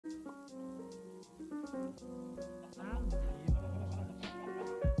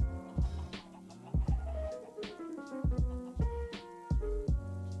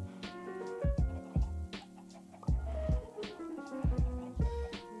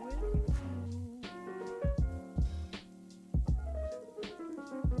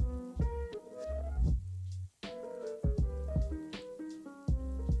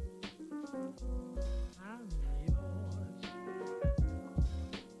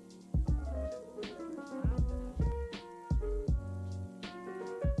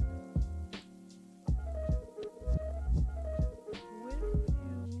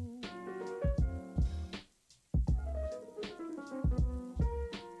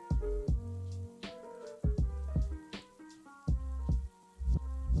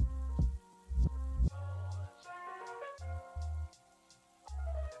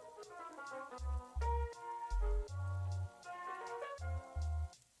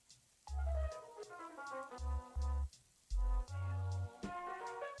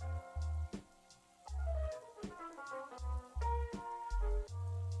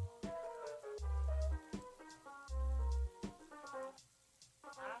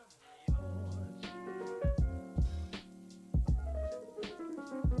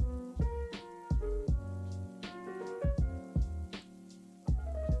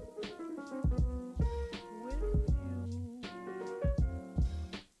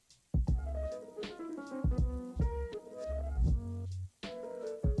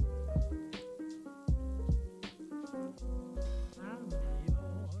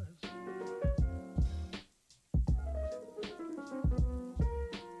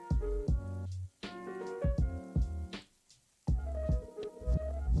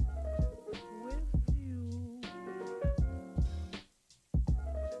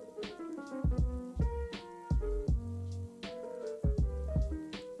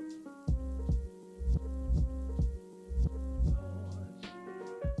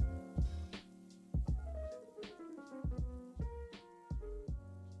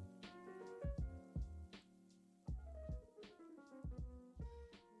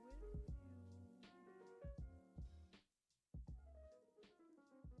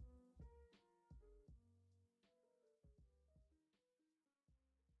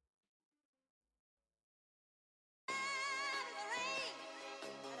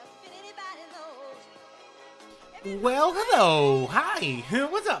Well, hello. Hi.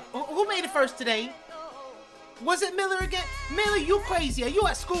 What's up? Who made it first today? Was it Miller again? Miller, you crazy. Are you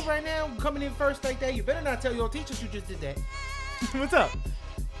at school right now coming in first like that? You better not tell your teachers you just did that. What's up?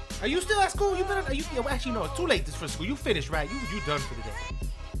 Are you still at school? You better. Are you? Actually, no. It's too late for school. You finished, right? You done for the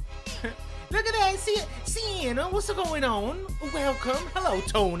day. Look at that. Sienna, what's going on? Welcome. Hello,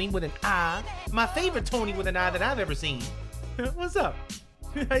 Tony with an I. My favorite Tony with an I that I've ever seen. What's up?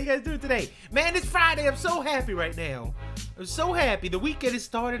 How you guys doing today? Man, it's Friday. I'm so happy right now. I'm so happy. The weekend is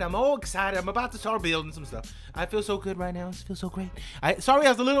started. I'm all excited. I'm about to start building some stuff. I feel so good right now. I feel so great. Sorry I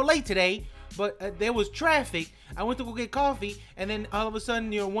was a little late today, but there was traffic. I went to go get coffee, and then all of a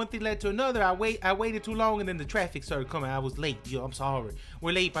sudden, one thing led to another. I waited too long, and then the traffic started coming. I was late. I'm sorry.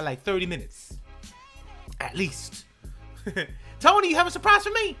 We're late by like 30 minutes. At least. Tony, you have a surprise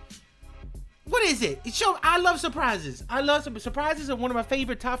for me? What is it? I love surprises. I love surprises are one of my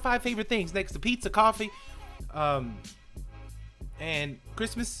top 5 favorite things next to pizza, coffee, and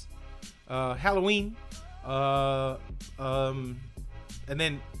Christmas, Halloween, and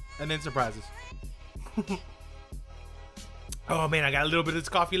then surprises. Oh man, I got a little bit of this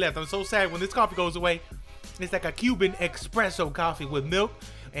coffee left. I'm so sad when this coffee goes away. It's like a Cuban espresso coffee with milk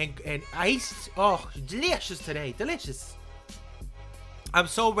and ice. Oh, delicious today, delicious. I'm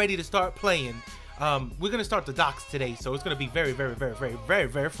so ready to start playing. We're gonna start the docks today, so it's gonna be very, very, very, very, very,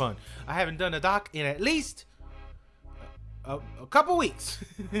 very fun. I haven't done a dock in at least a couple weeks.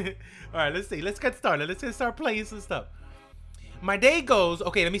 All right, let's see. Let's get started. Let's start playing some stuff. My day goes.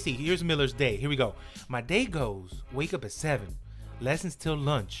 Okay, let me see. Here's Miller's day. Here we go. My day goes. Wake up at 7. Lessons till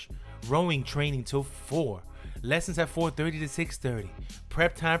lunch. Rowing training till 4. Lessons at 4:30 to 6:30.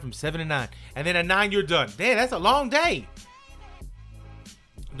 Prep time from 7 to 9. And then at 9 you're done. Damn, that's a long day.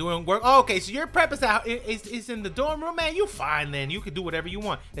 Doing work. Oh, okay, so your prep is out. It's in the dorm room, man. You fine then. You can do whatever you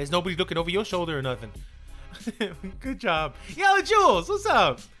want. There's nobody looking over your shoulder or nothing. Good job. Yo, Jules, what's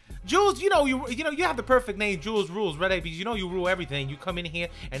up? Jules, you have the perfect name, Jules Rules, right? Because you rule everything. You come in here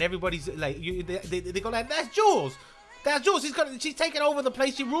and everybody's like, they go like, that's Jules. That's Jules. She's taking over the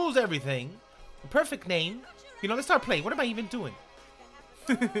place. She rules everything. Perfect name. Let's start playing. What am I even doing?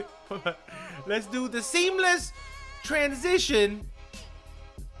 Let's do the seamless transition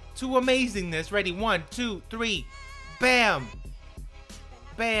to amazingness. Ready? 1, 2, 3. Bam.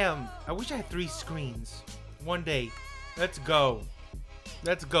 Bam. I wish I had 3 screens. One day. Let's go.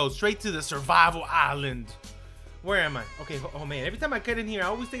 Let's go. Straight to the survival island. Where am I? Okay. Oh, man. Every time I get in here, I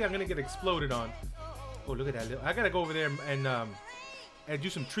always think I'm going to get exploded on. Oh, look at that. I got to go over there and do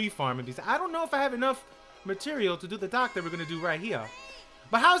some tree farming. Because I don't know if I have enough material to do the dock that we're going to do right here.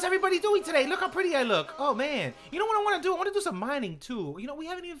 But how's everybody doing today? Look how pretty I look. Oh, man. You know what I want to do? I want to do some mining, too. We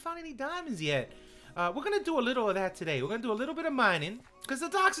haven't even found any diamonds yet. We're going to do a little of that today. We're going to do a little bit of mining. Because the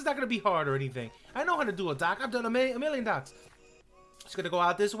docks is not going to be hard or anything. I know how to do a dock. I've done a million docks. Just going to go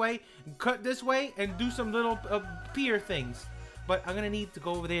out this way, cut this way, and do some little pier things. But I'm going to need to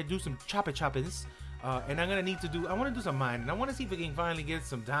go over there and do some choppers. And I'm going to need to do... I want to do some mining. I want to see if we can finally get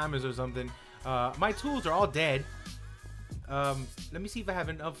some diamonds or something. My tools are all dead. Let me see if I have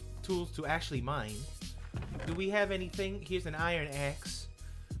enough tools to actually mine. Do we have anything? Here's an iron axe.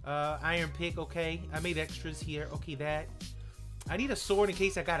 Iron pick, okay. I made extras here. Okay, that. I need a sword in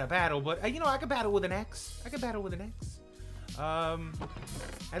case I got a battle, but I can battle with an axe.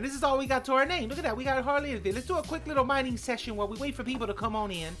 And this is all we got to our name. Look at that. We got hardly anything. Let's do a quick little mining session while we wait for people to come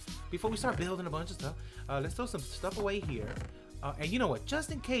on in before we start building a bunch of stuff. Let's throw some stuff away here. And you know what?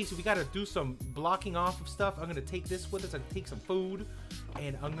 Just in case we got to do some blocking off of stuff, I'm going to take this with us. I'm going to take some food.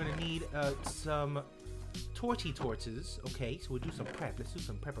 And I'm going to need some torches. Okay, so we'll do some prep. Let's do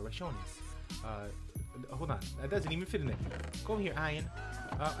some preparations. Hold on. That doesn't even fit in there. Go over here, iron.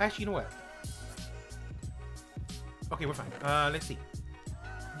 Actually, you know what? Okay, we're fine. Let's see.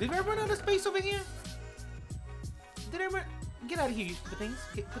 Did we ever run out of space over here? Did I ever... Get out of here, you stupid things.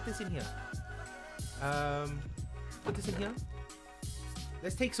 Okay, put this in here. Put this in here.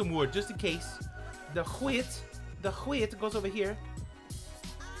 Let's take some wood, just in case. The wheat goes over here.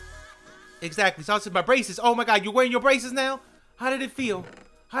 Exactly. So I said my braces. Oh my God, you're wearing your braces now? How did it feel?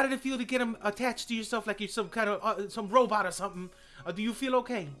 How did it feel to get them attached to yourself like you're some kind of some robot or something? Do you feel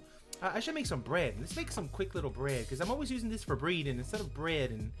okay? I should make some bread. Let's make some quick little bread because I'm always using this for breeding instead of bread.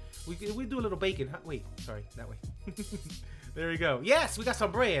 And we do a little bacon. Wait, sorry, that way. There we go. Yes, we got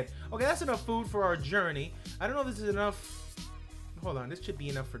some bread. Okay, that's enough food for our journey. I don't know if this is enough. Hold on, this should be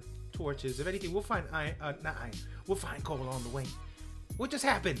enough for torches. If anything, we'll find iron. Not iron. We'll find coal along the way. What just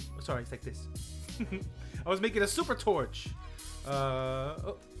happened? Oh, sorry, it's like this. I was making a super torch.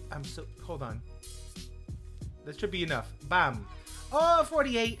 Oh, hold on. That should be enough. Bam. Oh,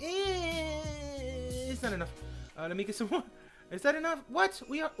 48. It's not enough. Let me get some more. Is that enough? What?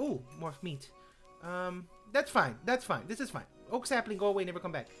 We are... Ooh, more meat. That's fine. That's fine. This is fine. Oak sapling, go away, never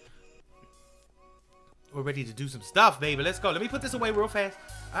come back. We're ready to do some stuff, baby. Let's go. Let me put this away real fast.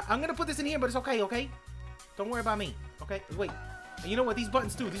 I'm going to put this in here, but it's okay, okay? Don't worry about me, okay? Wait. And you know what? These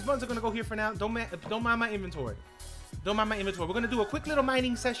buttons, too. These buttons are going to go here for now. Don't mind my inventory. Don't mind my inventory. We're going to do a quick little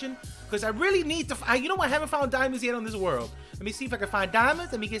mining session because I really need to... you know what? I haven't found diamonds yet on this world. Let me see if I can find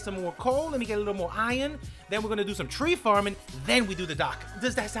diamonds. Let me get some more coal. Let me get a little more iron. Then we're going to do some tree farming. Then we do the dock.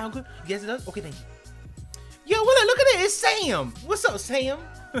 Does that sound good? Yes, it does? Okay, thank you. Yo, look at it. It's Sam. What's up, Sam?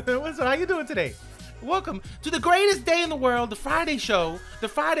 What's up? How you doing today? Welcome to the greatest day in the world, the Friday show. The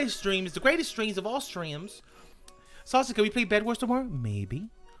Friday stream is the greatest streams of all streams. Sausage, can we play Bed Wars tomorrow? Maybe.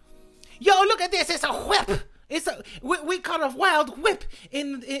 Yo, look at this. It's a whip. It's a we caught a wild whip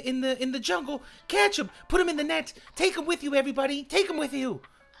in the jungle. Catch him. Put him in the net. Take him with you, everybody. Take him with you.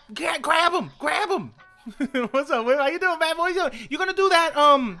 Grab him. Grab him. What's up? How you doing, bad boy? You're gonna do that?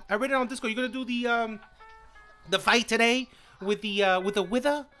 I read it on Discord. You're gonna do the fight today with the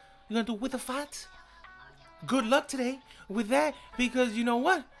wither. You're gonna do wither fight. Good luck today with that because you know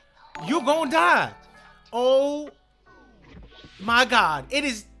what? You're gonna die. Oh my God! It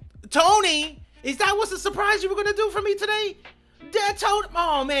is Tony. Is that what's the surprise you were gonna do for me today? Tony,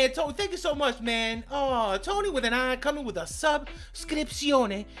 oh man, Tony, thank you so much, man. Oh, Tony with an eye coming with a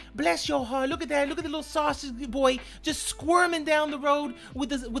subscription. Bless your heart. Look at that. Look at the little sausage boy just squirming down the road with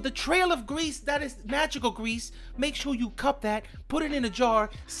the trail of grease. That is magical grease. Make sure you cup that, put it in a jar,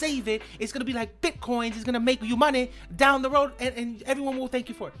 save it. It's gonna be like Bitcoins. It's gonna make you money down the road, and everyone will thank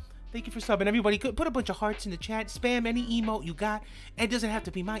you for it. Thank you for subbing. Everybody, put a bunch of hearts in the chat. Spam any emote you got. It doesn't have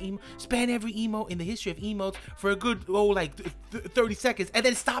to be my emote. Spam every emote in the history of emotes for a good, like 30 seconds. And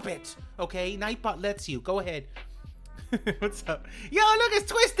then stop it. Okay? Nightbot lets you. Go ahead. What's up? Yo, look,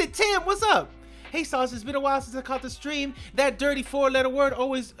 it's Twisted Tim. What's up? Hey, Sauce. It's been a while since I caught the stream. That dirty 4-letter word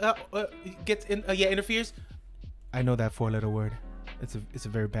always interferes. I know that 4-letter word. It's a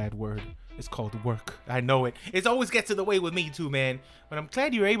very bad word. It's called work. I know it. It always gets in the way with me too, man. But I'm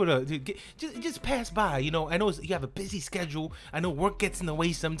glad you're able to just pass by. You know, I know you have a busy schedule. I know work gets in the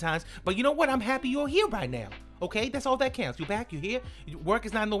way sometimes. But you know what? I'm happy you're here right now. Okay? That's all that counts. You're back. You're here. Work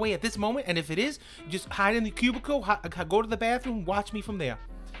is not in the way at this moment. And if it is, just hide in the cubicle. Go to the bathroom. Watch me from there.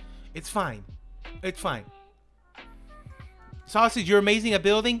 It's fine. It's fine. Sausage, you're amazing at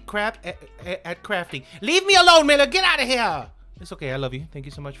building. Crap at crafting. Leave me alone, Miller. Get out of here. It's okay. I love you. Thank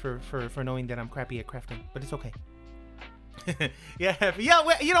you so much for knowing that I'm crappy at crafting, but it's okay. Yeah,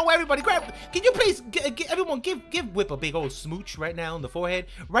 you know, everybody, can you please everyone give Whip a big old smooch right now in the forehead,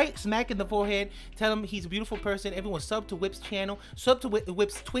 right smack in the forehead. Tell him he's a beautiful person. Everyone sub to Whip's channel, sub to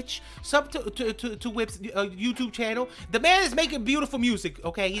Whip's Twitch, sub to Whip's YouTube channel. The man is making beautiful music.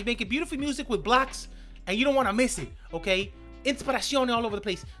 Okay, he's making beautiful music with blocks, and you don't want to miss it. Okay, inspiration all over the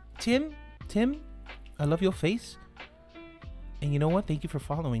place. Tim, I love your face. And you know what? Thank you for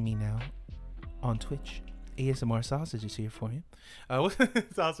following me now on Twitch. ASMR Sausage is here for you.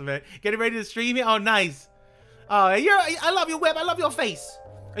 It's awesome, man. Getting ready to stream it. Oh, nice. I love your web. I love your face.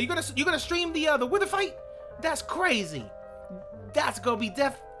 Are you gonna stream the wither fight? That's crazy. That's gonna be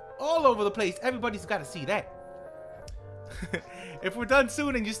death all over the place. Everybody's got to see that. If we're done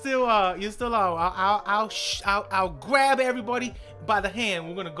soon and you're still I'll grab everybody by the hand.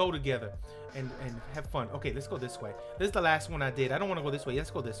 We're gonna go together. And have fun. Okay, let's go this way. This is the last one I did. I don't want to go this way.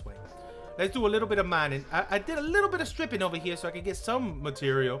 Let's go this way. Let's do a little bit of mining. I did a little bit of stripping over here so I can get some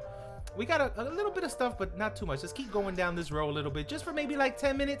material. We got a little bit of stuff, but not too much. Let's keep going down this road a little bit, just for maybe like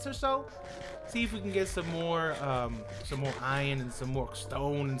 10 minutes or so. See if we can get some more iron and some more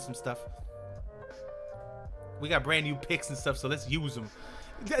stone and some stuff. We got brand new picks and stuff, so let's use them.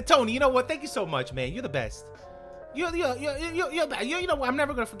 Tony, you know what? Thank you so much, man. You're the best. You know what? I'm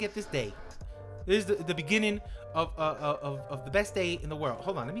never gonna forget this day. This is the beginning of the best day in the world.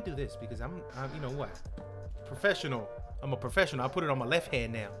 Hold on, let me do this because I'm you know what? Professional. I'm a professional. I'll put it on my left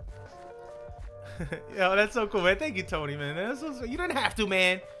hand now. Yo, that's so cool, man. Thank you, Tony, man. That's so, you didn't have to,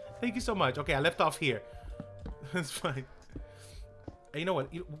 man. Thank you so much. Okay, I left off here. That's fine. You know what?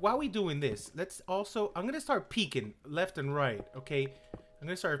 While we doing this, let's also... I'm gonna start peeking left and right. Okay, I'm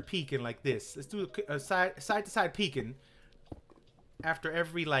gonna start peeking like this. Let's do a side to side peeking after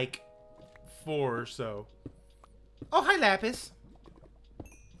every like 4 or so. Oh, hi, Lapis.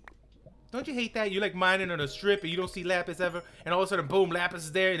 Don't you hate that? You're like mining on a strip and you don't see Lapis ever, and all of a sudden, boom, Lapis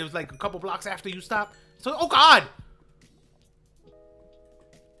is there, and it was like a couple blocks after you stop. So, oh God!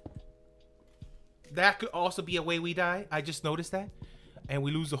 That could also be a way we die. I just noticed that. And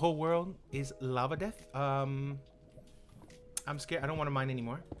we lose the whole world is lava death. I'm scared. I don't want to mine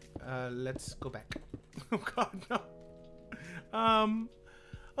anymore. Let's go back. Oh God, no.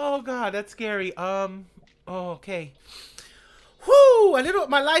 Oh God, that's scary. Oh, okay. Whoo!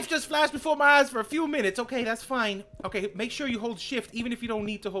 My life just flashed before my eyes for a few minutes. Okay, that's fine. Okay, make sure you hold shift, even if you don't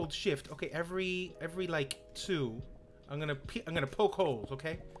need to hold shift. Okay, every like 2, I'm gonna poke holes.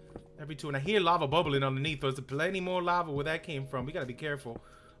 Okay, every 2, and I hear lava bubbling underneath. There's plenty more lava where that came from. We gotta be careful.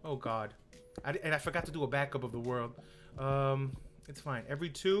 Oh God, and I forgot to do a backup of the world. It's fine. Every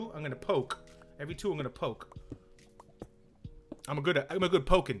 2, I'm gonna poke. Every 2, I'm gonna poke. I'm a good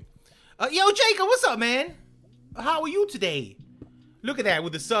poking. Yo, Jacob, what's up, man? How are you today? Look at that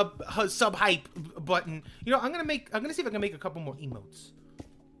with the sub hype button. You know, I'm gonna see if I can make a couple more emotes.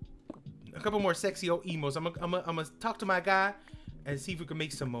 A couple more sexy old emotes. I'm gonna talk to my guy and see if we can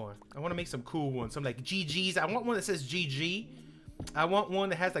make some more. I want to make some cool ones. Some like GGs. I want one that says GG. I want one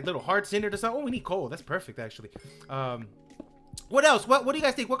that has like little hearts in it or something. Oh, we need coal. That's perfect, actually. What else? What do you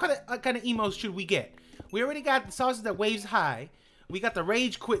guys think? What kind of emotes should we get? We already got the sausage that waves high. We got the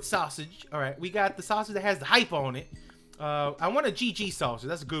rage quit sausage. All right. We got the sausage that has the hype on it. I want a GG sausage.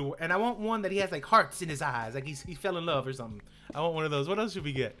 That's a good one. And I want one that he has like hearts in his eyes, like he fell in love or something. I want one of those. What else should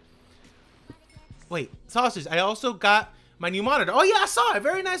we get? Wait, sausage. I also got my new monitor. Oh yeah, I saw it.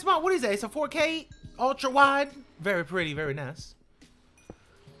 Very nice monitor. What is that? It's a 4K ultra wide. Very pretty. Very nice.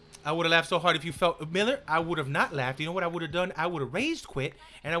 I would have laughed so hard if you felt Miller. I would have not laughed. You know what I would have done? I would have rage quit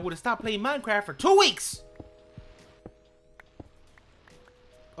and I would have stopped playing Minecraft for 2 weeks.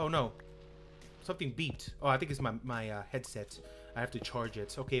 Oh no. Something beeped. Oh, I think it's my headset. I have to charge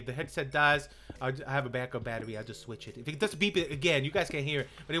it. Okay, if the headset dies, I have a backup battery. I'll just switch it. If it does beep it again, you guys can't hear it.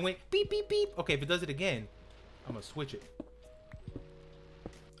 But it went beep, beep, beep. Okay, if it does it again, I'm going to switch it.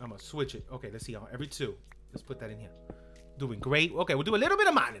 I'm going to switch it. Okay, let's see. Every 2. Let's put that in here. Doing great. Okay, we'll do a little bit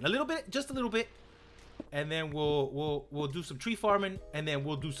of mining. A little bit. Just a little bit. And then we'll do some tree farming. And then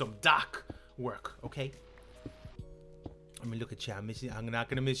we'll do some dock work. Okay? I mean, look at chat. I'm not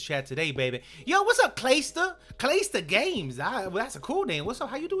gonna miss chat today, baby. Yo, what's up, Clayster? Clayster Games. Well, that's a cool name. What's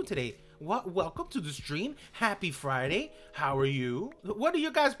up? How you doing today? Welcome to the stream. Happy Friday. How are you? What are your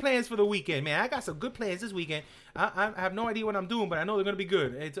guys' plans for the weekend, man? I got some good plans this weekend. I have no idea what I'm doing, but I know they're gonna be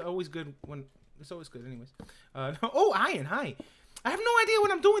good. It's always good when it's always good, anyways. Oh, Iron, hi. I have no idea what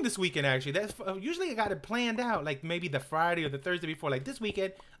I'm doing this weekend. Actually, that's usually I got it planned out, like maybe the Friday or the Thursday before. Like this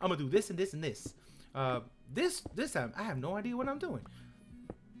weekend, I'm gonna do this and this and this. This time I have no idea what I'm doing.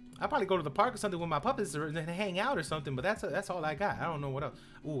 I'll probably go to the park or something with my puppets and hang out or something, but that's all I got. I don't know what else.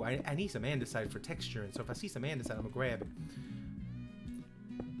 Ooh, I need some andesite for texture, and so if I see some andesite, I'm gonna grab it.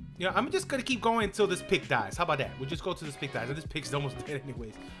 You know, I'm just gonna keep going until this pick dies. How about that? We'll just go to this pick dies, and this pick's almost dead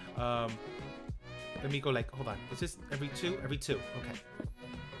anyways. Let me go like, hold on. It's just every 2? Every 2. Okay.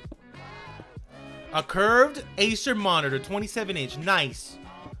 A curved Acer monitor, 27-inch. Nice.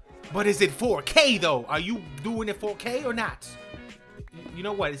 But is it 4K though? Are you doing it 4K or not? You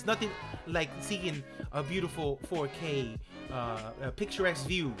know what? It's nothing like seeing a beautiful 4K, picturesque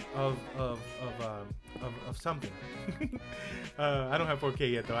view of something. I don't have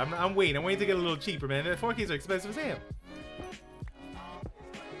 4K yet though. I'm waiting. I'm waiting to get a little cheaper, man. The 4Ks are expensive as hell.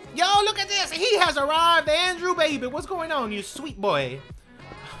 Yo, look at this. He has arrived, Andrew, baby. What's going on, you sweet boy?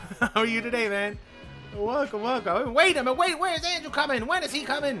 How are you today, man? Welcome, welcome. Wait a minute. Wait, where is Andrew coming? When is he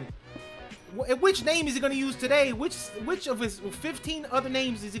coming? Which name is he going to use today? Which of his 15 other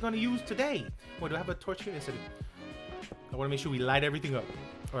names is he going to use today? Wait, do I have a torch here? Yes, I do. I want to make sure we light everything up.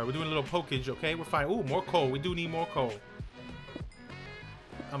 All right, we're doing a little pokage, okay? We're fine. Ooh, more coal. We do need more coal.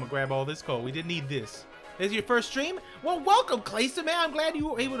 I'm going to grab all this coal. We did need this. This is your first stream? Well, welcome, Clayster, man. I'm glad you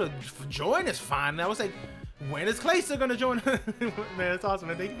were able to join us fine. I was like, when is Clayster going to join? Man, that's awesome,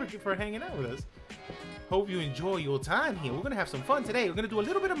 man. Thank you for hanging out with us. Hope you enjoy your time here. We're going to have some fun today. We're going to do a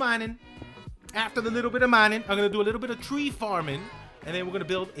little bit of mining. After the little bit of mining, I'm going to do a little bit of tree farming. And then we're going to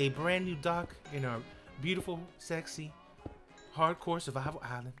build a brand new dock in our beautiful, sexy, hardcore survival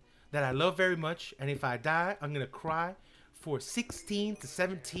island that I love very much. And if I die, I'm going to cry for 16 to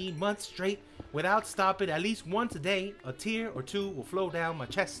 17 months straight without stopping. At least once a day, a tear or two will flow down my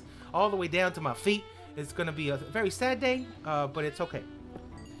chest all the way down to my feet. It's going to be a very sad day, but it's okay.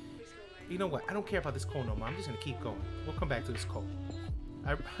 You know what? I don't care about this coal no more. I'm just going to keep going. We'll come back to this coal.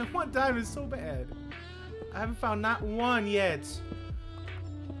 I want diamonds so bad. I haven't found not one yet.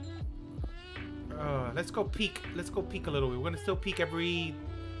 Let's go peek. Let's go peek a little bit. We're going to still peek every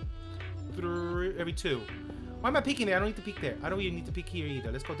 2. Why am I peeking there? I don't need to peek there. I don't even need to peek here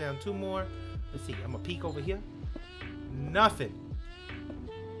either. Let's go down 2 more. Let's see. I'm going to peek over here. Nothing.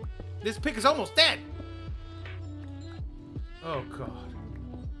 This pick is almost dead. Oh, God.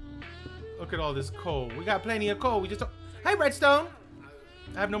 Look at all this coal. We got plenty of coal. We just don't... Hi, Redstone.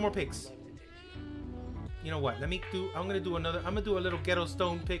 I have no more picks. You know what? I'm gonna do a little ghetto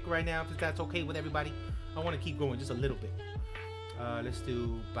stone pick right now, if that's okay with everybody. I want to keep going just a little bit. Let's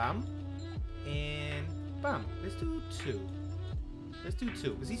do bam and bam. Let's do 2. Let's do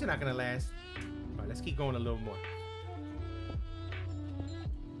 2, because these are not gonna last. All right, let's keep going a little more.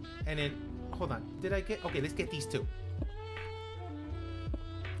 And then, hold on. Did I get? Okay, let's get these 2.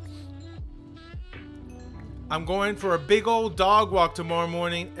 I'm going for a big old dog walk tomorrow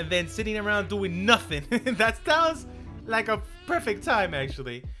morning and then sitting around doing nothing. That sounds like a perfect time,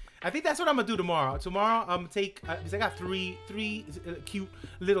 actually. I think that's what I'm gonna do tomorrow. Tomorrow I'm gonna take, because I got three cute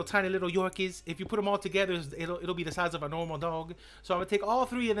tiny little Yorkies. If you put them all together, it'll be the size of a normal dog. So I'm gonna take all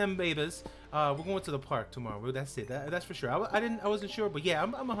 3 of them babies. We're going to the park tomorrow. That's it. That's for sure. I wasn't sure, but yeah,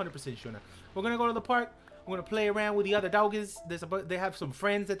 I'm 100% sure now. We're gonna go to the park. We're gonna play around with the other doggies. They have some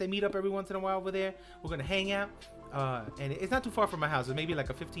friends that they meet up every once in a while over there. We're gonna hang out, and it's not too far from my house. It's maybe like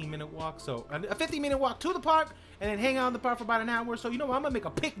a 15-minute walk. So a 15-minute walk to the park, and then hang out in the park for about an hour. So you know what? I'm gonna make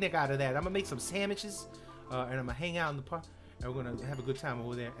a picnic out of that. I'm gonna make some sandwiches, and I'm gonna hang out in the park, and we're gonna have a good time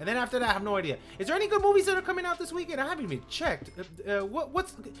over there. And then after that, I have no idea. Is there any good movies that are coming out this weekend? I haven't even checked.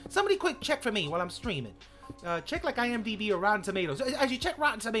 Somebody quick check for me while I'm streaming. Check like IMDb or Rotten Tomatoes. Actually, check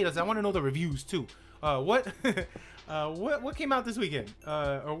Rotten Tomatoes. I want to know the reviews too. What came out this weekend?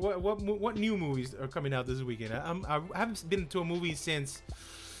 Or what new movies are coming out this weekend? I haven't been to a movie since,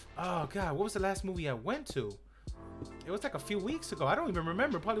 oh god, what was the last movie I went to? It was like a few weeks ago. I don't even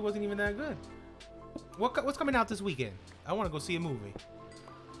remember. Probably wasn't even that good. What's coming out this weekend? I want to go see a movie.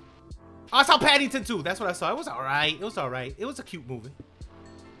 Oh, I saw Paddington 2. That's what I saw. It was alright. It was alright. It was a cute movie.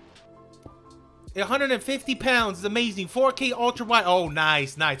 150 pounds is amazing. 4K ultra wide. Oh,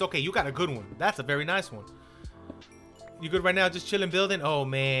 nice, nice. Okay, you got a good one. That's a very nice one. You good right now? Just chilling, building? Oh,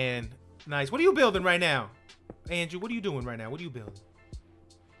 man. Nice. What are you building right now? Andrew, what are you doing right now? What are you building?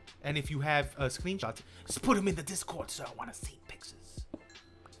 And if you have screenshots, just put them in the Discord, so I want to see pictures.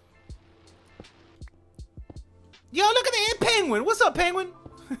 Yo, look at the Penguin. What's up, Penguin?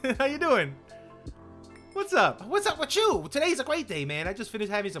 How you doing? What's up? What's up with you? Today's a great day, man. I just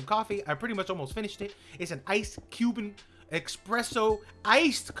finished having some coffee. I pretty much almost finished it. It's an iced Cuban espresso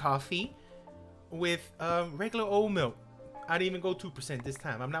iced coffee with regular oat milk. I didn't even go 2% this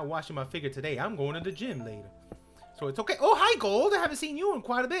time. I'm not washing my figure today. I'm going to the gym later. So it's okay. Oh, hi, Gold. I haven't seen you in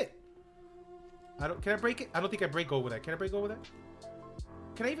quite a bit. Can I break it? I don't think I break Gold with that. Can I break Gold with that?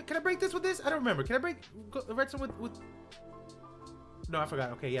 Can I break this with this? I don't remember. Can I break redstone with... No, I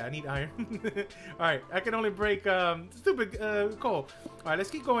forgot. Okay, yeah, I need iron. All right, I can only break stupid coal. All right, let's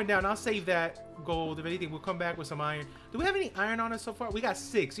keep going down. I'll save that gold. If anything, we'll come back with some iron. Do we have any iron on us so far? We got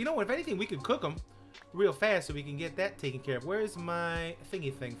 6. You know what? If anything, we could cook them real fast so we can get that taken care of. Where is my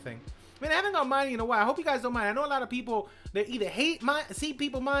thingy thing? Man, I haven't gone mining in a while. I hope you guys don't mind. I know a lot of people, they either hate see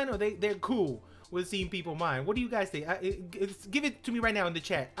people mine or they're cool with seeing people mine. What do you guys think? Give it to me right now in the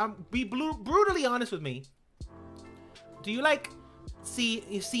chat. Be brutally honest with me. Do you like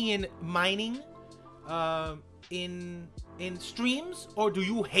seeing mining in streams, or do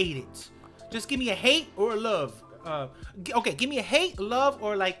you hate it? Just give me a hate or a love. Okay, give me a hate, love,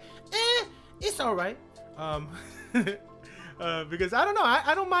 or like it's all right. Because I don't know,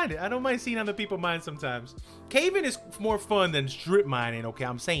 I don't mind it. I don't mind seeing other people mine sometimes. Caving is more fun than strip mining, okay,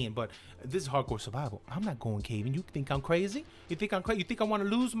 I'm saying, but this is hardcore survival. I'm not going caving. You think I'm crazy? You think I'm crazy? You think I want to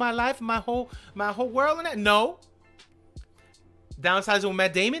lose my life, my whole world in that? No. Downsizing with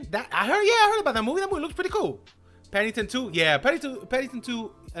Matt Damon. I heard about that movie. That movie looks pretty cool. Paddington 2. Yeah, Paddington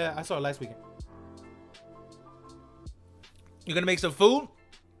 2. I saw it last weekend. You're gonna make some food?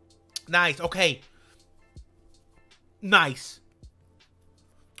 Nice. Okay. Nice.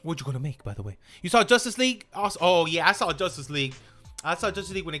 What you gonna make, by the way? You saw Justice League? Oh yeah, I saw Justice League. I saw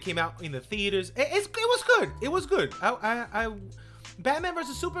Justice League when it came out in the theaters. It was good. It was good. Batman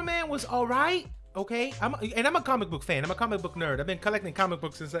vs Superman was all right. Okay, I'm a comic book fan. I'm a comic book nerd. I've been collecting comic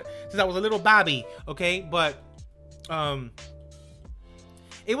books since I was a little Bobby. Okay, but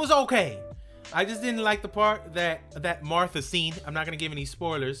it was okay. I just didn't like the part that Martha scene. I'm not gonna give any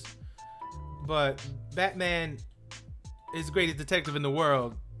spoilers, but Batman is the greatest detective in the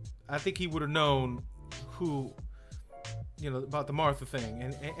world. I think he would have known who, about the Martha thing,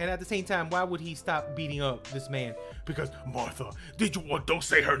 and at the same time, why would he stop beating up this man? Because Martha, don't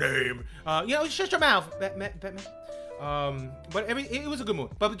say her name. Shut your mouth, Batman. But it was a good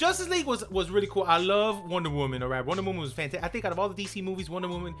movie. But Justice League was really cool. I love Wonder Woman. All right, Wonder Woman was fantastic. I think out of all the DC movies, Wonder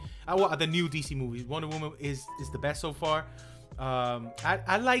Woman, the new DC movies, Wonder Woman is the best so far.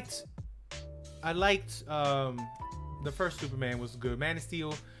 I liked the first Superman was good. Man of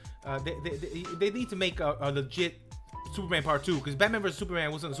Steel. They need to make a legit Superman Part 2, because Batman vs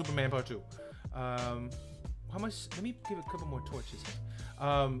Superman wasn't Superman Part 2. How much? Let me give it a couple more torches.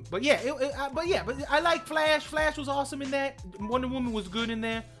 But yeah, but I like Flash. Flash was awesome in that. Wonder Woman was good in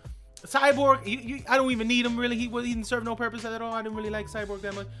there. Cyborg, I don't even need him really. He didn't serve no purpose at all. I didn't really like Cyborg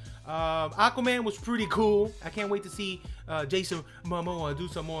that much. Aquaman was pretty cool. I can't wait to see Jason Momoa do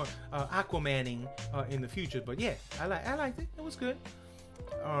some more Aquamaning in the future. But yeah, I liked it. It was good.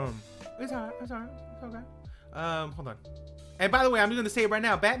 It's alright. It's okay. Hold on. And by the way, I'm just gonna say it right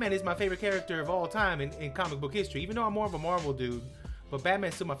now. Batman is my favorite character of all time in comic book history. Even though I'm more of a Marvel dude, but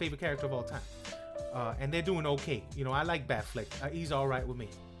Batman's still my favorite character of all time. And they're doing okay. You know, I like Batfleck. He's all right with me.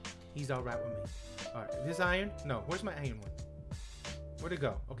 He's all right with me. All right, this iron? No, where's my iron one? Where'd it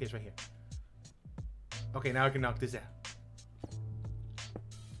go? Okay, it's right here. Okay, now I can knock this out.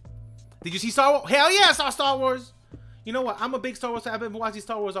 Did you see Star Wars? Hell yeah, I saw Star Wars. You know what? I'm a big Star Wars fan. I've been watching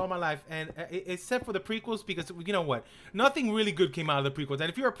Star Wars all my life, and except for the prequels, because you know what? Nothing really good came out of the prequels.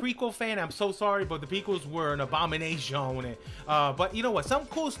 And if you're a prequel fan, I'm so sorry, but the prequels were an abomination. But you know what? Some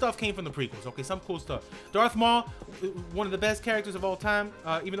cool stuff came from the prequels. Okay, some cool stuff. Darth Maul, one of the best characters of all time.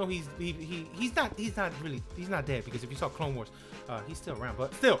 Even though he's not dead, because if you saw Clone Wars, he's still around.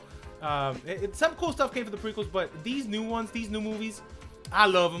 But still, some cool stuff came from the prequels. But these new ones, these new movies, I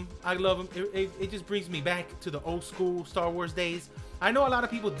love them. I love them. It just brings me back to the old school Star Wars days. I know a lot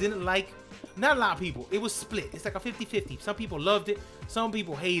of people didn't like, not a lot of people. It was split. It's like a 50-50. Some people loved it. Some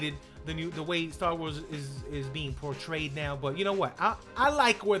people hated the way Star Wars is being portrayed now. But you know what? I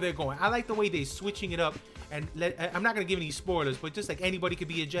like where they're going. I like the way they're switching it up. And I'm not gonna give any spoilers, but just like anybody could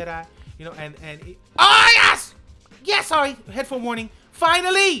be a Jedi, you know. Oh yes, yes. Sorry, headphone warning.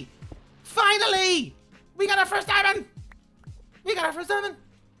 Finally, we got our first diamond. We got our first diamond.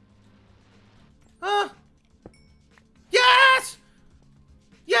 Yes!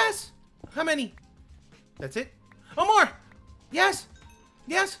 Yes! How many? That's it? Oh, more! Yes!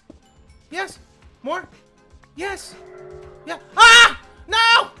 Yes! Yes! More? Yes! Yeah. Ah!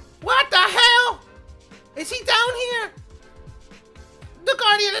 No! What the hell? Is he down here? The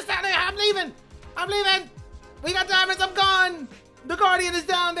Guardian is down there. I'm leaving. We got diamonds. I'm gone. The Guardian is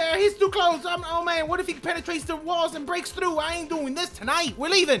down there. He's too close. Oh man, what if he penetrates the walls and breaks through? I ain't doing this tonight. We're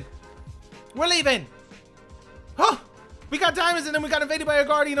leaving. Huh? We got diamonds and then we got invaded by a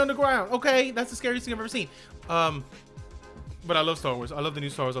Guardian on the ground. Okay, that's the scariest thing I've ever seen. But I love Star Wars. I love the new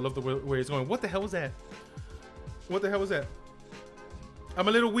Star Wars. I love the where it's going. What the hell was that? What the hell was that? I'm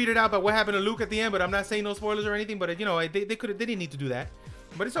a little weirded out by what happened to Luke at the end, but I'm not saying no spoilers or anything. But you know, they didn't need to do that.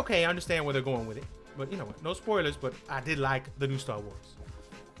 But it's okay. I understand where they're going with it. But you know what? No spoilers, but I did like the new Star Wars.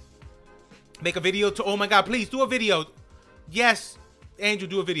 Make a video to... Oh my God, please do a video. Yes, Andrew,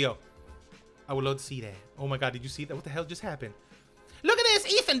 do a video. I would love to see that. Oh my God, did you see that? What the hell just happened? Look at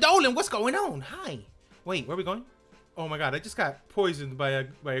this, Ethan Dolan. What's going on? Hi. Wait, where are we going? Oh my God, I just got poisoned by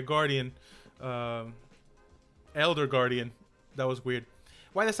a Guardian. Elder Guardian. That was weird.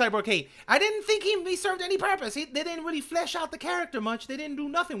 Why the Cyborg hate? I didn't think he served any purpose. They didn't really flesh out the character much. They didn't do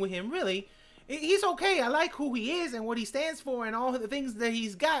nothing with him, really. He's okay. I like who he is and what he stands for and all the things that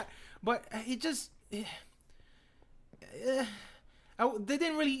he's got. But it just... they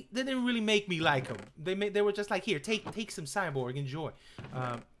didn't really make me like him. They were just like, here, take some Cyborg, enjoy.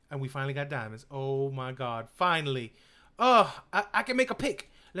 And we finally got diamonds. Oh my God, finally. Oh, I can make a pick.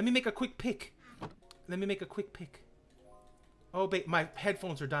 Let me make a quick pick. Oh, babe, my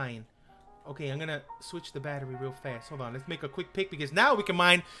headphones are dying. Okay, I'm gonna switch the battery real fast. Hold on, let's make a quick pick because now we can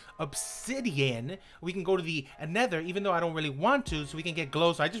mine obsidian. We can go to the nether, even though I don't really want to, so we can get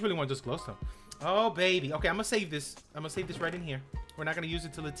glowstone. I just really want just glowstone. Oh, baby. Okay, I'm gonna save this. I'm gonna save this right in here. We're not gonna use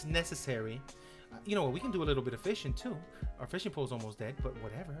it till it's necessary. You know what? We can do a little bit of fishing too. Our fishing pole's almost dead, but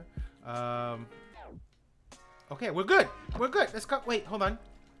whatever. Okay, we're good. We're good. Let's cut. Wait, hold on.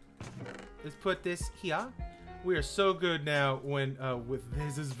 Let's put this here. We are so good now when with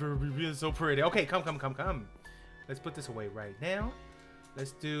this is really so pretty. Okay, come. Let's put this away right now.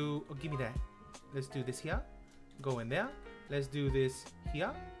 Let's do. Oh, give me that. Let's do this here. Go in there. Let's do this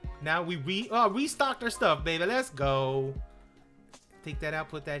here. Now we restocked our stuff, baby. Let's go. Take that out.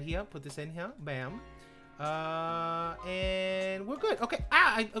 Put that here. Put this in here. Bam. And we're good. Okay.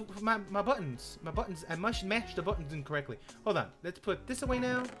 My buttons. I must match the buttons incorrectly. Hold on. Let's put this away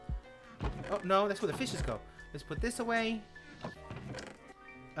now. Oh no, that's where the fishes go. Let's put this away.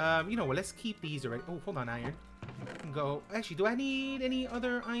 You know what? Let's keep these already. Oh, hold on, iron. Go. Actually, do I need any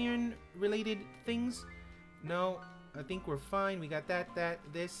other iron-related things? No, I think we're fine. We got that,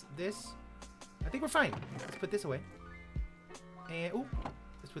 this. I think we're fine. Let's put this away. And oh,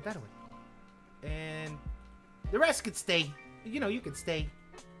 let's put that away. And the rest could stay. You know, you can stay.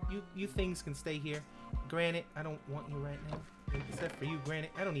 You things can stay here. Granite, I don't want you right now. Except for you,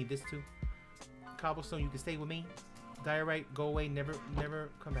 Granite. I don't need this too. Cobblestone, you can stay with me. Diorite, go away, never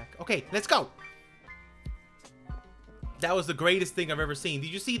come back. Okay, let's go. That was the greatest thing I've ever seen. Did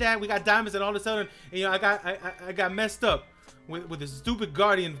you see that? We got diamonds and all of a sudden, you know, I got messed up with the stupid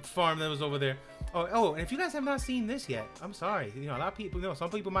guardian farm that was over there. Oh, and if you guys have not seen this yet, I'm sorry. You know, a lot of people, you know, some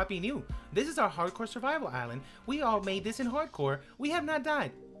people might be new. This is our hardcore survival island. We all made this in hardcore. We have not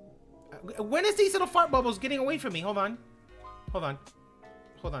died. When is these little fart bubbles getting away from me? Hold on. Hold on.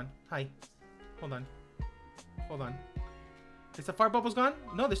 Hold on. Hi. Hold on. Hold on. Is the fart bubbles gone?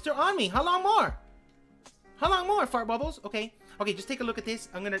 No, they're still on me. How long more? How long more, fart bubbles? Okay. Okay, just take a look at this.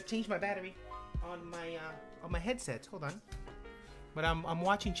 I'm gonna change my battery on my headset. Hold on. But I'm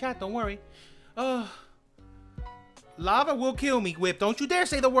watching chat. Don't worry. Lava will kill me, Whip. Don't you dare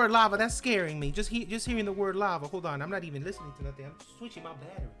say the word lava. That's scaring me. Just hearing the word lava. Hold on. I'm not even listening to nothing. I'm switching my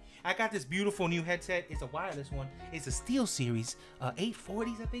battery. I got this beautiful new headset. It's a wireless one. It's a Steel Series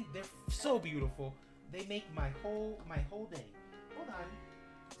 840s, I think. They're so beautiful. They make my whole day. Hold on.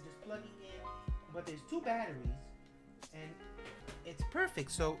 Just plugging in. But there's 2 batteries, and it's perfect.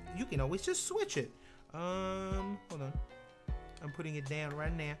 So you can always just switch it. Hold on. I'm putting it down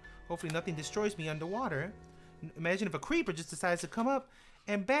right now. Hopefully nothing destroys me underwater. Imagine if a creeper just decides to come up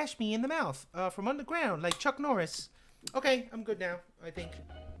and bash me in the mouth from underground like Chuck Norris. Okay, I'm good now, I think.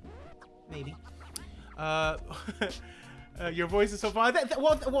 Maybe. Your voice is so fun.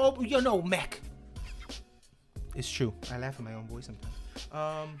 Well, you know, mech. It's true. I laugh at my own voice sometimes.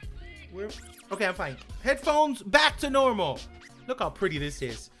 Okay, I'm fine. Headphones back to normal. Look how pretty this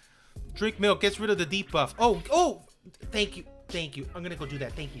is. Drink milk. Gets rid of the deep buff. Oh, thank you. Thank you. I'm gonna go do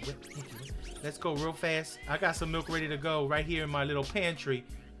that. Thank you. Thank you. Let's go real fast. I got some milk ready to go right here in my little pantry.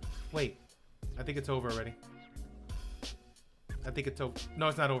 Wait, I think it's over already. I think it's over. No,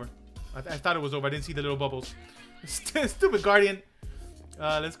 it's not over. I thought it was over. I didn't see the little bubbles. Stupid guardian.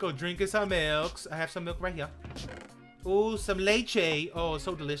 Let's go drink some milks. I have some milk right here. Ooh, some leche. Oh, it's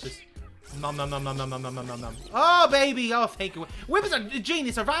so delicious. Nom nom nom nom nom nom nom nom nom. Oh, baby. Oh, thank you. Whip is a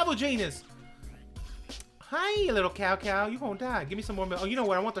genius, survival genius. Hi, little cow. You gonna die. Give me some more milk. Oh, you know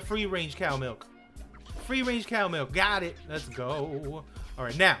what? I want the free range cow milk. Free range cow milk. Got it. Let's go. All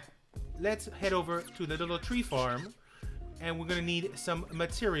right, now let's head over to the little tree farm, and we're gonna need some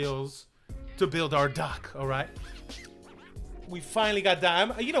materials to build our dock. All right. We finally got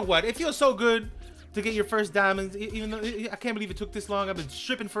diamond. You know what? It feels so good to get your first diamonds, even though I can't believe it took this long. I've been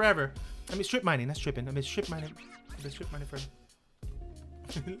stripping forever. I mean, strip mining. That's stripping. I've been strip mining. Forever.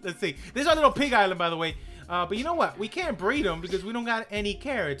 Let's see. This is our little pig island, by the way. But you know what? We can't breed them because we don't got any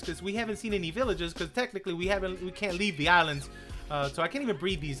carrots because we haven't seen any villages because technically we can't leave the islands. So I can't even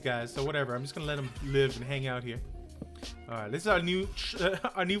breed these guys. So whatever. I'm just gonna let them live and hang out here. All right. This is our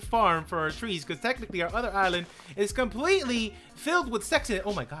new farm for our trees because technically our other island is completely filled with sexy.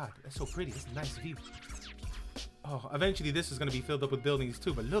 Oh my God, that's so pretty. It's a nice view. Oh, eventually this is gonna be filled up with buildings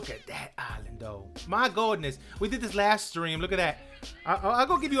too. But look at that island, though. My goodness, we did this last stream. Look at that. I'll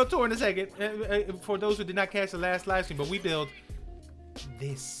go give you a tour in a second for those who did not catch the last live stream. But we built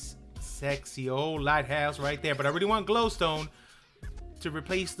this sexy old lighthouse right there. But I really want glowstone to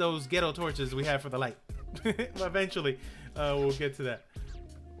replace those ghetto torches we have for the light. Eventually, we'll get to that.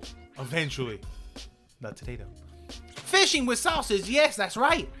 Eventually, not today though. Fishing with sausage. Yes, that's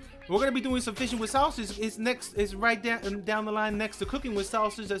right. We're gonna be doing some fishing with sausage. It's right down the line next to cooking with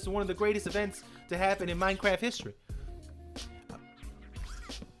sausage. That's one of the greatest events to happen in Minecraft history.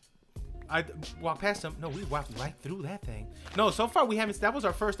 I walked past them. No, we walked right through that thing. No, so far we haven't. That was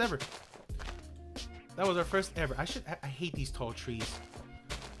our first ever. That was our first ever. I hate these tall trees.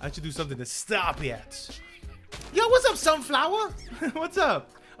 I should do something to stop it. Yo, what's up, sunflower? What's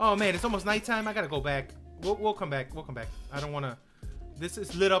up? Oh man, it's almost nighttime. I gotta go back. We'll come back. We'll come back. I don't wanna. This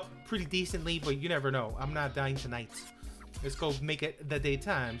is lit up pretty decently, but you never know. I'm not dying tonight. Let's go make it the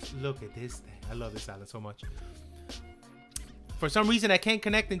daytimes. Look at this thing. I love this island so much. For some reason, I can't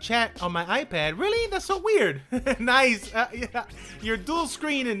connect and chat on my iPad. Really? That's so weird. Nice. Yeah. You're dual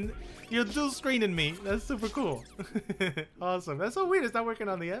screening me. That's super cool. Awesome. That's so weird. It's not working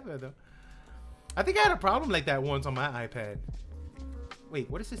on the iPad though. I think I had a problem like that once on my iPad. Wait,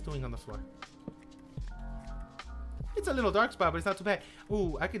 what is this doing on the floor? It's a little dark spot, but it's not too bad.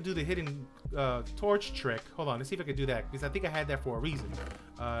 Ooh, I could do the hidden torch trick. Hold on, let's see if I can do that because I think I had that for a reason.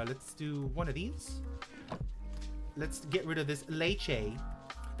 Let's do one of these. Let's get rid of this leche.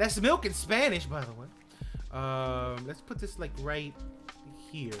 That's milk in Spanish, by the way. Let's put this like right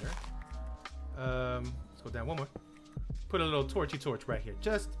here. Let's go down one more. Put a little torchy torch right here,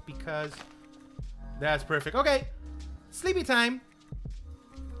 just because. That's perfect. Okay, sleepy time.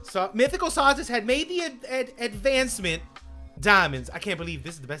 So Mythical Sausage had made the advancement. Diamonds. I can't believe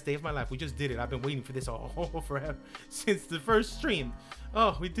this is the best day of my life. We just did it. I've been waiting for this all forever since the first stream.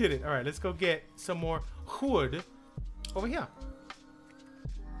 Oh, we did it. All right, let's go get some more wood over here.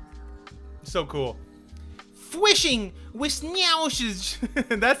 So cool. Fishing with Snoushes.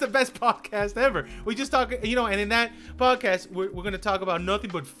 That's the best podcast ever. We just talk, you know, and in that podcast, we're going to talk about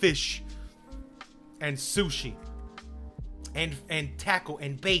nothing but fish and sushi and tackle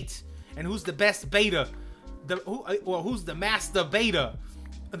and bait and who's the best baiter. Who's the master baiter?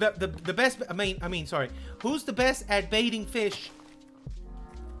 The best. Sorry. Who's the best at baiting fish?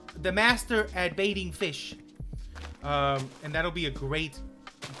 The master at baiting fish. And that'll be a great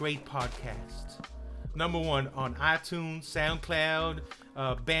podcast. #1 on iTunes, SoundCloud,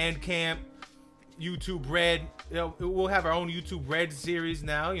 Bandcamp, YouTube Red. You know, we'll have our own YouTube Red series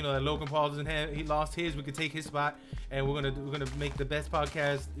now. You know that Logan Paul doesn't have. He lost his. We could take his spot, and we're gonna make the best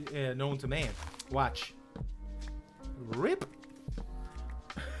podcast known to man. Watch. Rip.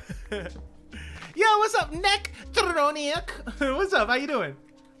 Yo, what's up, Nick? What's up? How you doing?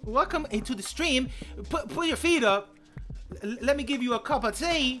 Welcome into the stream. Put your feet up. Let me give you a cup of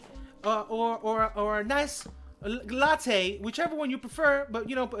tea, or a nice latte, whichever one you prefer. But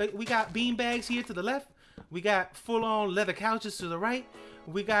you know, we got bean bags here to the left. We got full-on leather couches to the right.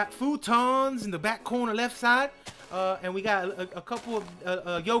 We got futons in the back corner left side. And we got a couple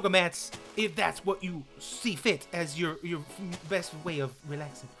of yoga mats, if that's what you see fit as your best way of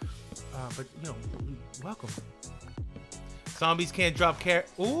relaxing. But you know, welcome. Zombies can't drop care.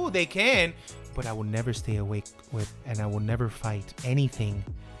 Ooh, they can, but I will never stay awake with, and I will never fight anything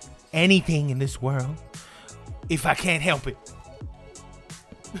in this world if I can't help it.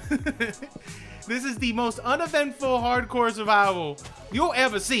 This is the most uneventful hardcore survival you'll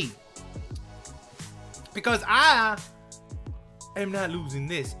ever see. Because I am not losing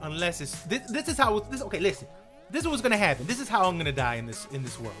this unless it's this is how this. Okay, listen. This is what's gonna happen. This is how I'm gonna die in this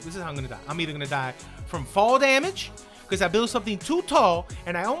world. This is how I'm gonna die. I'm either gonna die from fall damage because I built something too tall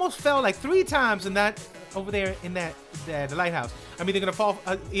and I almost fell like 3 times in that over there in the lighthouse. I'm either gonna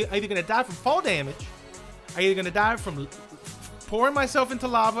die from fall damage. I'm either gonna die from pouring myself into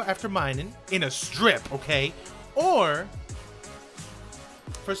lava after mining in a strip, okay? Or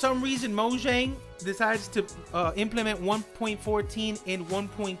for some reason Mojang decides to implement 1.14 in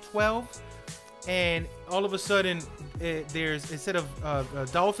 1.12, and all of a sudden there's, instead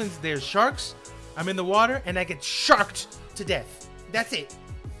of dolphins, there's sharks. I'm in the water and I get sharked to death. That's it.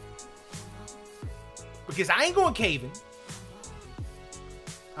 Because I ain't going caving.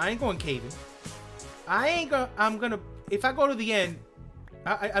 I'm gonna, if I go to the end,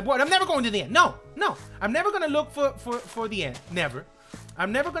 I'm never going to the end. No, I'm never gonna look for the end. Never.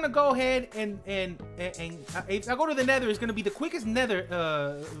 I'm never gonna go ahead and if I go to the nether, it's gonna be the quickest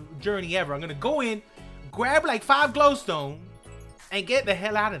nether journey ever. I'm gonna go in, grab like 5 glowstone, and get the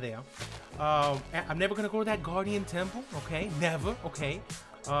hell out of there. I'm never gonna go to that guardian temple. Okay, never. Okay.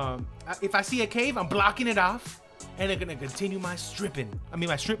 If I see a cave, I'm blocking it off, and I'm gonna continue my strip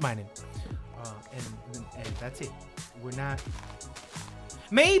mining. And that's it. We're not.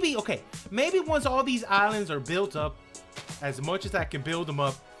 Maybe once all these islands are built up, as much as I can build them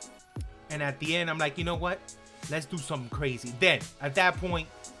up, and at the end I'm like, you know what, let's do something crazy. Then at that point,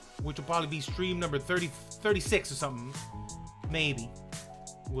 which will probably be stream number 36 or something, maybe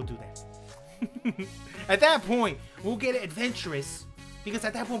we'll do that. At that point we'll get adventurous, because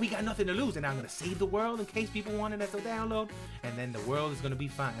at that point we got nothing to lose, and I'm gonna save the world in case people wanted it to download, and then the world is gonna be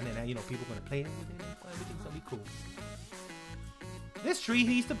fine, and then, you know, people are gonna play it with it, and everything's gonna be cool. This tree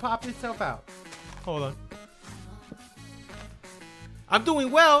needs to pop itself out. Hold on. I'm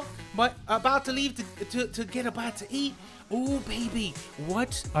doing well, but about to leave to get a bite to eat. Ooh, baby,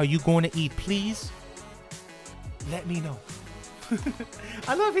 what are you going to eat? Please let me know.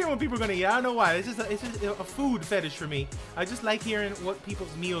 I love hearing what people are going to eat. I don't know why. It's just a food fetish for me. I just like hearing what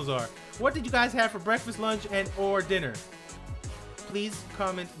people's meals are. What did you guys have for breakfast, lunch, and or dinner? Please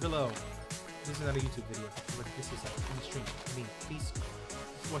comment below. This is not a YouTube video, but this is in the stream. I mean, please.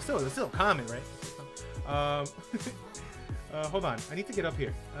 Well, still a comment, right? Hold on. I need to get up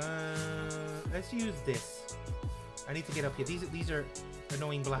here. Let's use this. I need to get up here. These are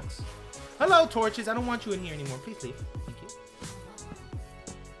annoying blocks. Hello, torches. I don't want you in here anymore. Please leave. Thank you.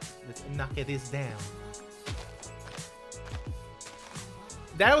 Let's knock this down.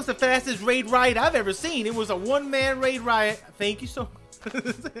 That was the fastest raid riot I've ever seen. It was a one-man raid riot. Thank you so much.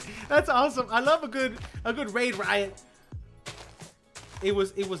 That's awesome. I love a good raid riot. It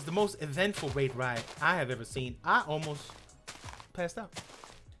was the most eventful raid riot I have ever seen. I almost passed out.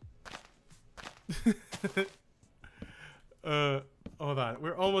 Hold on.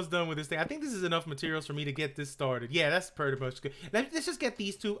 We're almost done with this thing. I think this is enough materials for me to get this started. Yeah, that's pretty much good. Let's just get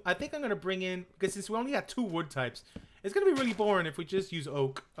these two. I think I'm going to bring in, because since we only got 2 wood types, it's going to be really boring if we just use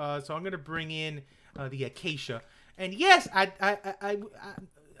oak. So I'm going to bring in the acacia. And yes,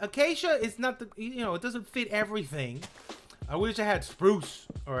 acacia is not the, you know, it doesn't fit everything. I wish I had spruce,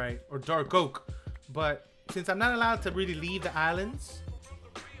 all right, or dark oak. But since I'm not allowed to really leave the islands,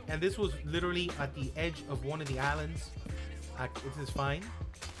 and this was literally at the edge of one of the islands, this is fine.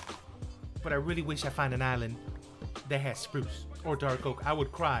 But I really wish I find an island that has spruce or dark oak. I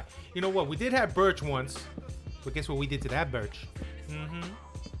would cry. You know what? We did have birch once, but guess what we did to that birch?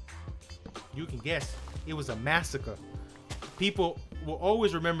 You can guess. It was a massacre. People will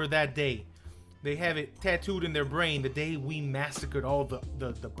always remember that day. They have it tattooed in their brain, the day we massacred all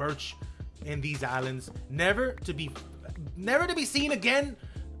the birch in these islands. Never to be seen again,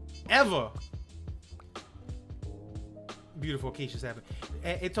 ever. Beautiful acacias happen.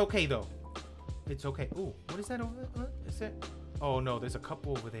 It's okay though. It's okay. Ooh, what is that over there? Is that? Oh no, there's a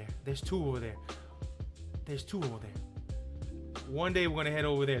couple over there. There's 2 over there. There's 2 over there. One day we're gonna head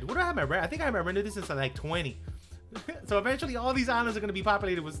over there. What do I have my rent? I think I have my rented this since like 20. So eventually all these islands are gonna be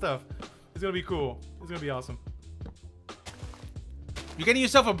populated with stuff. It's gonna be cool. It's gonna be awesome. You're getting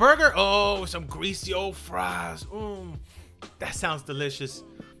yourself a burger? Oh, some greasy old fries. That sounds delicious.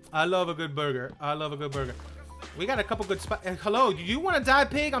 I love a good burger. I love a good burger. We got a couple good spots. Hello, do you want to die,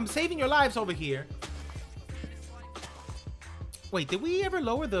 pig? I'm saving your lives over here. Wait, did we ever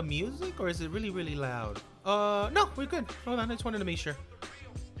lower the music, or is it really, really loud? No, we're good. Hold on, I just wanted to make sure.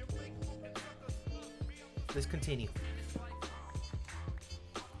 Let's continue.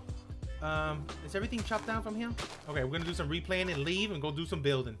 Is everything chopped down from here? Okay, we're gonna do some replaying and leave and go do some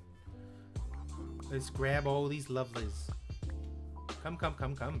building. Let's grab all these lovelies. Come, come,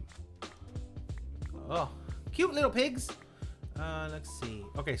 come, come. Oh, cute little pigs. Let's see.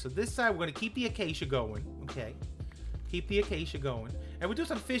 Okay, so this side we're gonna keep the acacia going. Okay, keep the acacia going, and we'll do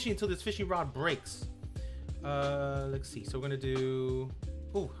some fishing until this fishing rod breaks. Let's see. So we're gonna do.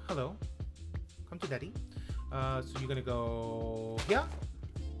 Oh, hello. Come to daddy. So you're gonna go here,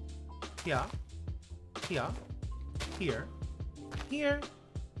 here, here, here, here,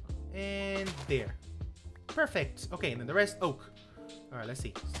 and there. Perfect. Okay, and then the rest oak. All right, let's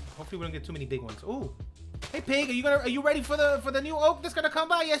see. Hopefully we don't get too many big ones. Oh, hey pig, are you ready for the new oak that's gonna come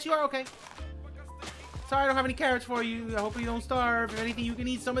by? Yes, you are. Okay. Sorry, I don't have any carrots for you. I hope you don't starve. If anything, you can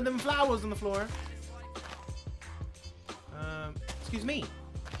eat some of them flowers on the floor. Excuse me.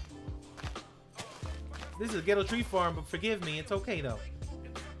 This is a ghetto tree farm, but forgive me, it's okay though.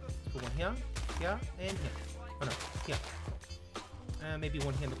 Let's put one here, here, and here. Oh no, here. And maybe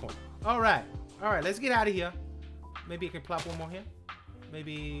one here in the corner. Alright, let's get out of here. Maybe I can plop one more here.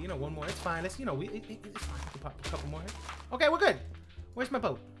 Maybe, you know, one more. It's fine. Let's, you know, it's fine. We can pop a couple more here. Okay, we're good. Where's my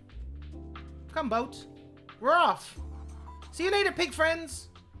boat? Come, boat. We're off. See you later, pig friends.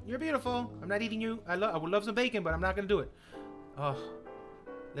 You're beautiful. I'm not eating you. I would love some bacon, but I'm not gonna do it. Oh.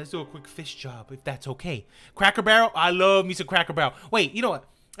 Let's do a quick fish job, if that's okay. Cracker Barrel? I love me some Cracker Barrel. Wait, you know what?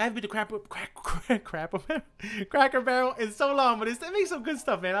 I haven't been to Cracker Barrel in so long, but it makes some good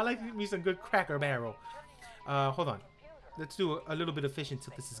stuff, man. I like me some good Cracker Barrel. Hold on. Let's do a little bit of fishing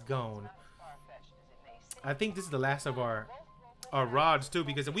until this is gone. I think this is the last of our rods, too,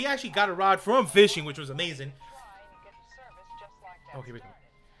 because we actually got a rod from fishing, which was amazing. Oh, here we go.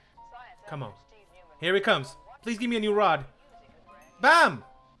 Come on. Here it comes. Please give me a new rod. Bam!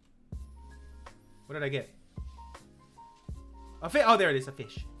 What did I get? A fish. Oh, there it is, a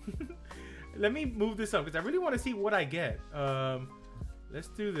fish. Let me move this up because I really want to see what I get. Let's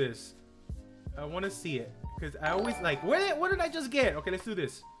do this. I want to see it because I always like. What did I just get? Okay, let's do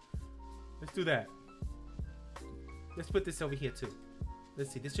this. Let's do that. Let's put this over here too.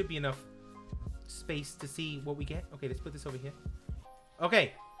 Let's see. This should be enough space to see what we get. Okay, let's put this over here.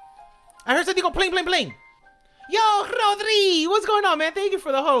 Okay. I heard something go bling bling bling. Yo, Rodri, what's going on, man? Thank you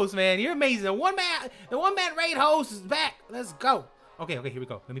for the host, man. You're amazing. The one man raid host is back. Let's go. Okay, here we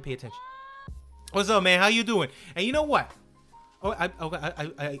go. Let me pay attention. What's up, man? How you doing? And you know what? Oh,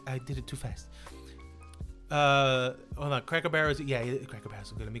 I did it too fast. Hold on. Cracker Barrels. Yeah, Cracker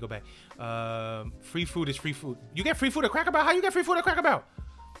Barrels. Okay, let me go back. Free food is free food. You get free food at Cracker Barrel? How you get free food at Cracker Barrel?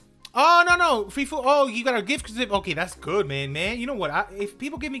 Oh, no. Free food. Oh, you got a gift certificate. Okay, that's good, man. You know what? If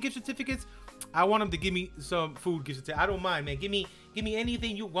people give me gift certificates, I want them to give me some food gift certificate. I don't mind, man. Give me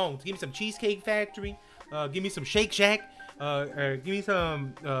anything you want. Give me some Cheesecake Factory. Give me some Shake Shack. Give me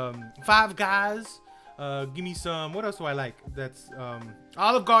some Five Guys. Give me some. What else do I like? That's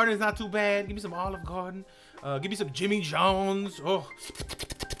Olive Garden is not too bad. Give me some Olive Garden. Give me some Jimmy John's. Oh,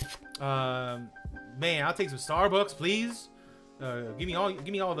 man, I'll take some Starbucks, please. Give me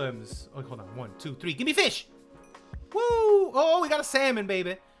all them. Oh, hold on. 1, 2, 3. Give me fish. Woo! Oh, we got a salmon,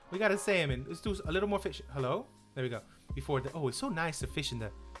 baby. We got a salmon. Let's do a little more fish. Hello? There we go. Before the, oh, it's so nice to fish in the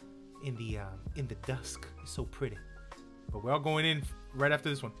dusk. It's so pretty. But we're all going in right after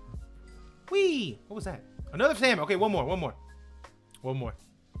this one. Whee! What was that? Another salmon. Okay, one more.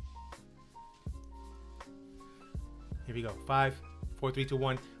 Here we go. 5, 4, 3, 2,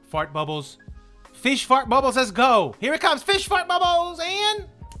 1. Fart bubbles. Fish fart bubbles. Let's go. Here it comes. Fish fart bubbles. And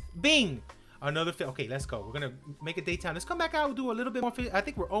bing. Another fish. Okay, let's go. We're going to make it daytime. Let's come back out and do a little bit more fish. I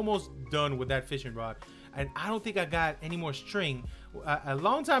think we're almost done with that fishing rod. And I don't think I got any more string. A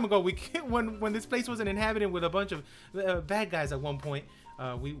long time ago, when this place wasn't inhabited with a bunch of bad guys at one point,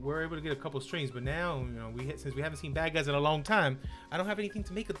 we were able to get a couple strings. But now, you know, since we haven't seen bad guys in a long time, I don't have anything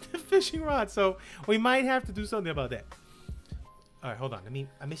to make a fishing rod. So we might have to do something about that. All right, hold on.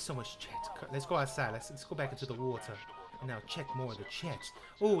 I missed so much chat. Let's go outside. Let's go back into the water and now check more of the chats.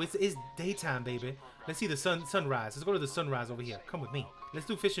 Oh, it's daytime, baby. Let's see the sunrise. Let's go to the sunrise over here. Come with me. Let's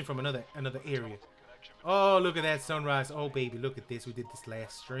do fishing from another area. Oh, look at that sunrise. Oh, baby, look at this. We did this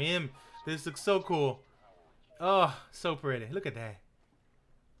last stream. This looks so cool. Oh, so pretty. Look at that.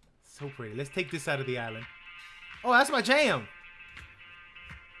 So pretty. Let's take this out of the island. Oh, that's my jam.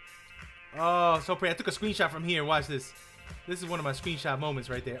 Oh, so pretty. I took a screenshot from here. Watch this. This is one of my screenshot moments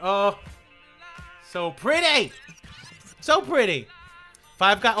right there. Oh, so pretty. So pretty.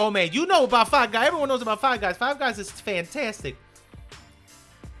 Five Guys. Oh, man. You know about Five Guys. Everyone knows about Five Guys. Five Guys is fantastic.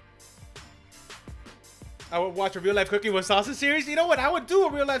 I would watch a real life cooking with sausage series. You know what? I would do a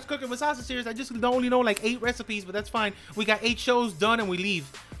real life cooking with sausage series. I just only know like 8 recipes, but that's fine. We got 8 shows done and we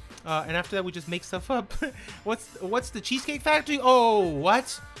leave. And after that, we just make stuff up. What's the Cheesecake Factory? Oh,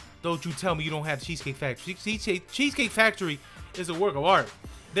 what? Don't you tell me you don't have Cheesecake Factory. Cheesecake Factory is a work of art.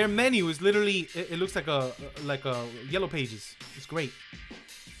 Their menu is literally, it looks like a Yellow Pages. It's great.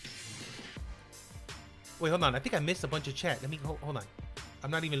 Wait, hold on. I think I missed a bunch of chat. Let me, hold on.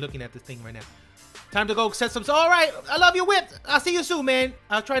 I'm not even looking at this thing right now. Time to go set some. All right, I love you, Whip. I'll see you soon, man.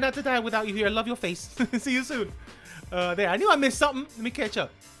 I'll try not to die without you here. I love your face. See you soon. There, I knew I missed something. Let me catch up.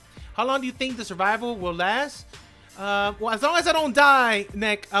 How long do you think the survival will last? Well, as long as I don't die,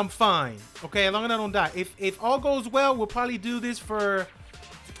 Nick, I'm fine. Okay, as long as I don't die. If all goes well, we'll probably do this for,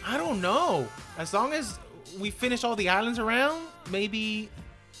 I don't know. As long as we finish all the islands around, maybe.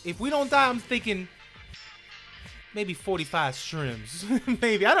 If we don't die, I'm thinking maybe 45 shrimps.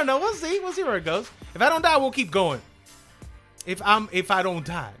 Maybe. I don't know. We'll see. We'll see where it goes. If I don't die, we'll keep going. If I don't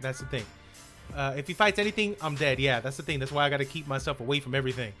die, that's the thing. If he fights anything, I'm dead. Yeah, that's the thing. That's why I got to keep myself away from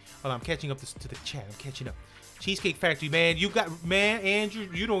everything. Hold on, I'm catching up to the chat. I'm catching up. Cheesecake Factory, man. You got, man, Andrew,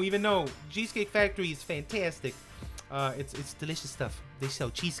 you don't even know. Cheesecake Factory is fantastic. It's delicious stuff. They sell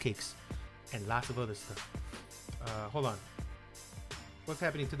cheesecakes and lots of other stuff. Hold on. What's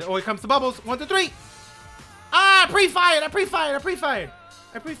happening today? Oh, here comes the bubbles. 1, 2, 3. Ah, pre-fired. I pre-fired.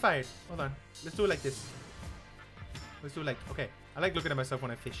 Hold on. Let's do it like this. Let's do it like, okay. I like looking at myself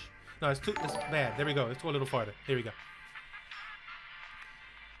when I fish. No, it's bad. There we go. Let's go a little farther. Here we go.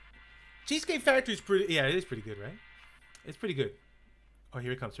 Cheesecake Factory is pretty, yeah, it is pretty good, right? It's pretty good. Oh,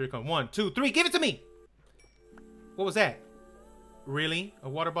 here it comes. Here it comes. 1, 2, 3. Give it to me. What was that? Really? A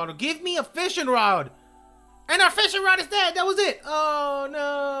water bottle? Give me a fishing rod. And our fishing rod is dead. That was it. Oh, no.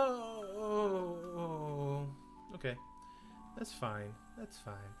 Oh. Okay. That's fine. That's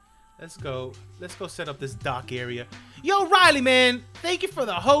fine. Let's go set up this dock area. Yo, Riley, man. Thank you for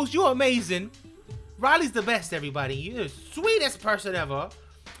the host. You're amazing. Riley's the best, everybody. You're the sweetest person ever.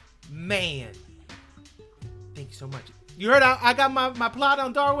 Man. Thank you so much. You heard I got my plot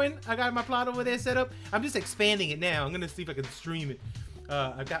on Darwin. I got my plot over there set up. I'm just expanding it now. I'm going to see if I can stream it.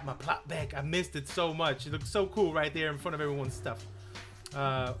 I got my plot back. I missed it so much. It looks so cool right there in front of everyone's stuff.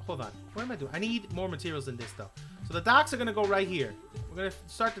 Hold on. What am I doing? I need more materials than this, though. So the docks are going to go right here. We're going to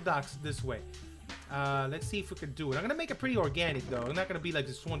start the docks this way. Let's see if we can do it. I'm going to make it pretty organic, though. It's not going to be like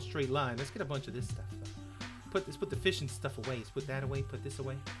this one straight line. Let's get a bunch of this stuff, though. Let's put the fishing stuff away. Let's put that away. Put this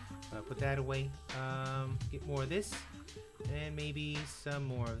away. Put that away. Get more of this. And maybe some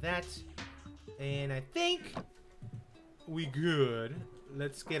more of that. And I think we good.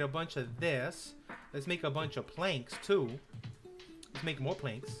 Let's get a bunch of this. Let's make a bunch of planks, too. Let's make more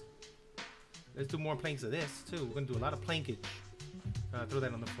planks. Let's do more planks of this, too. We're going to do a lot of plankage. Throw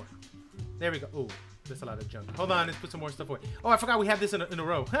that on the floor. There we go. Oh, that's a lot of junk. Hold on. Let's put some more stuff away. Oh, I forgot we have this in a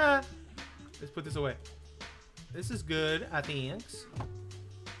row. Huh? Let's put this away. This is good, I think.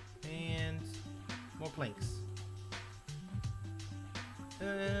 And more planks.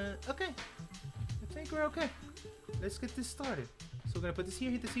 Okay. I think we're okay. Let's get this started. So we're going to put this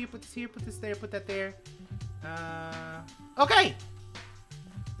here, hit this here, put this here, put this there, put that there. Okay.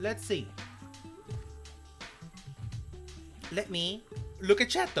 Let's see. Let me look at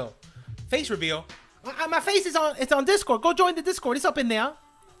chat though. Face reveal. My face is on. It's on Discord. Go join the Discord. It's up in there.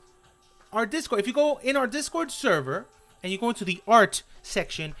 Our Discord. If you go in our Discord server and you go into the art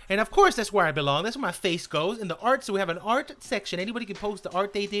section, and of course that's where I belong. That's where my face goes in the art. So we have an art section. Anybody can post the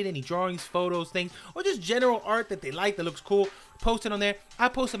art they did, any drawings, photos, things, or just general art that they like that looks cool. Post it on there. I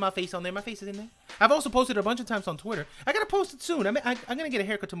posted my face on there. My face is in there. I've also posted a bunch of times on Twitter. I gotta post it soon. I'm gonna get a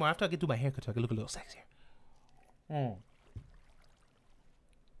haircut tomorrow after I get do my haircut so I can look a little sexier.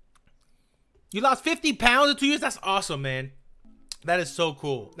 You lost 50 pounds in 2 years? That's awesome, man. That is so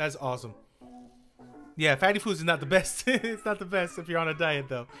cool. That's awesome. Yeah, fatty foods is not the best. It's not the best if you're on a diet,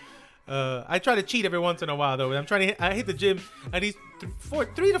 though. I try to cheat every once in a while, though. I'm trying to I hit the gym at least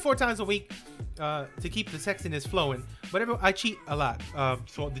 3 to 4 times a week to keep the sexiness flowing. But I cheat a lot.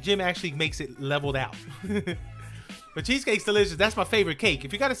 So the gym actually makes it leveled out. But cheesecake's delicious. That's my favorite cake.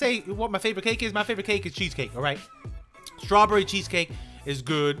 If you got to say what my favorite cake is, my favorite cake is cheesecake, all right? Strawberry cheesecake is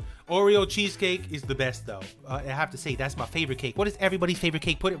good. Oreo cheesecake is the best, though. I have to say, that's my favorite cake. What is everybody's favorite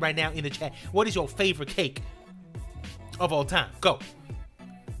cake? Put it right now in the chat. What is your favorite cake of all time? Go.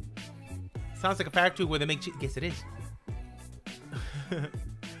 Sounds like a factory where they make cheese. Yes, it is.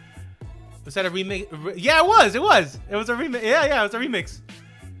 Was that a remix? Yeah, it was. It was. It was a remix. Yeah, it was a remix.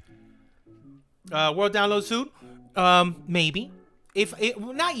 World download soon? Maybe.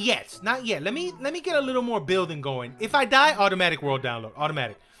 Not yet. Not yet. Let me get a little more building going. If I die, automatic world download.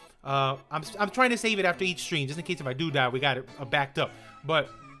 Automatic. I'm trying to save it after each stream, just in case if I do die, we got it backed up. But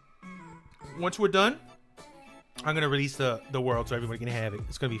once we're done, I'm gonna release the world so everybody can have it.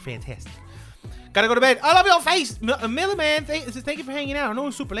 It's gonna be fantastic. Gotta go to bed. I love your face, Miller man. Thank you for hanging out. I know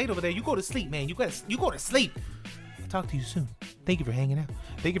it's super late over there. You go to sleep, man. You go to sleep. I'll talk to you soon. Thank you for hanging out.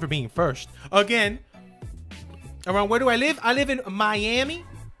 Thank you for being first again. Around where do I live? I live in Miami,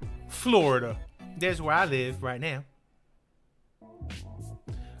 Florida. There's where I live right now.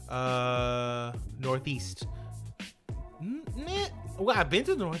 Northeast. Well, I've been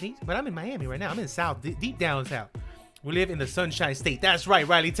to the Northeast, but I'm in Miami right now. I'm in South, deep down South. We live in the Sunshine State. That's right,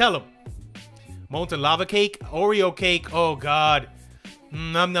 Riley. Tell them. Molten lava cake, Oreo cake. Oh God.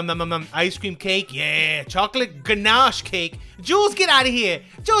 Nom nom nom nom nom. Ice cream cake. Yeah. Chocolate ganache cake. Jules, get out of here.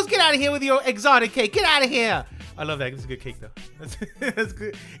 Jules, get out of here with your exotic cake. Get out of here. I love that. It's a good cake though. That's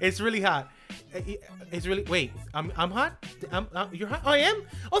good. It's really hot. It's really. Wait, I'm hot. You're hot. Oh, I am.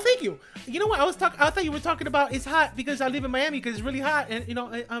 Oh, thank you. You know what? I thought you were talking about it's hot because I live in Miami because it's really hot, and you know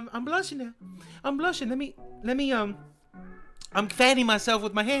I'm blushing now. I'm blushing. Let me. I'm fanning myself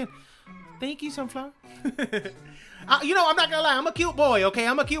with my hand. Thank you, sunflower. You know, I'm not gonna lie. I'm a cute boy. Okay,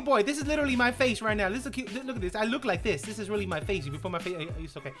 I'm a cute boy. This is literally my face right now. This is a cute. Look at this. I look like this. This is really my face. If you put my face,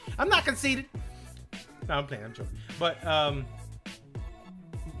 it's okay. I'm not conceited. No, I'm playing. I'm joking.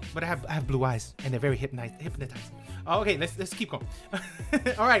 But I have blue eyes and they're very hypnotizing. Okay, let's keep going.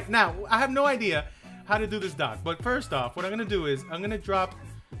 All right, now I have no idea how to do this dock. But first off, what I'm gonna do is I'm gonna drop.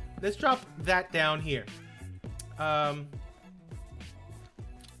 Let's drop that down here. I'm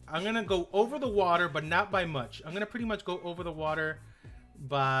gonna go over the water, but not by much. I'm gonna pretty much go over the water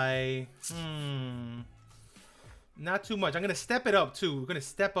by not too much. I'm gonna step it up too. We're gonna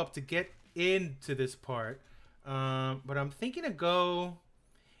step up to get into this part. But I'm thinking to go.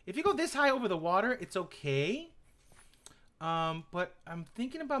 If you go this high over the water, it's okay. But I'm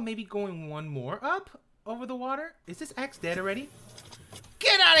thinking about maybe going one more up over the water. Is this axe dead already?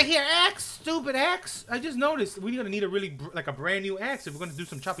 Get out of here, axe! Stupid axe! I just noticed we're gonna need a really like a brand new axe if we're gonna do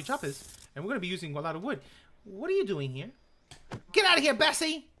some choppy choppers, and we're gonna be using a lot of wood. What are you doing here? Get out of here,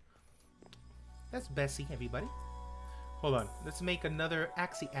 Bessie! That's Bessie, everybody. Hold on. Let's make another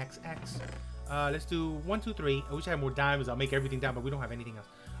axe. Let's do 1, 2, 3. I wish I had more diamonds. I'll make everything down, but we don't have anything else.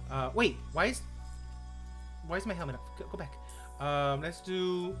 Wait, why is my helmet up? Go back. Let's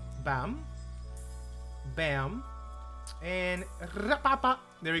do bam, bam, and rapapa.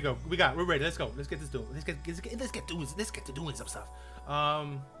 There we go. We're ready. Let's go. Let's get this doing. Let's get to doing some stuff.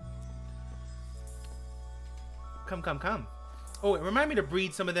 Come. Oh, remind me to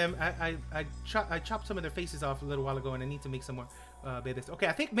breed some of them. I chopped some of their faces off a little while ago, and I need to make some more babies. Okay,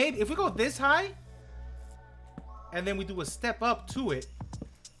 I think maybe if we go this high, and then we do a step up to it,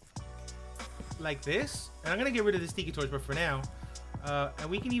 like this. And I'm gonna get rid of this tiki torch, but for now, and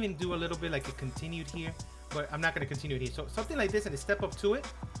we can even do a little bit like a continued here, but I'm not gonna continue it here. So something like this, and a step up to it,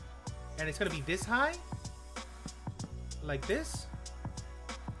 and it's gonna be this high, like this.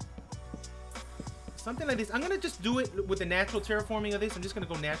 Something like this. I'm gonna just do it with the natural terraforming of this. I'm just gonna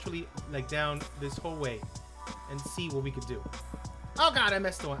go naturally like down this whole way and see what we could do. Oh God, I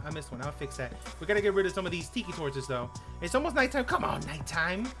missed one. I'll fix that. We gotta get rid of some of these tiki torches though. It's almost nighttime. Come on,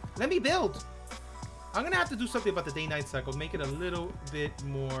 nighttime. Let me build. I'm gonna have to do something about the day-night cycle. Make it a little bit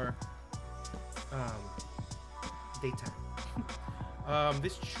more daytime.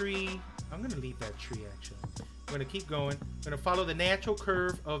 This tree, I'm gonna leave that tree actually. We're gonna keep going. We're gonna follow the natural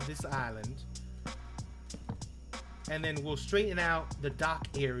curve of this island. And then we'll straighten out the dock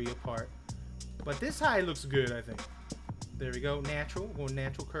area part. But this high looks good, I think. There we go. Natural. We're going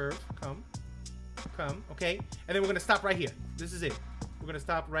natural curve. Come. Okay. And then we're going to stop right here. This is it. We're going to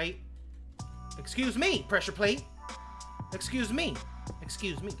stop right. Excuse me, pressure plate. Excuse me.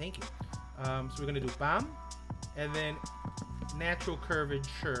 Thank you. So we're going to do BAM. And then natural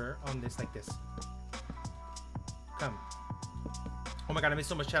curvature on this like this. Come. Oh my God, I missed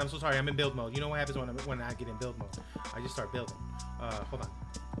so much chat. I'm so sorry. I'm in build mode. You know what happens when I get in build mode? I just start building. Hold on.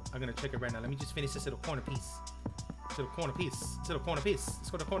 I'm going to check it right now. Let me just finish this little corner piece. Let's go to the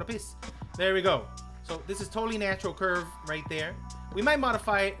corner piece. There we go. So this is totally natural curve right there. We might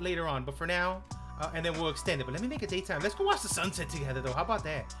modify it later on, but for now, and then we'll extend it. But let me make it daytime. Let's go watch the sunset together, though. How about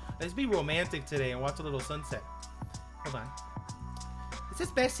that? Let's be romantic today and watch a little sunset. Hold on. Is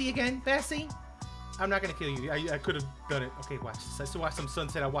this Bessie again? Bessie? I'm not gonna kill you. I could have done it. Okay, watch this. Let's watch some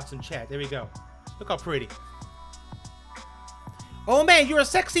sunset. I'll watch some chat. There we go. Look how pretty. Oh man, you're a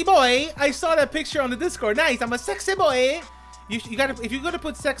sexy boy. I saw that picture on the Discord. Nice. I'm a sexy boy. You gotta, if you're gonna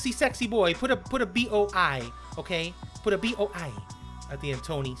put sexy boy, put a B-O-I. Okay, put a B-O-I at the end,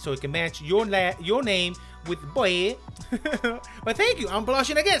 Tony, so it can match your name with boy. But thank you. I'm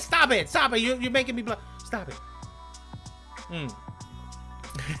blushing again. Stop it. You're making me blush. Stop it.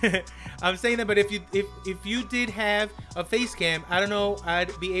 I'm saying that, but if you did have a face cam, I don't know,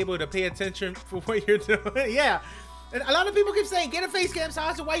 I'd be able to pay attention for what you're doing. Yeah. And a lot of people keep saying, get a face cam,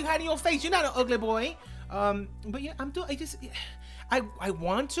 Sasha. Why are you hiding your face? You're not an ugly boy. But yeah, I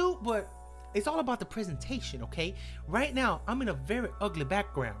want to, but it's all about the presentation, okay? Right now, I'm in a very ugly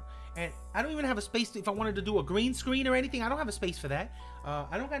background. And I don't even have a space if I wanted to do a green screen or anything. I don't have a space for that.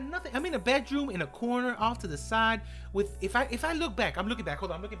 I don't got nothing. I'm in a bedroom in a corner off to the side with, if I look back, I'm looking back.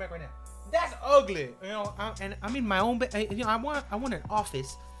 Hold on, I'm looking back right now. That's ugly, you know, and I'm in my own bed. You know, I want an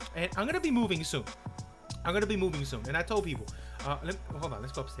office, and I'm going to be moving soon. And I told people, hold on,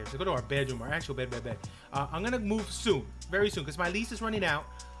 let's go upstairs. Let's go to our bedroom, our actual bed. I'm gonna move soon, very soon, because my lease is running out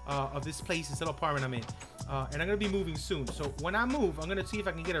of this place, this little apartment I'm in, and I'm gonna be moving soon. So when I move, I'm gonna see if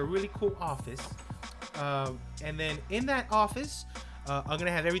I can get a really cool office, and then in that office, I'm gonna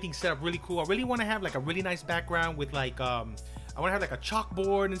have everything set up really cool. I really want to have like a really nice background with like I want to have like a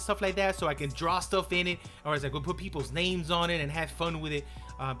chalkboard and stuff like that, so I can draw stuff in it, or as I could put people's names on it and have fun with it.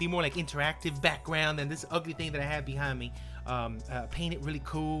 Be more like interactive background than this ugly thing that I have behind me. Paint it really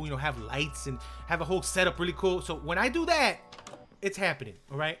cool, you know, have lights and have a whole setup really cool. So when I do that, it's happening,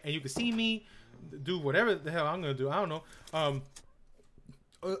 all right? And you can see me do whatever the hell I'm gonna do. I don't know.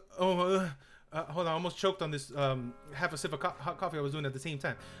 Hold on, I almost choked on this half a sip of hot coffee I was doing at the same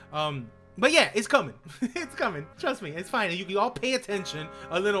time. But yeah, it's coming. It's coming. Trust me, it's fine. And you can all pay attention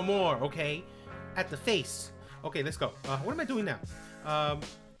a little more, okay? At the face. Okay, let's go. What am I doing now?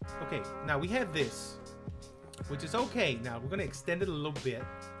 Okay, now we have this, which is okay. Now we're gonna extend it a little bit.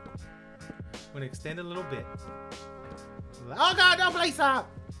 Oh God, don't play stop.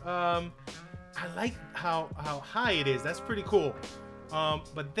 I like how high it is. That's pretty cool.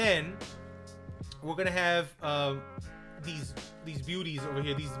 But then we're gonna have these beauties over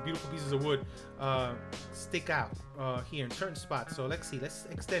here, these beautiful pieces of wood stick out here in certain spots. So let's see, let's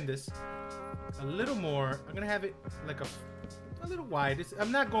extend this a little more. I'm gonna have it like a little wide.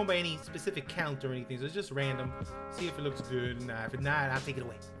 I'm not going by any specific count or anything, so it's just random. See if it looks good. Nah, if not, I'll take it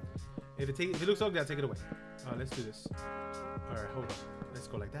away. If it looks ugly, I'll take it away. Let's do this. All right, hold on. Let's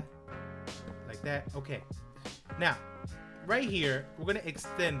go like that. Like that. Okay. Now, right here, we're gonna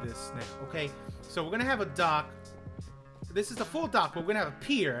extend this now. Okay. So we're gonna have a dock. This is a full dock, but we're gonna have a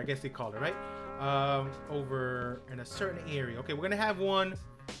pier, I guess they call it, right? Over in a certain area. Okay, we're gonna have one.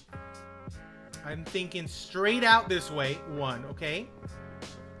 I'm thinking straight out this way, one, okay?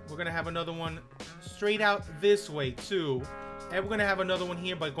 We're gonna have another one straight out this way, too. And we're gonna have another one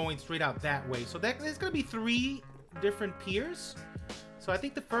here, but going straight out that way. So there's gonna be 3 different piers. So I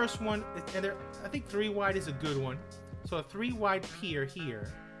think the first one, I think 3 wide is a good one. So a 3 wide pier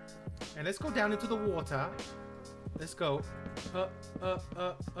here. And let's go down into the water. Let's go.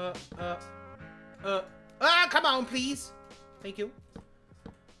 Come on, please. Thank you.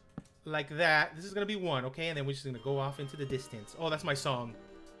 Like that. This is gonna be 1, okay? And then we're just gonna go off into the distance. Oh, that's my song.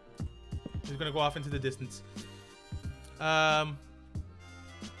 We're gonna go off into the distance.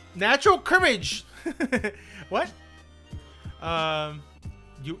 Natural courage. What?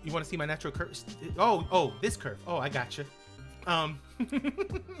 You want to see my natural curve? Oh, this curve. Oh, I gotcha.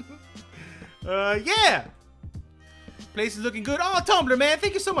 Yeah. Place is looking good. Oh, Tumblr, man.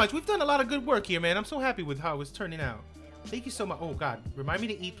 Thank you so much. We've done a lot of good work here, man. I'm so happy with how it's turning out. Thank you so much. Oh, God. Remind me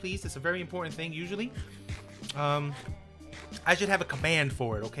to eat, please. It's a very important thing, usually. I should have a command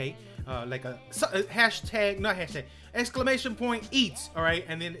for it, okay? Like a hashtag, not hashtag, exclamation point eats, all right?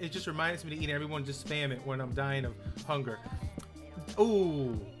 And then it just reminds me to eat. Everyone just spam it when I'm dying of hunger.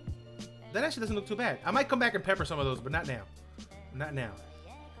 Ooh. That actually doesn't look too bad. I might come back and pepper some of those, but not now. Not now.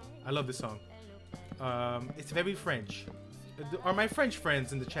 I love this song. It's very French. Are my French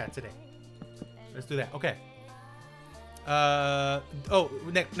friends in the chat today? Let's do that. Okay.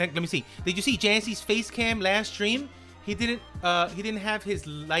 Let me see. Did you see Jancy's face cam last stream? He didn't have his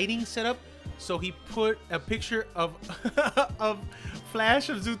lighting set up, so he put a picture of of Flash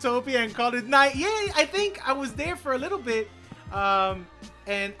of Zootopia and called it night. Yeah, I think I was there for a little bit,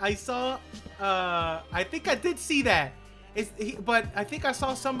 and I saw. I think I did see that. But I think I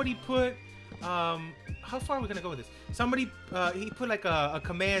saw somebody put. How far are we gonna go with this? Somebody he put like a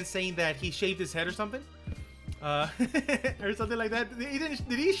command saying that he shaved his head or something. Or something like that.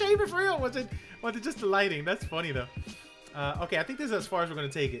 Did he shave it for real? Was it just the lighting? That's funny though. Okay, I think this is as far as we're gonna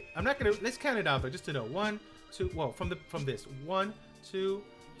take it. I'm not gonna. Let's count it out though, just to know. 1, 2. Well, from this. 1, 2,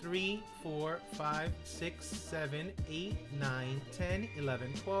 3, 4, 5, 6, 7, 8, 9, 10,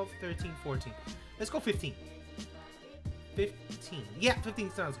 11, 12, 13, 14. Let's go 15. 15. Yeah,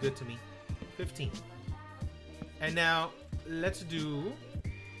 15 sounds good to me. 15. And now let's do.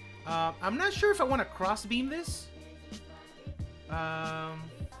 I'm not sure if I want to cross beam this.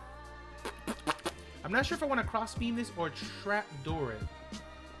 I'm not sure if I want to cross beam this or trap door it.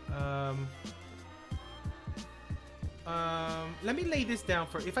 Let me lay this down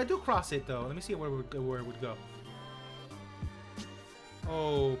for. If I do cross it though, let me see where it would go.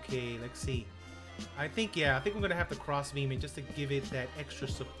 Okay, let's see. I think we're gonna have to cross beam it just to give it that extra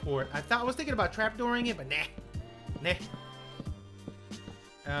support. I was thinking about trapdooring it, but nah.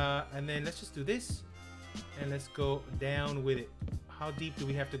 And then let's just do this, and let's go down with it. How deep do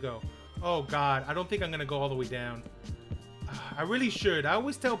we have to go? Oh God, I don't think I'm gonna go all the way down. I really should. I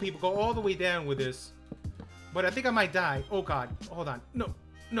always tell people go all the way down with this, but I think I might die. Oh God, hold on. No,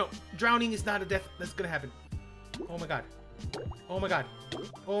 drowning is not a death that's gonna happen. Oh my God. Oh my God.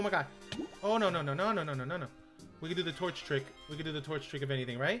 Oh my God. Oh no. We can do the torch trick. We can do the torch trick of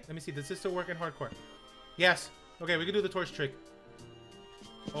anything, right? Let me see. Does this still work in hardcore? Yes. Okay, we can do the torch trick.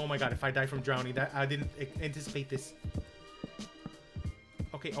 Oh my God, if I die from drowning, that I didn't anticipate this.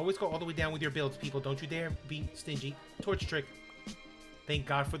 Okay, always go all the way down with your builds, people. Don't you dare be stingy. Torch trick. Thank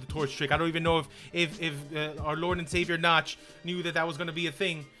God for the torch trick. I don't even know if our Lord and Savior Notch knew that was going to be a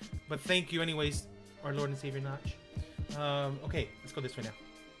thing. But thank you anyways, our Lord and Savior Notch. Okay, let's go this way now.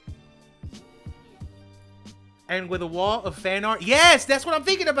 And with a wall of fan art. Yes, that's what I'm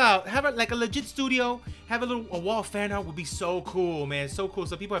thinking about. Have like a legit studio. Have a wall of fan art would be so cool, man. So cool.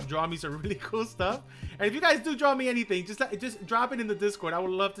 So people have drawn me some really cool stuff. And if you guys do draw me anything, just drop it in the Discord. I would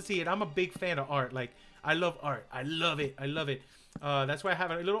love to see it. I'm a big fan of art. Like, I love art. I love it. That's why I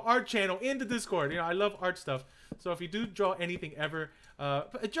have a little art channel in the Discord. You know, I love art stuff. So if you do draw anything ever,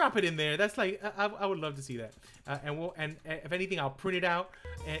 drop it in there. That's like, I would love to see that. And if anything, I'll print it out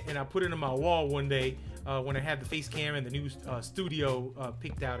and I'll put it on my wall one day when I have the face cam and the new studio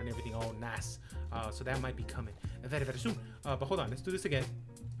picked out and everything all nice. So that might be coming very, very soon. But hold on, let's do this again.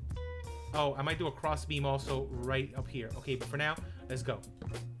 Oh, I might do a cross beam also right up here. Okay, but for now, let's go.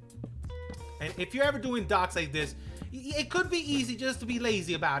 And if you're ever doing docks like this, it could be easy just to be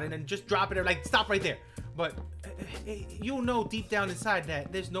lazy about it and just drop it or like stop right there. But you'll know deep down inside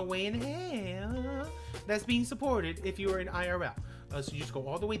that there's no way in hell that's being supported if you're in IRL. So you just go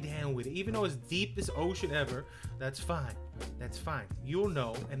all the way down with it. Even though it's deepest ocean ever, that's fine. That's fine. You'll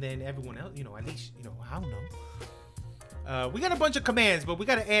know, and then everyone else, you know, at least, you know, I'll know. We got a bunch of commands, but we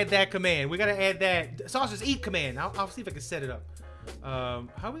got to add that command. We got to add that sausage eat command. I'll see if I can set it up. How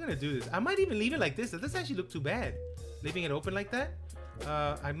are we going to do this? I might even leave it like this. It doesn't actually look too bad. Leaving it open like that.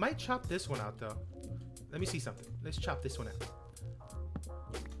 I might chop this one out, though. Let me see something. Let's chop this one out.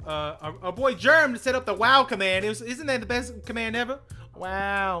 Our boy Jerm set up the WoW command. Isn't that the best command ever?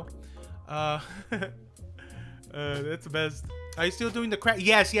 Wow. That's the best. Are you still doing the crap?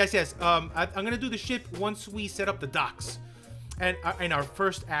 Yes. I'm gonna do the ship once we set up the docks, and our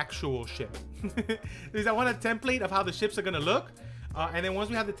first actual ship. Because I want a template of how the ships are gonna look, and then once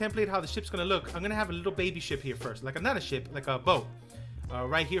we have the template how the ship's gonna look, I'm gonna have a little baby ship here first, like not a ship, like a boat,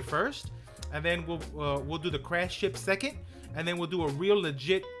 right here first, and then we'll do the crash ship second, and then we'll do a real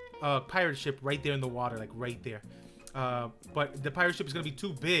legit pirate ship right there in the water, like right there. But the pirate ship is gonna be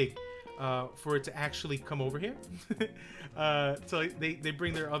too big for it to actually come over here. So they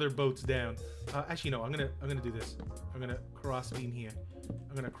bring their other boats down. Actually, no, I'm gonna do this. I'm gonna cross beam here.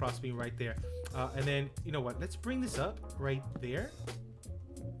 I'm gonna cross beam right there. And then, you know what? Let's bring this up right there.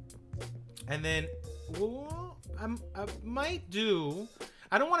 And then, well, I might do...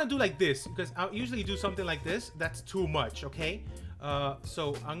 I don't want to do like this, because I'll usually do something like this. That's too much, okay?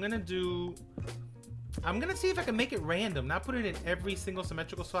 So I'm gonna see if I can make it random, not put it in every single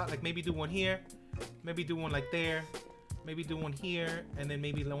symmetrical spot. Like maybe do one here, maybe do one like there, maybe do one here, and then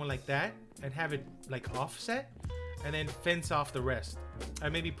maybe one like that, and have it like offset, and then fence off the rest. I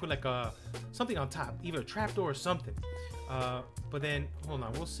maybe put like something on top, either a trapdoor or something. But then, hold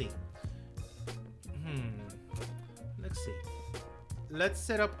on, we'll see. Let's see. Let's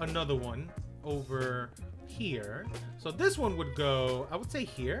set up another one over here. So this one would go, I would say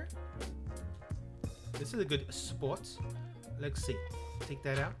here. This is a good spot. Let's see. Take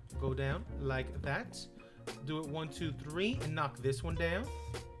that out. Go down like that. Do it 1, 2, 3, and knock this one down.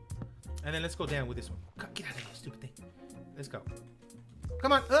 And then let's go down with this one. Get out of here, stupid thing. Let's go.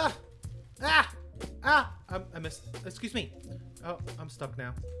 Come on. I missed. Excuse me. Oh, I'm stuck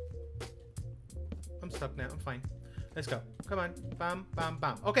now. I'm fine. Let's go. Come on. Bam, bam,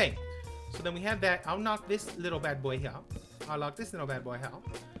 bam. Okay. So then we have that. I'll knock this little bad boy here. I'll knock this little bad boy here.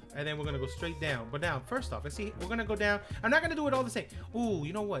 And then we're going to go straight down. But now, first off, let's see. We're going to go down. I'm not going to do it all the same. Ooh,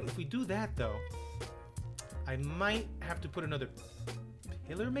 you know what? If we do that, though, I might have to put another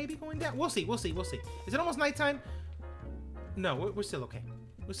pillar maybe going down. We'll see. Is it almost nighttime? No, we're still okay.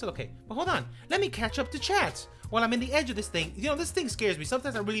 But hold on. Let me catch up to chats while I'm in the edge of this thing. You know, this thing scares me.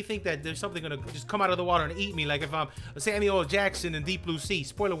 Sometimes I really think that there's something going to just come out of the water and eat me. Like if I'm Samuel L. Jackson in Deep Blue Sea.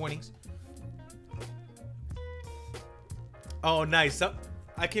 Spoiler warnings. Oh, nice.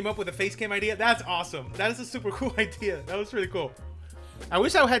 I came up with a face cam idea. That's awesome. That is a super cool idea. That was really cool. I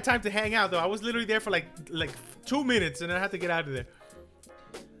wish I had time to hang out, though. I was literally there for like 2 minutes, and I had to get out of there.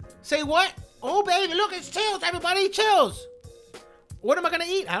 Say what? Oh, baby, look, it's Chills. Everybody, Chills. What am I going to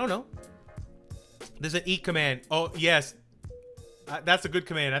eat? I don't know. There's an eat command. Oh, yes. That's a good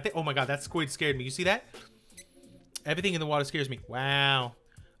command. I think. Oh, my God, that squid scared me. You see that? Everything in the water scares me. Wow.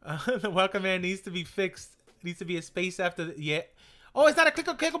 The welcome command needs to be fixed. It needs to be a space after the... Yeah. Oh, it's not a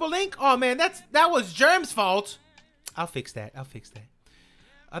clickable link? Oh, man, that was Jerm's fault. I'll fix that. I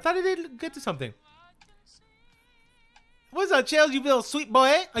thought it did get to something. What's up, Chills, you little sweet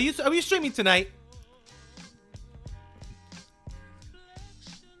boy? Are you streaming tonight?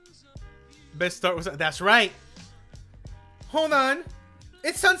 Best start was... That's right. Hold on.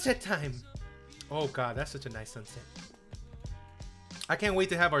 It's sunset time. Oh, God, that's such a nice sunset. I can't wait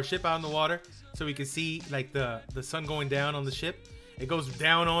to have our ship out in the water so we can see, like, the sun going down on the ship. It goes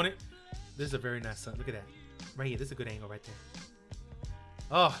down on it. This is a very nice sun. Look at that. Right here. This is a good angle right there.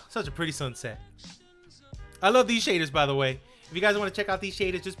 Oh, such a pretty sunset. I love these shaders, by the way. If you guys want to check out these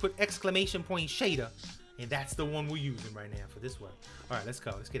shaders, just put ! shader. And that's the one we're using right now for this one. All right, let's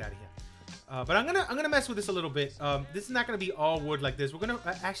go. Let's get out of here. But I'm gonna mess with this a little bit. This is not gonna be all wood like this. We're gonna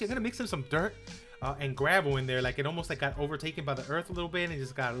I'm gonna mix in some dirt and gravel in there. Like it almost like got overtaken by the earth a little bit and it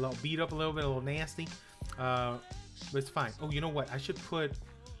just got a little beat up a little bit, a little nasty. But it's fine. Oh, you know what? I should put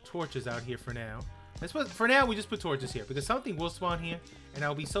torches out here for now. For now, we just put torches here because something will spawn here, and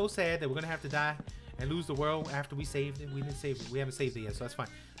I'll be so sad that we're gonna have to die and lose the world after we saved it. We didn't save it. We haven't saved it yet, so that's fine.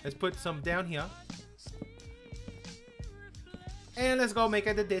 Let's put some down here, and let's go make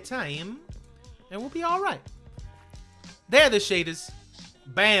it the daytime, and we'll be all right. There, the shaders.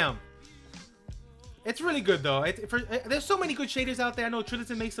 Bam. It's really good though. There's so many good shaders out there. I know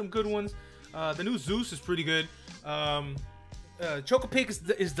Trilliton makes some good ones. The new Zeus is pretty good.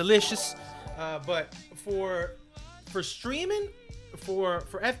 Chocopic is delicious. But for streaming, for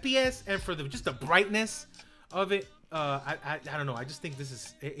FPS, and for just the brightness of it, I don't know. I just think this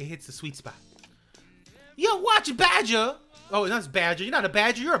is it hits the sweet spot. Yo, watch Badger. Oh, that's Badger. You're not a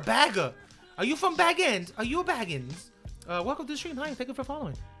Badger. You're a bagger. Are you from Bag End? Are you a Baggins? Welcome to the stream. Hi, thank you for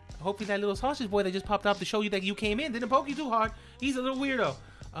following. Hopefully that little sausage boy that just popped up to show you that you came in didn't poke you too hard. He's a little weirdo.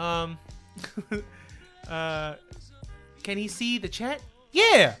 Can he see the chat?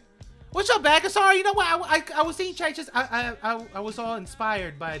 Yeah. What's up, Bagger? Sorry, you know what? I was seeing chat. Just I was all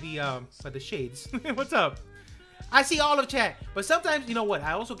inspired by the shades. What's up? I see all of chat, but sometimes you know what?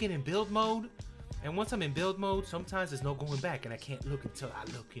 I also get in build mode, and once I'm in build mode, sometimes there's no going back, and I can't look until I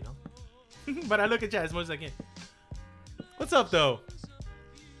look, you know. But I look at chat as much as I can. What's up, though?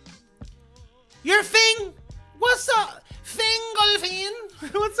 Your thing? What's up, Fingolfin?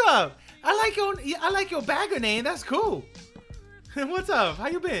 What's up? I like your Bagger name. That's cool. What's up? How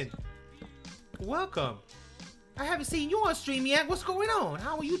you been? Welcome. I haven't seen you on stream yet. What's going on?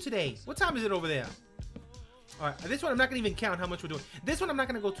 How are you today? What time is it over there? All right, this one I'm not gonna even count how much we're doing. This one I'm not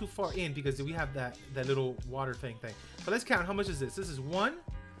gonna go too far in because we have that little water thing. So let's count. How much is this? This is 1.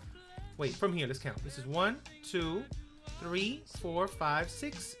 Wait, from here, let's count. This is 1, 2, 3, 4, 5,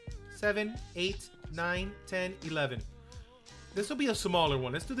 6, 7, 8, 9, 10, 11. This will be a smaller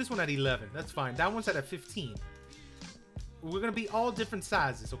one. Let's do this one at 11. That's fine. That one's at 15. We're gonna be all different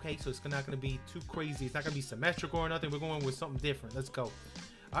sizes, okay? So it's not gonna be too crazy. It's not gonna be symmetrical or nothing. We're going with something different. Let's go.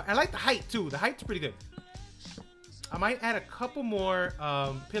 I like the height too. The height's pretty good. I might add a couple more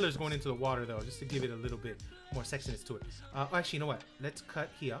pillars going into the water though, just to give it a little bit more sexiness to it. Actually, you know what? Let's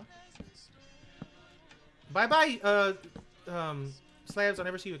cut here. Bye-bye, slabs. I'll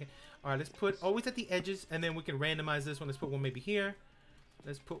never see you again. All right, let's put always at the edges, and then we can randomize this one. Let's put one maybe here.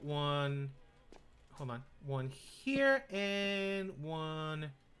 Let's put one. Hold on. One here and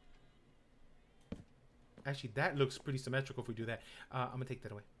one. Actually, that looks pretty symmetrical if we do that. I'm gonna take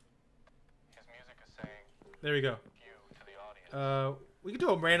that away. His music is saying, there we go. You to the audience. We can do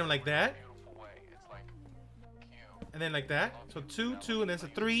a random like that. Beautiful way. It's like cute. And then like that. So 2, 2, and then it's a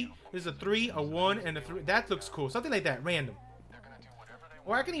 3. There's a 3, a 1, and a 3. That looks cool. Something like that, random.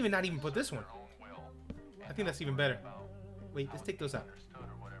 Or I can even not even put this one. I think that's even better. Wait, let's take those out.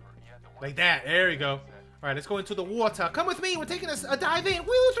 Like that. There we go. All right, let's go into the water. Come with me. We're taking a dive in.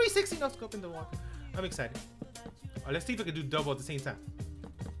 Woo, 360. No scope in the water. I'm excited. All right, let's see if we can do double at the same time.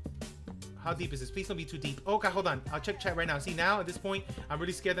 How deep is this? Please don't be too deep. Okay, hold on. I'll check chat right now. See, now at this point, I'm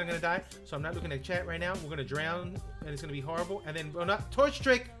really scared that I'm going to die. So I'm not looking at chat right now. We're going to drown, and it's going to be horrible. And then, well, not torch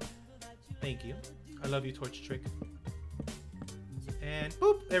trick. Thank you. I love you, torch trick. And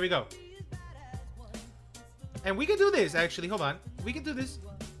boop, there we go. And we can do this, actually. Hold on. We can do this.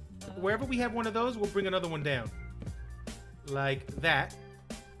 Wherever we have one of those, we'll bring another one down. Like that.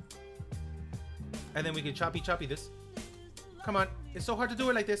 And then we can choppy this. Come on. It's so hard to do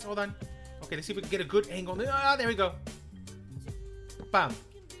it like this. Hold on. Okay, let's see if we can get a good angle. Ah, there we go. Bam.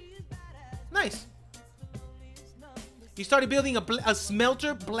 Nice. You started building a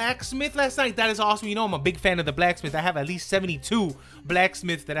smelter blacksmith last night. That is awesome. You know I'm a big fan of the blacksmith. I have at least 72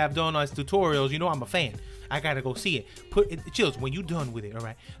 blacksmiths that I've done as tutorials. You know I'm a fan. I gotta go see it. Put it, Chills, when you're done with it, all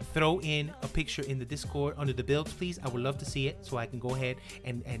right, throw in a picture in the Discord under the builds, please. I would love to see it so I can go ahead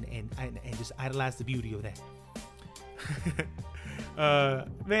and just idolize the beauty of that.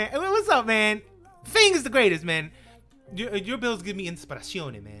 Man, what's up, man? Fing is the greatest, man. Your builds give me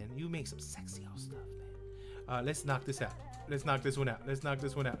inspirazione, man. You make some sexy old stuff, man. Let's knock this out. Let's knock this one out. Let's knock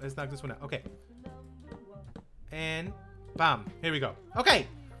this one out. Let's knock this one out. Okay. And bam. Here we go. Okay.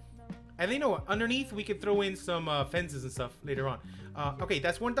 And then you know what? Underneath, we can throw in some fences and stuff later on. Okay,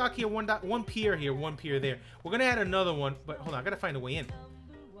 that's one dock here, one pier here, one pier there. We're gonna add another one, but hold on, I gotta find a way in.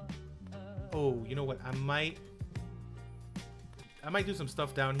 Oh, you know what? I might do some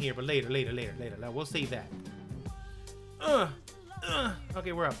stuff down here, but later. We'll save that.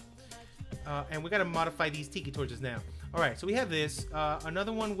 Okay, we're up. And we gotta modify these tiki torches now. All right, so we have this.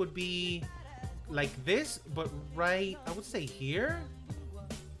 Another one would be like this, but right, I would say here.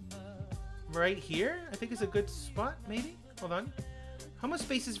 Right here, I think is a good spot, maybe. Hold on. How much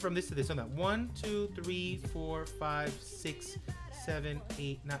space is from this to this? On that 1, 2, 3, 4, 5, 6, 7,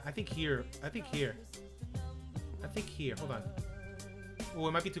 8, 9. I think here. Hold on. Oh,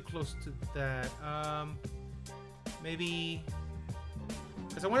 it might be too close to that. Maybe.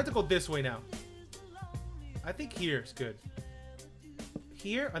 Because I wanted to go this way now. I think here is good.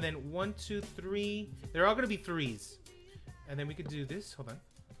 Here, and then 1, 2, 3. They're all gonna be 3s. And then we could do this. Hold on.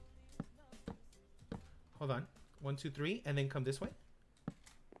 Hold on. 1, 2, 3, and then come this way.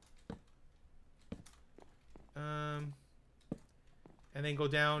 And then go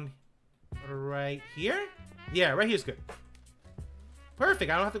down right here. Yeah, right here's good.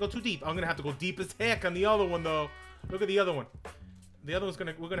 Perfect. I don't have to go too deep. I'm gonna have to go deep as heck on the other one though. Look at the other one. The other one's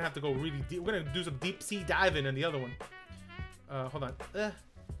we're gonna have to go really deep. We're gonna do some deep sea diving in the other one. Hold on. Let's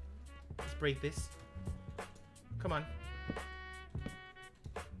break this. Come on.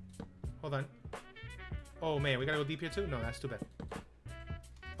 Hold on. Oh man, we gotta go deep here too? No, that's too bad.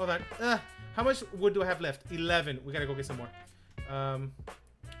 Hold on. How much wood do I have left? 11. We gotta go get some more.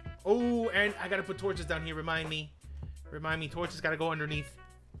 Oh, and I gotta put torches down here. Remind me. Torches gotta go underneath.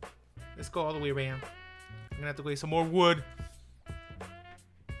 Let's go all the way around. I'm gonna have to go get some more wood.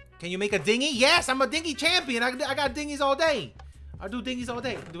 Can you make a dinghy? Yes, I'm a dinghy champion. I got dinghies all day. I do dinghies all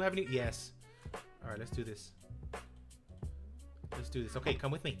day. Do we have any? Yes. All right, let's do this. Okay,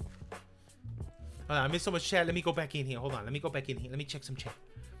 come with me. Hold on, I missed so much chat. Let me go back in here. Hold on. Let me go back in here. Let me check some chat.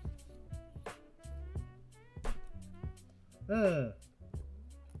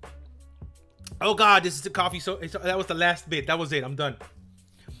 Oh God, this is the coffee. So that was the last bit. That was it. I'm done.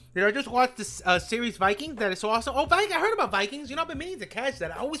 Did I just watch this series Vikings? That is so awesome. Oh, I heard about Vikings. You know, I've been meaning to catch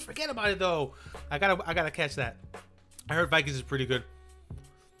that. I always forget about it though. I gotta catch that. I heard Vikings is pretty good.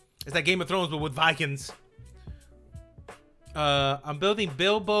 It's like Game of Thrones, but with Vikings. I'm building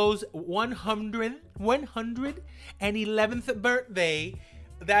Bilbo's 111th birthday.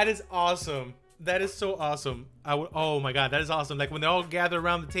 That is awesome. That is so awesome. Oh my God, that is awesome. Like when they all gather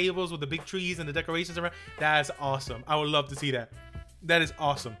around the tables with the big trees and the decorations around. That's awesome. I would love to see that. That is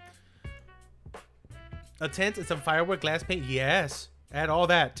awesome. A tent and some firework, glass paint. Yes. Add all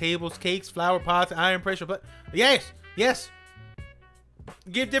that. Tables, cakes, flower pots, iron pressure. But yes, yes.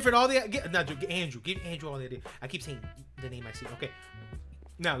 Give different all the. Give Andrew all the idea. I keep saying the name I see. Okay.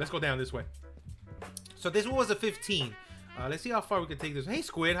 Now let's go down this way. So this one was a 15. Let's see how far we can take this. Hey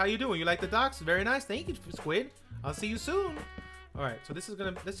Squid, how you doing? You like the docks? Very nice. Thank you, Squid. I'll see you soon. All right. So this is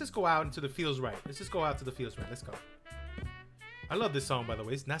gonna. Let's just go out into the feels right. Let's just go out to the feels right. Let's go. I love this song, by the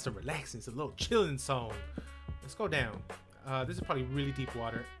way. It's nice and relaxing. It's a little chilling song. Let's go down. This is probably really deep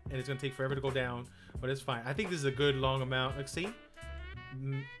water, and it's gonna take forever to go down, but it's fine. I think this is a good long amount. Let's see.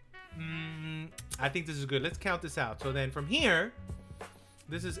 I think this is good. Let's count this out. So then from here,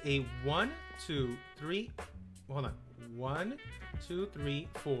 this is a 1, 2, 3. Hold on. 1, 2, 3,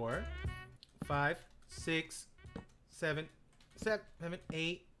 4, 5, 6, 7,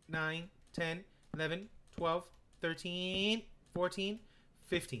 8, 9, 10, 11, 12, 13, 14,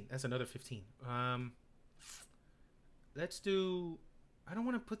 15. That's another 15. Let's do. I don't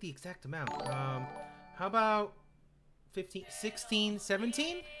want to put the exact amount. How about 15, 16,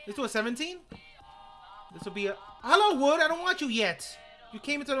 17? Let's do a 17. This will be a. Hello, Wood. I don't want you yet. You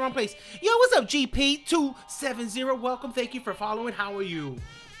came into the wrong place. Yo, what's up, GP270? Welcome. Thank you for following. How are you?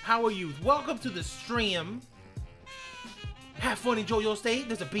 How are you? Welcome to the stream. Have fun. Enjoy your stay.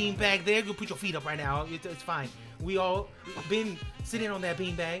 There's a bean bag there. You put your feet up right now. It's fine. We all been sitting on that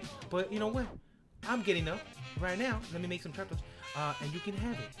bean bag, but you know what? I'm getting up right now. Let me make some trapdoors, and you can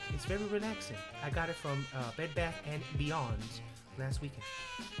have it. It's very relaxing. I got it from Bed Bath and Beyond last weekend.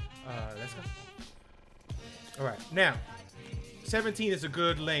 Let's go. All right, now 17 is a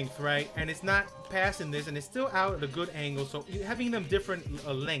good length, right? And it's not passing this, and it's still out at a good angle. So having them different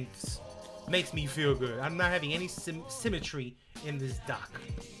lengths makes me feel good. I'm not having any symmetry in this dock.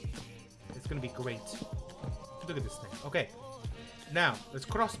 It's gonna be great. Look at this thing. Okay, now let's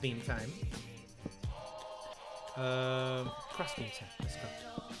cross beam time. Cross beam time. Let's go.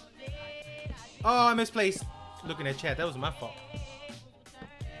 Oh, I misplaced looking at chat. That was my fault.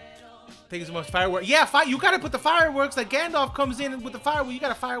 Thank you so much. Fireworks. Yeah, you gotta put the fireworks. Like Gandalf comes in with the firework. You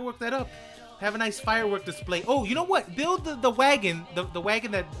gotta firework that up. Have a nice firework display. Oh, you know what? Build the wagon. The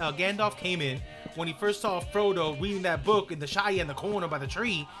wagon that Gandalf came in when he first saw Frodo reading that book in the Shire in the corner by the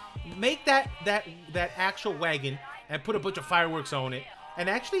tree. Make that actual wagon and put a bunch of fireworks on it. And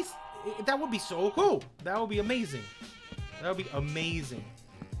actually, that would be so cool. That would be amazing. That would be amazing.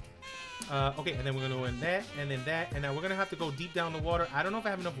 Okay, and then we're gonna go in that, and then that, and now we're gonna have to go deep down the water. I don't know if I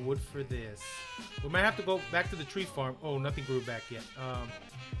have enough wood for this. We might have to go back to the tree farm. Oh, nothing grew back yet.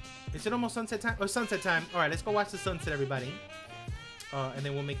 Is it almost sunset time? Oh, sunset time. All right, let's go watch the sunset, everybody. And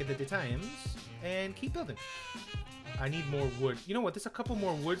then we'll make it the times and keep building. I need more wood. You know what? There's a couple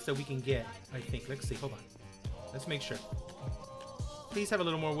more woods that we can get, I think. Let's see. Hold on. Let's make sure. Please have a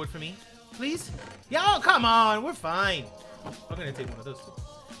little more wood for me. Please? Yeah, oh, come on. We're fine. I'm gonna take one of those too.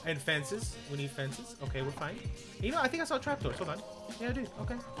 And fences. We need fences. Okay, we're fine. You know, I think I saw trapdoors. Hold on. Yeah, I do.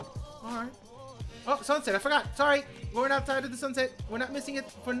 Okay. All right. Oh, sunset. I forgot. Sorry. Going outside of the sunset. We're not missing it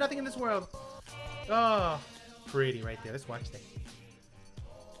for nothing in this world. Oh, pretty right there. Let's watch that.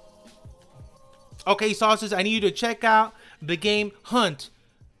 Okay, Sausage, I need you to check out the game Hunt,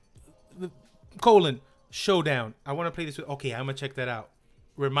 Showdown. I want to play this with. Okay, I'm gonna check that out.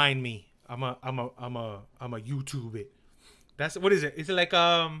 Remind me. I'm a YouTube it. That's what is it? Is it like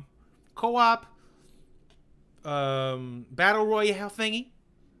co-op battle royale thingy?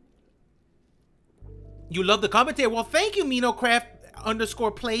 You love the commentary. Well, thank you,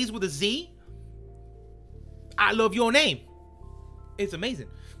 MinoCraft_plays with a Z. I love your name. It's amazing.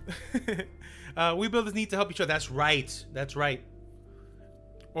 We builders need to help each other. That's right. That's right.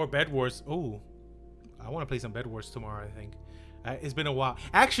 Or Bed Wars. Oh, I want to play some Bed Wars tomorrow, I think. It's been a while.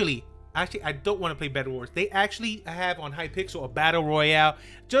 Actually, I don't want to play Bed Wars. They actually have on Hypixel a battle royale,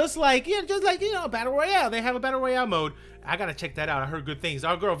 just like battle royale. They have a battle royale mode. I gotta check that out. I heard good things.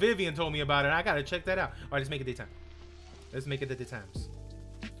 Our girl Vivian told me about it. I gotta check that out. All right, let's make it daytime. Let's make it the daytimes.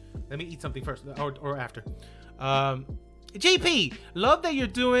 Let me eat something first, or after. JP, love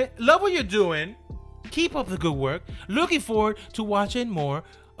what you're doing. Keep up the good work. Looking forward to watching more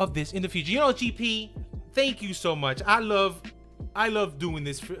of this in the future. You know, GP, thank you so much. I love doing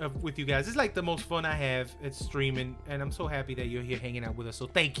this with you guys. It's like the most fun I have. It's streaming, and I'm so happy that you're here hanging out with us. So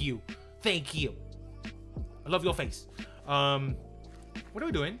thank you. Thank you. I love your face. What are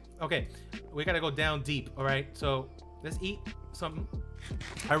we doing? Okay, we gotta go down deep. All right, so let's eat something.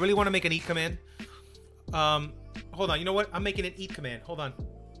 I really want to make an eat command. Hold on. You know what? I'm making an eat command. Hold on.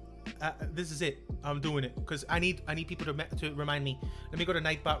 This is it. I'm doing it because I need people to remind me. Let me go to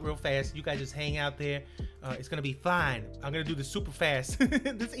Nightbot real fast. You guys just hang out there. It's gonna be fine. I'm gonna do this super fast.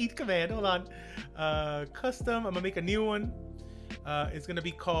 This eat command. Hold on. Custom. I'm gonna make a new one. It's gonna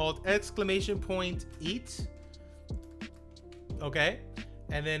be called ! Eat. Okay,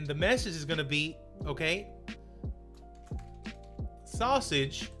 and then the message is gonna be okay.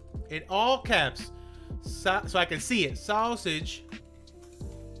 Sausage in all caps, so I can see it. Sausage.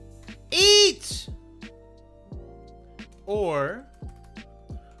 Eat, or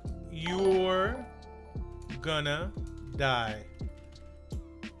you're gonna die.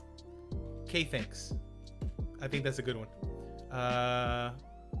 Okay, thanks. I think that's a good one.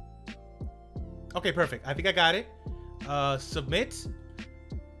 Okay, perfect. I think I got it. Submit.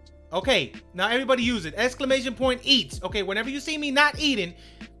 Okay, now everybody use it. ! Eat. Okay, whenever you see me not eating,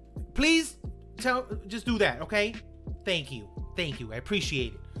 please just do that. Okay, thank you. I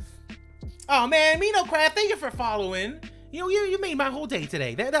appreciate it. Oh man, MinoCraft, thank you for following. You made my whole day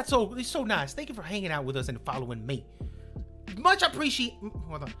today. It's so nice. Thank you for hanging out with us and following me. Much appreciate.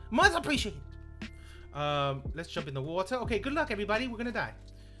 Hold on. Much appreciated. Let's jump in the water. Okay, good luck everybody. We're gonna die.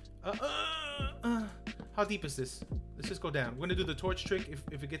 How deep is this? Let's just go down. We're gonna do the torch trick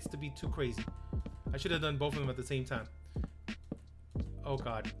if it gets to be too crazy. I should have done both of them at the same time. Oh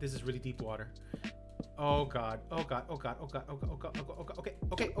god, this is really deep water. Oh god. Okay.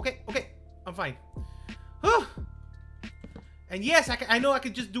 I'm fine. And yes, I know I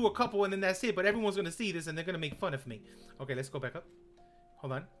could just do a couple and then that's it, but everyone's gonna see this and they're gonna make fun of me. Okay, let's go back up.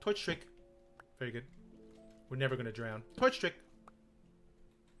 Hold on. Torch trick. Very good. We're never gonna drown. Torch trick.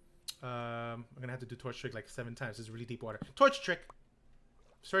 I'm gonna have to do torch trick like 7 times. This is really deep water. Torch trick.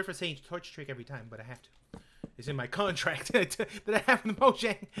 Sorry for saying torch trick every time, but I have to. It's in my contract that I have in the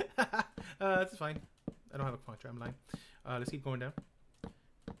Mojang. That's fine. I don't have a contract. I'm lying. Let's keep going down.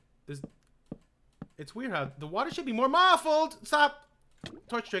 It's weird how the water should be more muffled. Stop.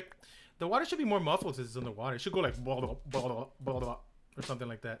 Torch trick. The water should be more muffled since it's underwater. It should go like blah, blah, blah, blah, blah, blah, or something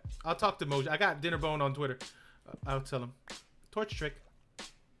like that. I'll talk to Mojang. I got Dinnerbone on Twitter. I'll tell him. Torch trick.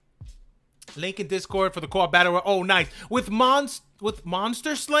 Link in Discord for the co-op battle. Oh, nice. With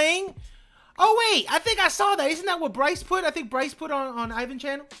monster slaying? Oh, wait. I think I saw that. Isn't that what Bryce put? I think Bryce put on Ivan's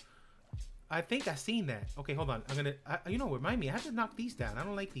channel. I think I seen that. Okay, hold on. I'm going to... remind me. I have to knock these down. I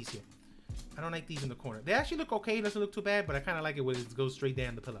don't like these here. I don't like these in the corner. They actually look okay. It doesn't look too bad, but I kind of like it when it goes straight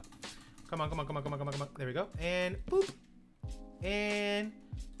down the pillow. Come on. There we go. And boop. And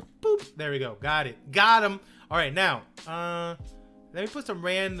boop. There we go. Got it. Got him. All right, now. Let me put some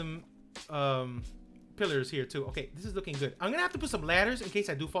random... pillars here too. Okay, this is looking good. I'm gonna have to put some ladders in case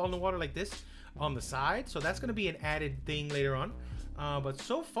I do fall in the water like this on the side, so that's gonna be an added thing later on. But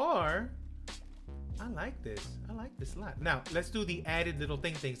so far I like this a lot. Now let's do the added little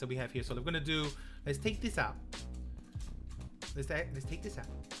things that we have here. So we're gonna do, let's take this out. Let's take this out.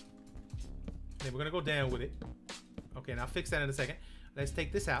 Then we're gonna go down with it. Okay, and I'll fix that in a second. Let's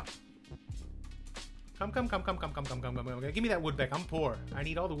take this out. Come. Give me that wood back. I'm poor. I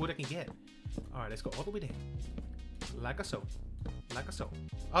need all the wood I can get. All right, let's go all the way down. Like so.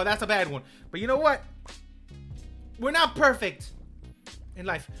 Oh, that's a bad one. But you know what? We're not perfect in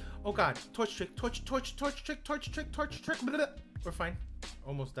life. Oh God, torch trick. We're fine.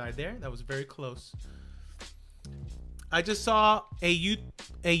 Almost died there. That was very close. I just saw a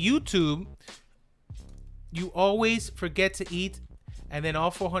YouTube. You always forget to eat. And then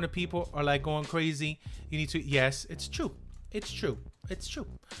all 400 people are like going crazy. You need to, yes, it's true. It's true.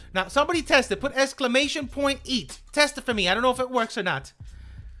 Now, somebody test it. Put ! Eat. Test it for me. I don't know if it works or not.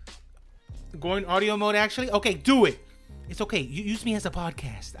 Going audio mode, actually. Okay, do it. It's okay. You use me as a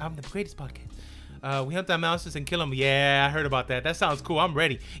podcast. I'm the greatest podcast. We hunt down monsters and kill them. Yeah, I heard about that. That sounds cool. I'm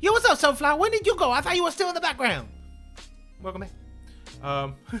ready. Yo, what's up, Sunflower? When did you go? I thought you were still in the background. Welcome back.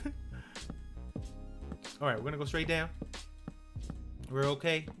 All right, we're going to go straight down. We're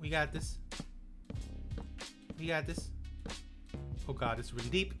okay. We got this. Oh God, it's really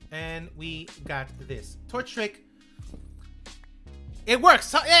deep. And we got this. Torch trick. It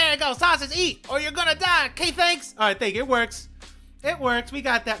works. There you go. Sausage, eat or you're gonna die. Okay, thanks. All right, thank you. It works. We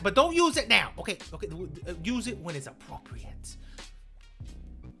got that. But don't use it now. Okay. Use it when it's appropriate.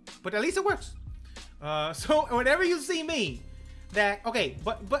 But at least it works. So whenever you see me, that, okay,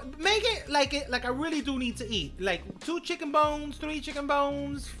 but make it like I really do need to eat. Like 2 chicken bones, 3 chicken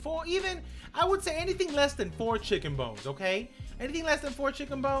bones, 4 even. I would say anything less than 4 chicken bones, okay? Anything less than 4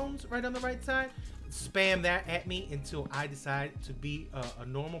 chicken bones right on the right side, spam that at me until I decide to be a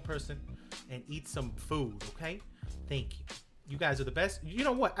normal person and eat some food, okay? Thank you. You guys are the best. You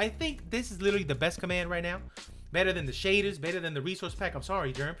know what? I think this is literally the best command right now. Better than the shaders, better than the resource pack. I'm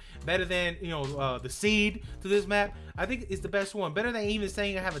sorry, Jerm. Better than, you know, the seed to this map. I think it's the best one. Better than even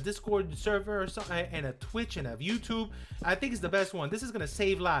saying I have a Discord server or something and a Twitch and a YouTube. I think it's the best one. This is gonna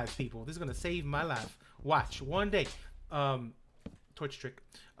save lives, people. This is gonna save my life. Watch one day. Torch trick.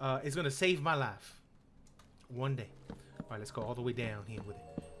 It's gonna save my life. One day. All right, let's go all the way down here with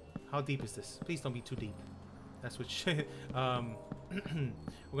it. How deep is this? Please don't be too deep. That's what.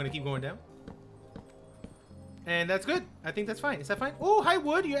 We're gonna keep going down. And that's good. I think that's fine. Is that fine? Oh, hi,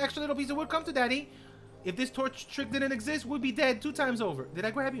 wood. Your extra little piece of wood. Come to daddy. If this torch trick didn't exist, we'd be dead 2 times over. Did I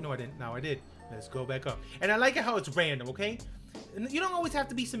grab you? No, I didn't. No, I did. Let's go back up. And I like it how it's random, okay? You don't always have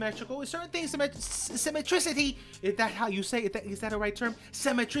to be symmetrical. With certain things, symmetricity. Is that how you say it? Is that a right term?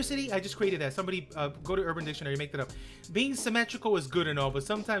 Symmetricity? I just created that. Somebody go to Urban Dictionary, make that up. Being symmetrical is good and all, but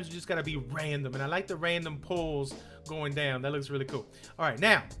sometimes you just got to be random. And I like the random pulls going down. That looks really cool. All right,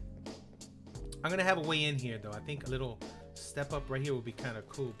 now. I'm gonna have a way in here though. I think a little step up right here would be kind of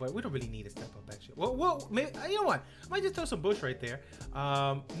cool, but we don't really need a step up actually. Well, maybe, you know what? I might just throw some bush right there.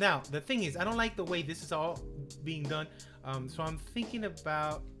 Now the thing is, I don't like the way this is all being done. So I'm thinking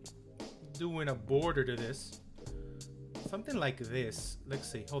about doing a border to this, something like this.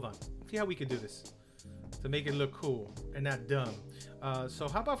 Let's see. Hold on. See how we can do this to make it look cool and not dumb. So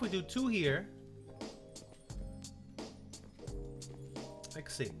how about if we do 2 here?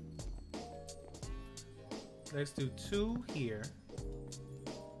 Let's see. Let's do 2 here.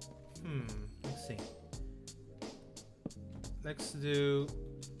 Let's see. Let's do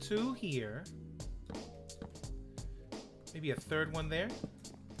 2 here. Maybe a 3rd one there.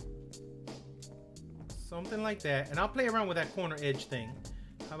 Something like that. And I'll play around with that corner edge thing.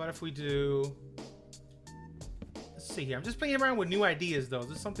 How about if we do... Let's see here. I'm just playing around with new ideas though.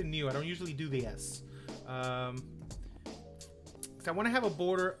 This is something new. I don't usually do this. I want to have a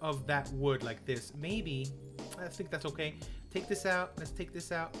border of that wood like this. Maybe... I think that's okay. Take this out. Let's take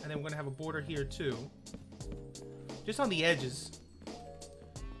this out. And then we're going to have a border here too. Just on the edges.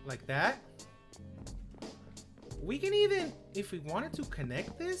 Like that. We can even, if we wanted to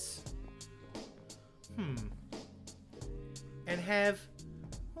connect this. And have,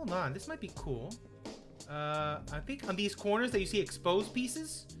 hold on. This might be cool. I think on these corners that you see exposed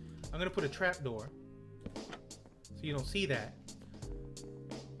pieces, I'm going to put a trapdoor. So you don't see that.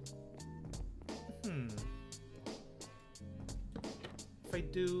 If I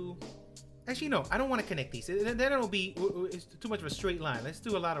do, actually no, I don't want to connect these. Then it'll be, it's too much of a straight line. Let's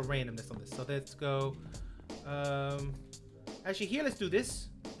do a lot of randomness on this. So let's go. Actually here, let's do this,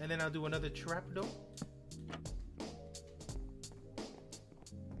 and then I'll do another trapdoor.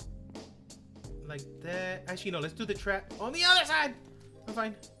 Like that. Actually no, let's do the trap on the other side. I'm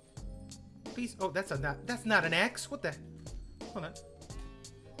fine. Please. Oh, that's not an axe. What the? Hold on.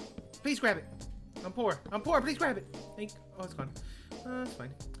 Please grab it. I'm poor. I'm poor. Please grab it. Thank. Oh, it's gone. That's fine.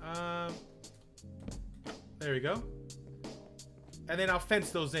 There we go. And then I'll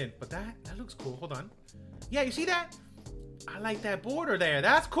fence those in. But that looks cool. Hold on. Yeah, you see that? I like that border there.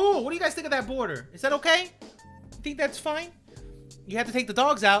 That's cool. What do you guys think of that border? Is that okay? You think that's fine? You have to take the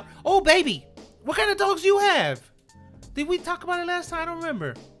dogs out. Oh, baby. What kind of dogs do you have? Did we talk about it last time? I don't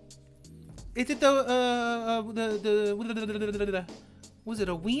remember. Is it was it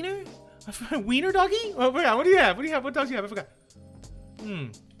a wiener? A wiener doggy? Oh, what do you have? What do you have? What dogs do you have? I forgot.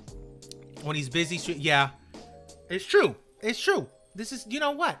 When he's busy, yeah. It's true. It's true. This is, you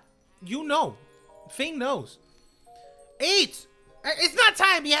know what? You know. Fing knows. Eat! It's not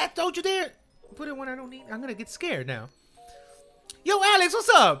time yet. Don't you dare put it when I don't need. I'm gonna get scared now. Yo, Alex, what's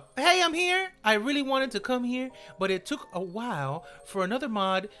up? Hey, I'm here. I really wanted to come here, but it took a while for another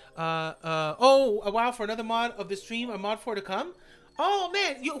mod. A while for another mod of the stream. A mod for to come. Oh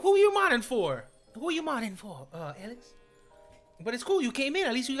man, who are you modding for? Who are you modding for, Alex? But it's cool. You came in.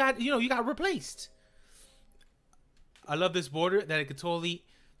 At least you got replaced. I love this border that I could totally,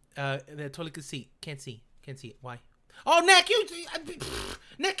 could see. Can't see it. Why? Oh, Nick,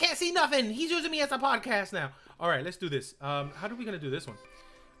 Nick can't see nothing. He's using me as a podcast now. All right, let's do this. How are we gonna do this one?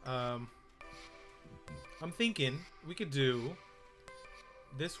 I'm thinking we could do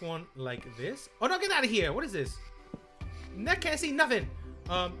this one like this. Oh no, get out of here. What is this? Nick can't see nothing.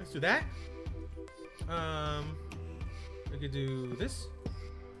 Let's do that. We could do this,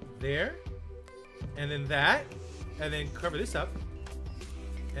 there, and then that, and then cover this up,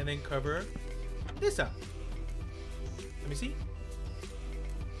 and then cover this up. Let me see.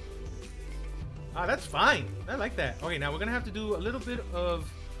 Ah, that's fine. I like that. Okay, now we're gonna have to do a little bit of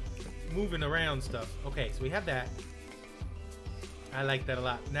moving around stuff. Okay, so we have that. I like that a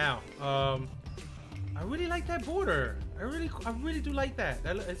lot. Now, I really like that border. I really do like that.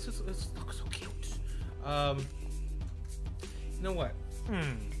 It looks so cute. You know what?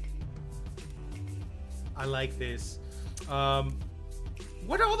 I like this.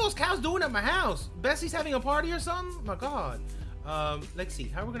 What are all those cows doing at my house? Bessie's having a party or something? Oh my God. Let's see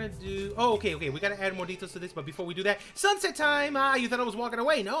how we're gonna do. Oh, okay. We gotta add more details to this, but before we do that, sunset time. Ah, you thought I was walking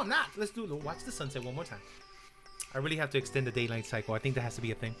away? No, I'm not. Let's watch the sunset one more time. I really have to extend the daylight cycle. I think that has to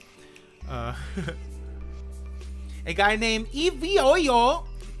be a thing. A guy named Evioyo.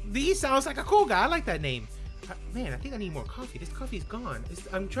 He sounds like a cool guy. I like that name. Man, I think I need more coffee. This coffee's gone.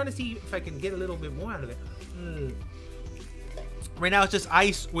 I'm trying to see if I can get a little bit more out of it. Right now it's just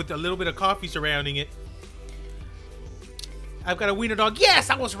ice with a little bit of coffee surrounding it. I've got a wiener dog. Yes,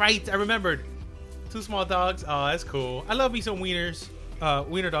 I was right. I remembered. 2 small dogs. Oh, that's cool. I love me some wieners.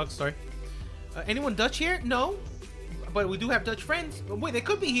 Wiener dogs, sorry. Anyone Dutch here? No. But we do have Dutch friends. Wait, they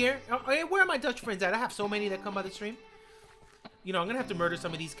could be here. Where are my Dutch friends at? I have so many that come by the stream. You know, I'm going to have to murder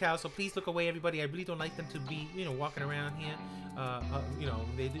some of these cows, so please look away, everybody. I really don't like them to be, you know, walking around here. You know,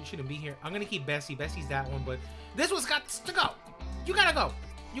 they shouldn't be here. I'm going to keep Bessie. Bessie's that one, but this one's got to go. You got to go.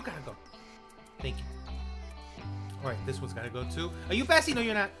 You got to go. Thank you. All right, this one's got to go too. Are you Bessie? No,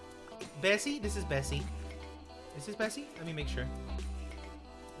 you're not. Bessie? This is Bessie. Is this Bessie? Let me make sure.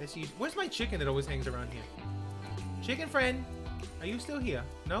 Bessie, where's my chicken that always hangs around here? Chicken friend, are you still here?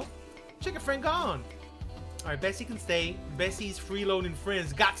 No? Chicken friend gone. All right, Bessie can stay. Bessie's freeloading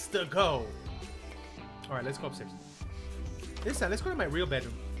friends gots to go. All right, let's go upstairs. This time, let's go to my real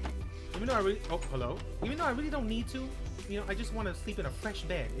bedroom. Even though I really, oh, hello. Even though I really don't need to, you know, I just want to sleep in a fresh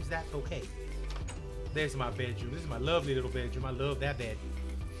bed. Is that okay? There's my bedroom. This is my lovely little bedroom. I love that bed.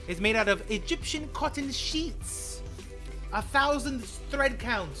 It's made out of Egyptian cotton sheets. 1,000 thread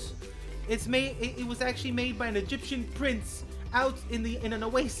counts. It's made. It was actually made by an Egyptian prince out in an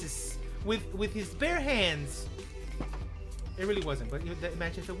oasis with his bare hands. It really wasn't, but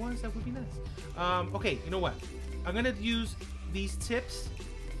imagine if it was, that would be nice. Okay, you know what? I'm gonna use these tips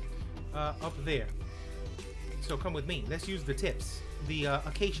up there. So come with me. Let's use the tips, the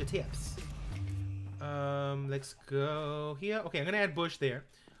acacia tips. Let's go here. Okay, I'm gonna add bush there.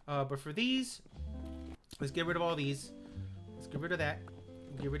 But for these, let's get rid of all these. Let's get rid of that.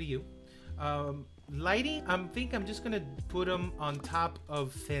 Get rid of you. Lighting, I think I'm just gonna put them on top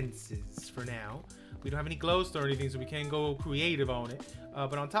of fences for now. We don't have any glowstone or anything, so we can't go creative on it.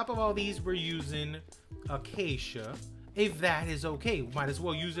 But on top of all these, we're using acacia. If that is okay, might as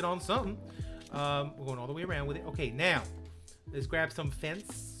well use it on something. We're going all the way around with it. Okay, now let's grab some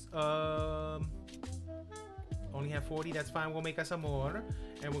fence. Only have 40, that's fine. We'll make us some more,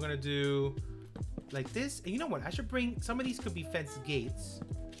 and we're gonna do like this. And you know what? I should bring some of these. Could be fence gates.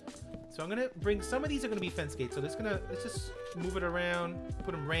 So I'm gonna bring some of these are gonna be fence gates. So let's just move it around,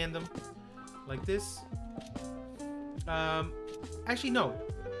 put them random, like this. Actually no.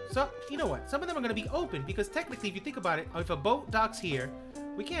 So you know what? Some of them are gonna be open because technically, if you think about it, if a boat docks here,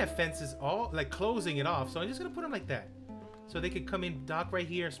 we can't have fences all like closing it off. So I'm just gonna put them like that, so they could come in, dock right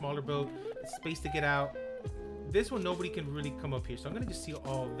here, smaller boat, space to get out. This one nobody can really come up here, so I'm gonna just seal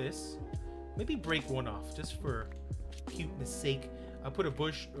all this. Maybe break one off just for cuteness sake. I'll put a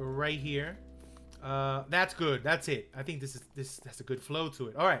bush right here. That's good. That's it. I think this has a good flow to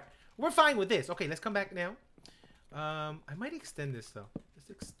it. All right, we're fine with this. Okay, let's come back now. I might extend this though.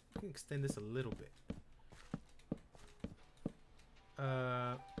 Let's extend this a little bit.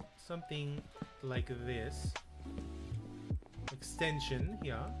 Something like this. Extension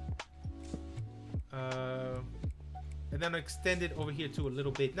here. And then I'll extend it over here too a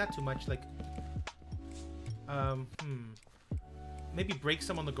little bit. Not too much. Like, maybe break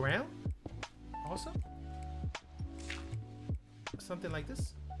some on the ground. Also, something like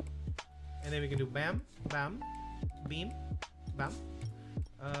this. And then we can do bam, bam, beam, bam.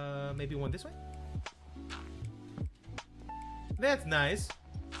 Maybe one this way. That's nice.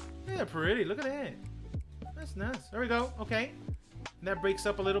 Yeah, pretty. Look at that. That's nice. There we go. Okay. And that breaks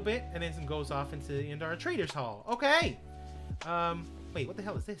up a little bit, and then goes off into our trader's hall. Okay. Wait, what the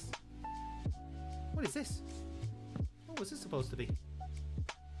hell is this? What is this? What was this supposed to be?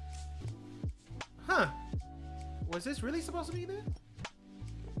 Huh? Was this really supposed to be there?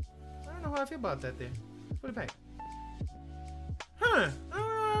 I don't know how I feel about that there. Let's put it back. Huh? I don't know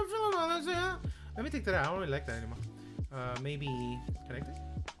how I feel about that. Let me take that out. I don't really like that anymore. Maybe connect it.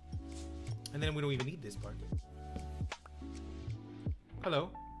 And then we don't even need this part.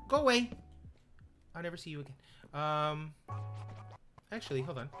 Hello. Go away. I'll never see you again. Actually,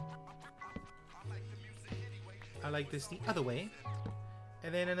 hold on. I like this the other way.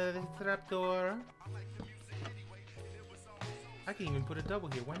 And then another trapdoor. I can even put a double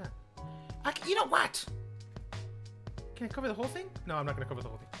here. Why not? You know what? Can I cover the whole thing? No, I'm not going to cover the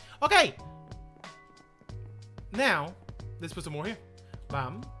whole thing. Okay. Now, let's put some more here.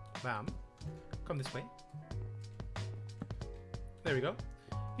 Bam. Bam. Come this way. There we go.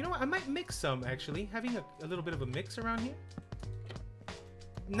 You know what? I might mix some, actually. Having a little bit of a mix around here.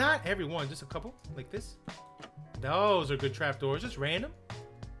 Not every one, just a couple. Like this. Those are good trapdoors. Just random.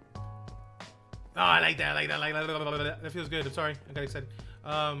 Oh, I like that. I like that. I like that. That feels good. I'm sorry. I got excited.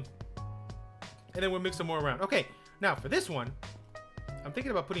 And then we'll mix some more around. Okay. Now, for this one, I'm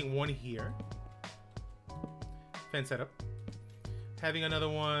thinking about putting one here. Fence setup. Having another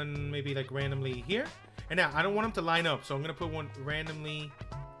one maybe like randomly here. And now, I don't want them to line up. So I'm going to put one randomly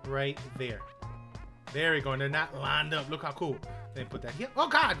right there. There we go. And they're not lined up. Look how cool. Then put that here. Oh,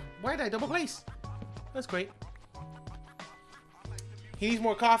 God. Why did I double place? That's great. He needs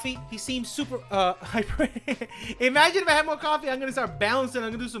more coffee. He seems super hyper. Imagine if I had more coffee, I'm gonna start bouncing.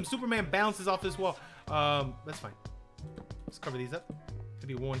 I'm gonna do some Superman bounces off this wall. That's fine. Let's cover these up.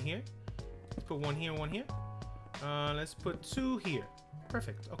 Maybe one here. Let's put one here, one here. Let's put two here.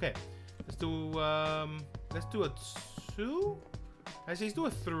 Perfect. Okay. Let's do a 2. Actually, let's do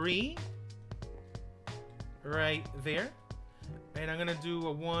a 3 right there. And I'm gonna do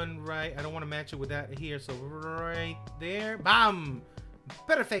a 1 right. I don't want to match it with that here, so right there. Bam!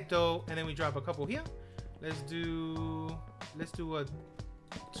 Perfecto. And then we drop a couple here. Let's do a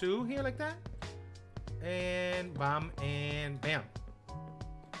 2 here like that. And bam and bam.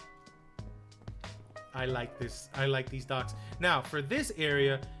 I like this. I like these docks. Now for this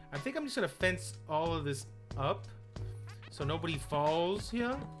area, I think I'm just gonna fence all of this up so nobody falls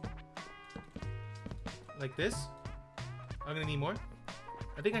here. Like this. I'm gonna need more.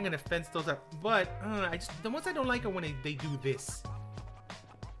 I think I'm gonna fence those up. But the ones I don't like are when they do this.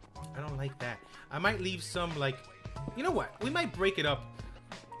 I don't like that. I might leave some like, you know what? We might break it up.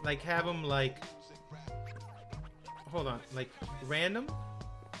 Like have them like, hold on, like random.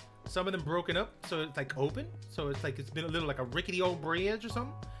 Some of them broken up, so it's like open. So it's like it's been a little like a rickety old bridge or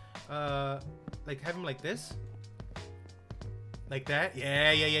something. Like have them like this. Like that.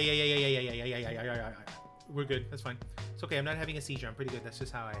 Yeah. We're good. That's fine. It's okay. I'm not having a seizure. I'm pretty good. That's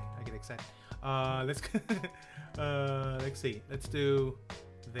just how I get excited. Let's see. Let's do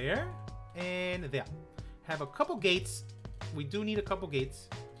there and there. Have a couple gates. We do need a couple gates.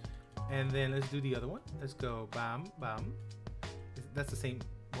 And then let's do the other one. Let's go bam, bam. That's the same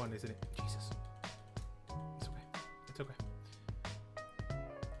one, isn't it? Jesus. It's okay. It's okay.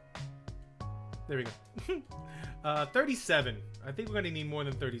 There we go. 37. I think we're gonna need more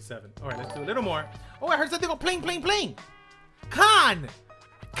than 37. All right, let's do a little more. Oh, I heard something go pling, pling, pling. Khan!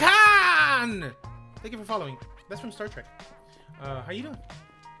 Khan! Thank you for following. That's from Star Trek. How you doing?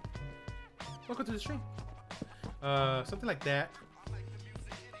 Welcome to the stream. Something like that.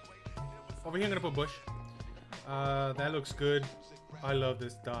 Over here, I'm gonna put bush. That looks good. I love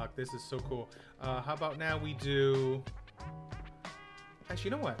this dock. This is so cool. How about now we do...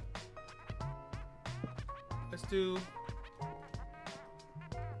 Actually, you know what? Let's do...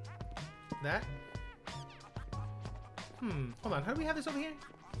 that. Hold on. How do we have this over here?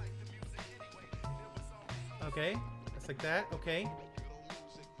 Okay. That's like that. Okay.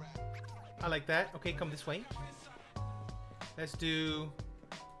 I like that. Okay, come this way. Let's do...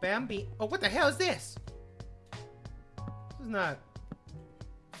 Bambi. Oh, what the hell is this? This is not...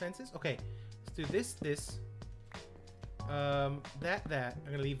 fences? Okay. Let's do this, this. That.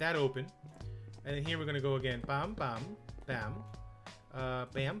 I'm gonna leave that open. And then here we're gonna go again. Bam, bam, bam.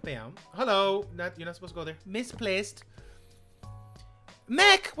 Bam, bam. Hello. You're not supposed to go there. Misplaced.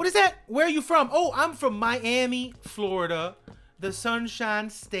 Mac, what is that? Where are you from? Oh, I'm from Miami, Florida. The Sunshine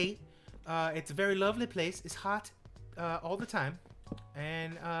State. It's a very lovely place. It's hot all the time.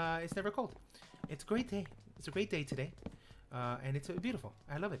 And it's never cold. It's a great day. It's a great day today. And it's beautiful.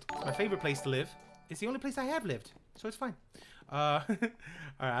 I love it. It's my favorite place to live. It's the only place I have lived. So it's fine. All right,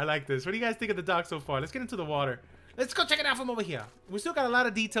 I like this. What do you guys think of the dock so far? Let's get into the water. Let's go check it out from over here. We still got a lot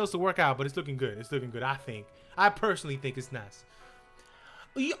of details to work out, but it's looking good. It's looking good, I think. I personally think it's nice.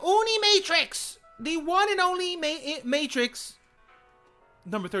 The Uni Matrix. The one and only Matrix.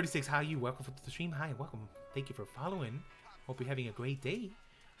 Number 36. How are you? Welcome to the stream. Hi, welcome. Thank you for following. Hope you're having a great day.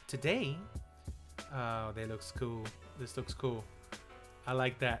 Today. Oh, that looks cool. This looks cool. I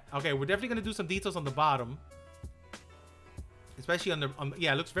like that. Okay, we're definitely going to do some details on the bottom. Especially on the...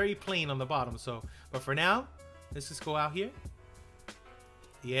 yeah, it looks very plain on the bottom. So, but for now, let's just go out here.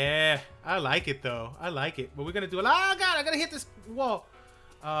 Yeah, I like it though. I like it. But we're gonna do a lot. Oh god, I gotta hit this wall.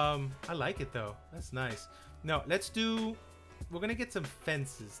 I like it though. That's nice. No, let's do. We're gonna get some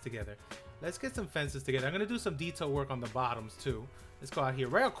fences together. Let's get some fences together. I'm gonna do some detail work on the bottoms too. Let's go out here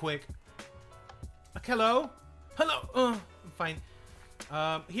real quick. Hello, hello. I'm fine.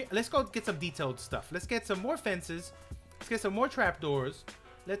 Here, let's go get some detailed stuff. Let's get some more fences. Let's get some more trapdoors.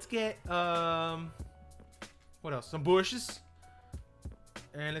 Let's get what else? Some bushes.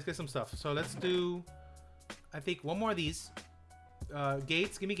 And let's get some stuff. So let's do, I think, one more of these.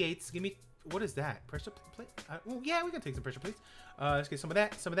 Gates. Give me gates. Give me, what is that? Pressure plate? Oh, yeah, we can take some pressure plates. Let's get some of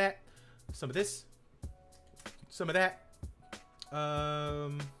that. Some of that. Some of this. Some of that.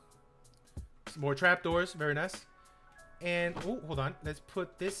 Some more trapdoors. Very nice. And, oh, hold on. Let's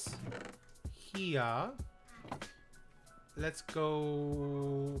put this here. Let's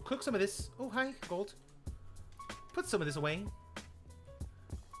go cook some of this. Oh, hi, gold. Put some of this away.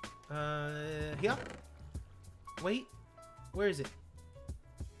 Here. Wait. Where is it?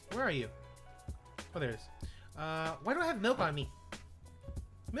 Where are you? Oh, there it is. Why do I have milk on me?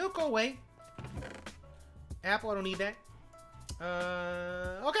 Milk, go away. Apple, I don't need that.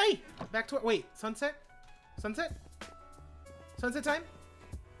 Okay. Back to it. Wait, sunset? Sunset? Sunset time?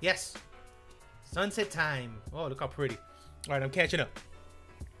 Yes. Sunset time. Oh, look how pretty. All right, I'm catching up.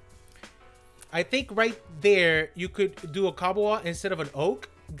 I think right there, you could do a cobble wall instead of an oak.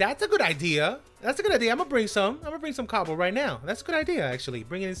 That's a good idea. That's a good idea. I'm gonna bring some cobble right now. That's a good idea, actually.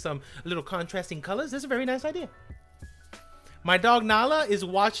 Bringing in some little contrasting colors. That's a very nice idea. My dog Nala is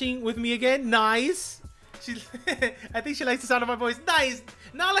watching with me again. Nice. She, I think she likes the sound of my voice. Nice.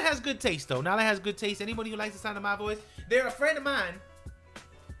 Nala has good taste, though. Nala has good taste. Anybody who likes the sound of my voice, they're a friend of mine.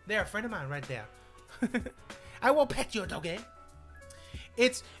 They're a friend of mine right there. I will pet your doggy.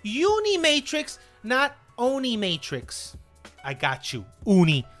 It's Unimatrix, not Onimatrix. I got you.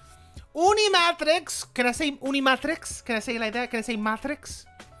 Unimatrix. Can I say Unimatrix? Can I say it like that? Can I say Matrix?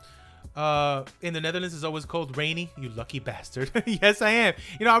 In the Netherlands, it's always cold, rainy. You lucky bastard. Yes, I am.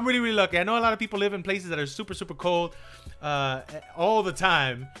 You know, I'm really, really lucky. I know a lot of people live in places that are super, super cold all the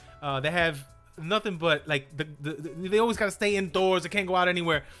time. They have nothing but, like, they always got to stay indoors. They can't go out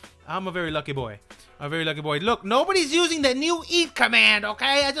anywhere. I'm a very lucky boy. A very lucky boy. Look, nobody's using the new eat command,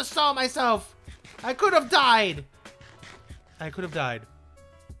 okay? I just saw myself. I could have died. I could have died.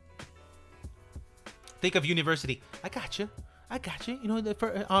 Think of university. I got you. I got you. You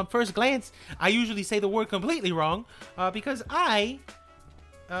know, on first glance, I usually say the word completely wrong because I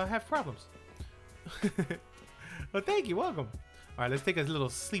have problems. Well, thank you. Welcome. All right, let's take a little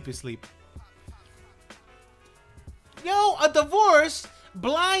sleepy sleep. Yo, a divorce.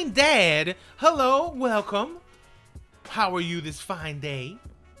 Blind dad. Hello. Welcome. How are you this fine day?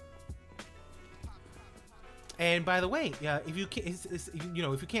 And by the way, if you can, you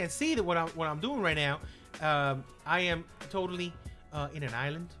know, if you can't see that what I'm doing right now, I am totally in an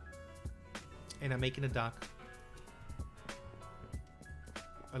island, and I'm making a dock.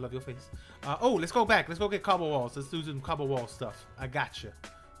 I love your face. Oh, let's go back. Let's go get cobble walls. Let's do some cobble wall stuff. I got you.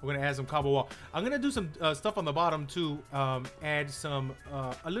 We're gonna add some cobble wall. I'm gonna do some stuff on the bottom to add some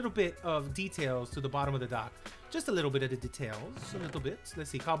a little bit of details to the bottom of the dock. Just a little bit of the details. A little bit. Let's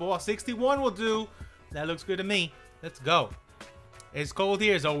see. Cobble wall 61 will do. That looks good to me. Let's go. It's cold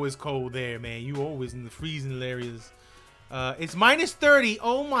here. It's always cold there, man. You always in the freezing areas. It's minus 30.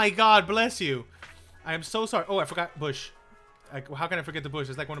 Oh my God, bless you. I am so sorry. Oh, I forgot bush. How can I forget the bush?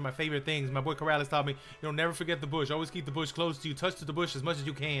 It's like one of my favorite things. My boy Kaale taught me, you know, never forget the bush. Always keep the bush close to you. Touch to the bush as much as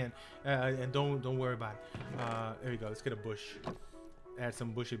you can, and don't worry about it. There we go. Let's get a bush. Add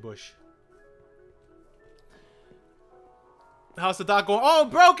some bushy bush. How's the dock going? Oh,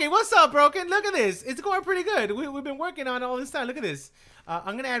 Broken. What's up, Broken? Look at this. It's going pretty good. We've been working on it all this time. Look at this.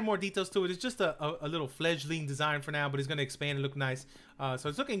 I'm going to add more details to it. It's just a little fledgling design for now, but it's going to expand and look nice. So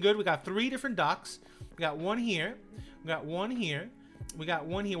it's looking good. We got 3 different docks. We got one here. We got one here. We got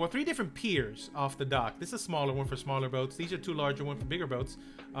one here. Well, 3 different piers off the dock. This is a smaller one for smaller boats. These are 2 larger ones for bigger boats.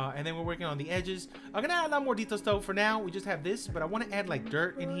 And then we're working on the edges. I'm going to add a lot more details, though. For now, we just have this, but I want to add, like,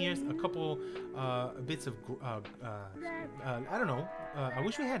 dirt in here. A couple bits of, I don't know. I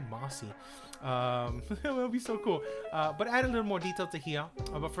wish we had mossy. That would be so cool. But add a little more detail to here.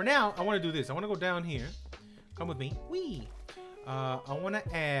 But for now, I want to do this. I want to go down here. Come with me. Whee! I want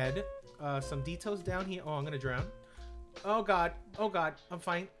to add some details down here. Oh, I'm going to drown. Oh, God. Oh, God. I'm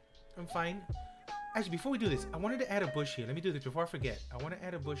fine. I'm fine. Actually, before we do this, I wanted to add a bush here. Let me do this before I forget. I want to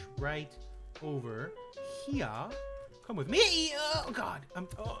add a bush right over here. Come with me. Oh, God. I'm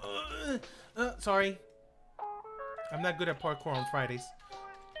sorry. I'm not good at parkour on Fridays.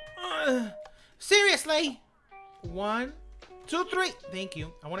 Seriously. 1, 2, 3. Thank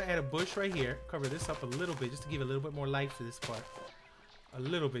you. I want to add a bush right here. Cover this up a little bit just to give a little bit more life to this part. A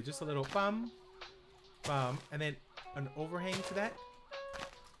little bit, just a little bum, bum, and then an overhang to that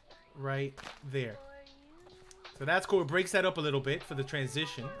right there. So that's cool. It breaks that up a little bit for the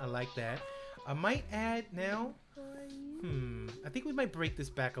transition. I like that. I might add now. I think we might break this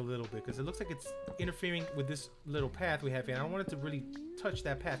back a little bit because it looks like it's interfering with this little path we have here. I don't want it to really touch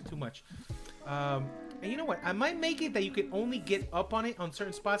that path too much. And you know what? I might make it that you can only get up on it on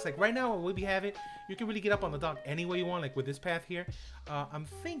certain spots. Like right now, what we have it, you can really get up on the dock any way you want, like with this path here. I'm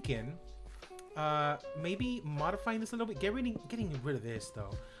thinking maybe modifying this a little bit. Getting rid of this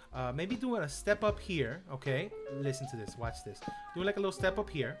though. Maybe doing a step up here. Okay, listen to this. Watch this. Doing like a little step up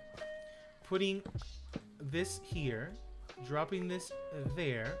here. Putting this here. Dropping this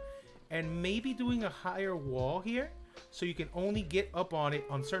there. And maybe doing a higher wall here. So you can only get up on it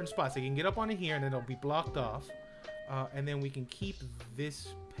on certain spots. So you can get up on it here and then it'll be blocked off. And then we can keep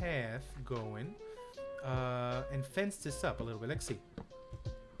this path going. And fence this up a little bit. Let's see.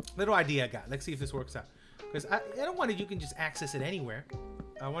 Little idea I got. Let's see if this works out. Because I don't want it, you can just access it anywhere.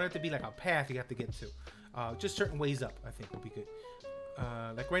 I want it to be like a path you have to get to. Just certain ways up, I think would be good.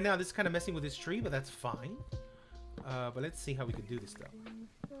 Like right now, this is kind of messing with this tree, but that's fine. But let's see how we can do this though.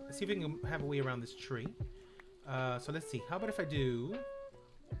 Let's see if we can have a way around this tree. So let's see. How about if I do...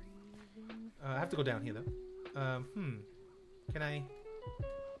 I have to go down here though. Can I...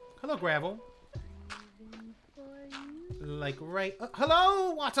 Hello, gravel. Like right...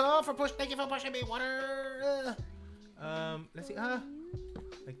 hello, water for push. Thank you for pushing me, water. Let's see.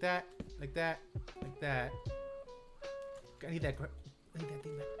 Like that. Like that. Like that. I need that. I need that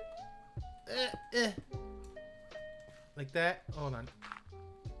thing back. Like that. Hold on.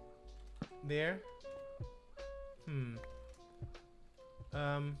 There. I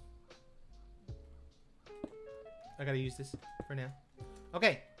gotta use this for now.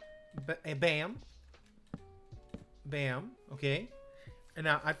 Okay. Bam. Bam. Okay. And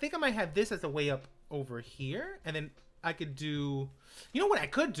now I think I might have this as a way up over here. And then I could do... You know what I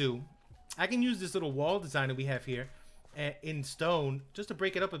could do? I can use this little wall design that we have here in stone just to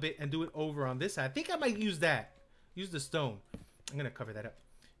break it up a bit and do it over on this side. I think I might use that. Use the stone. I'm going to cover that up.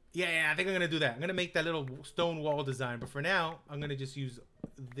 Yeah, I think I'm going to do that. I'm going to make that little stone wall design. But for now, I'm going to just use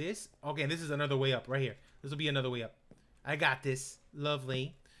this. Okay, and this is another way up right here. This will be another way up. I got this.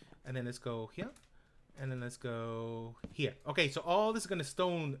 Lovely. And then let's go here. And then let's go here. Okay, so all this is going to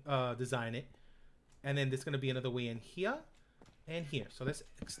stone design it. And then there's going to be another way in here and here. So let's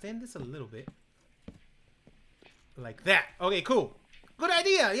extend this a little bit. Like that. Okay, cool. Good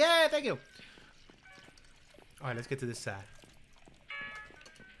idea. Yeah, thank you. All right, let's get to this side.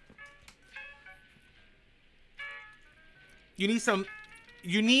 You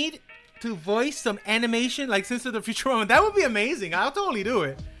need to voice some animation like Sense of the Future Woman. That would be amazing. I'll totally do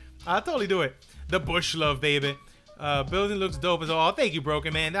it. I'll totally do it. The bush love, baby. Building looks dope as all. Thank you,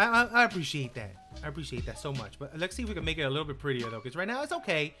 Broken Man. I appreciate that. I appreciate that so much. But let's see if we can make it a little bit prettier, though. Because right now it's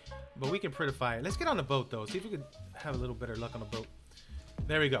okay, but we can prettify it. Let's get on the boat, though. See if we can have a little better luck on the boat.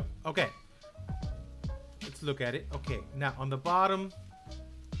 There we go. Okay. Let's look at it. Okay. Now, on the bottom,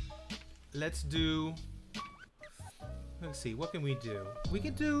 let's do... Let's see. What can we do? We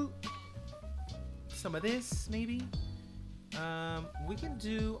can do some of this, maybe. We can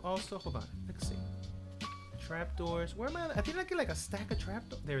do also... Hold on. Let's see. Trapdoors. Where am I? I think I get like a stack of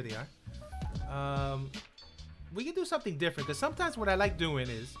trapdoors. There they are. We can do something different because sometimes what I like doing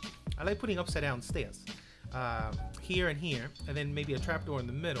is I like putting upside down stairs here and here, and then maybe a trapdoor in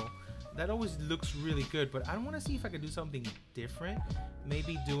the middle. That always looks really good, but I want to see if I can do something different.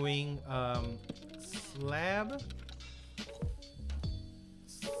 Maybe doing slab,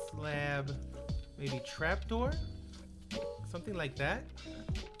 maybe trapdoor, something like that.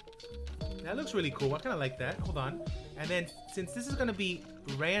 That looks really cool. I kind of like that. Hold on. And then since this is going to be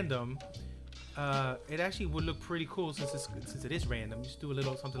random, it actually would look pretty cool since it is random. Just do a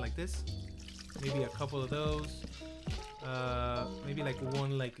little something like this. Maybe a couple of those. Maybe like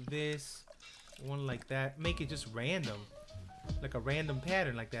one like this, one like that. Make it just random. Like a random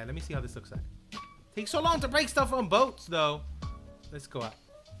pattern like that. Let me see how this looks like. Takes so long to break stuff on boats though. Let's go out.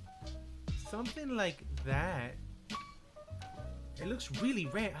 Something like that. It looks really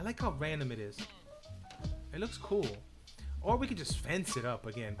random. I like how random it is. It looks cool. Or we could just fence it up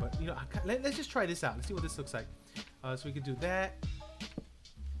again. But, you know, let's just try this out. Let's see what this looks like. So we could do that.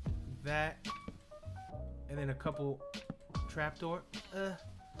 That. And then a couple trapdoor. And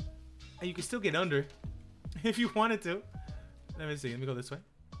you can still get under if you wanted to. Let me see. Let me go this way.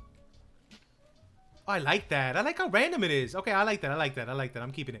 Oh, I like that. I like how random it is. Okay, I like that. I like that. I like that.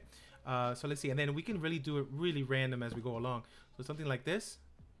 I'm keeping it. So let's see. And then we can really do it really random as we go along. So something like this.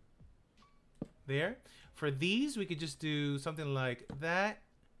 There. For these, we could just do something like that.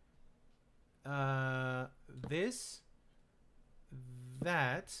 This.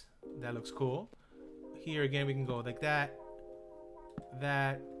 That. That looks cool. Here again, we can go like that.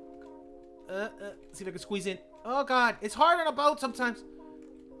 That. See if I can squeeze in. Oh God, it's hard on a boat sometimes.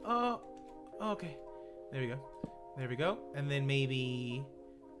 Oh, okay. There we go. There we go. And then maybe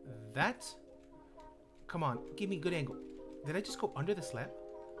that. Come on, give me a good angle. Did I just go under the slab?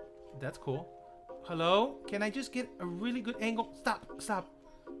 That's cool. Hello? Can I just get a really good angle? Stop, stop,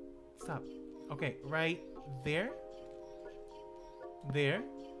 stop. Okay, right there. There.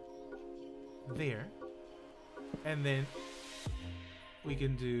 There. And then we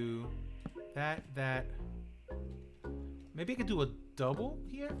can do that. Maybe I could do a double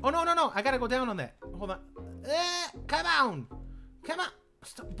here. Oh, no, no, no. I gotta go down on that. Hold on. Come on. Come on.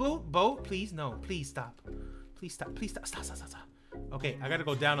 Stop. Boat, please. No, please stop. Please stop. Please stop. Stop, stop, stop, stop. Okay, I gotta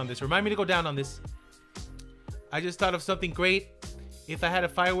go down on this. Remind me to go down on this. I just thought of something great. If I had a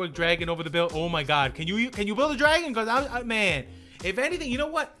firework dragon over the build, oh my God. Can you build a dragon? Because man, if anything, you know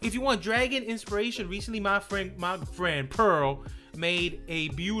what? If you want dragon inspiration, recently my friend Pearl made a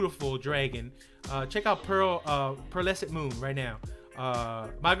beautiful dragon. Check out Pearlescent Moon right now.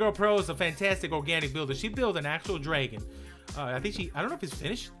 My girl Pearl is a fantastic organic builder. She built an actual dragon. I don't know if it's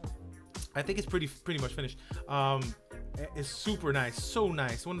finished. I think it's pretty much finished. It's super nice, so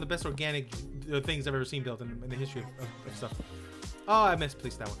nice. One of the best organic things I've ever seen built in the history of stuff. Oh, I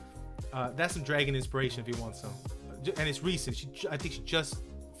misplaced that one. That's some dragon inspiration if you want some. And it's recent. I think she just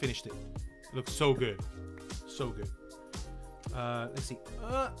finished it. It looks so good, so good. Let's see.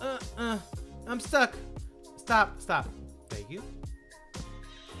 I'm stuck. Stop. Thank you.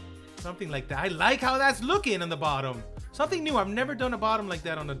 Something like that. I like how that's looking on the bottom. Something new. I've never done a bottom like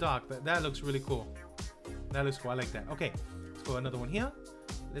that on the dock. That looks really cool. That looks cool. I like that. Okay, let's go another one here.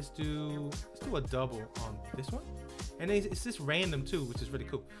 Let's do a double on this one. And it's just random too, which is really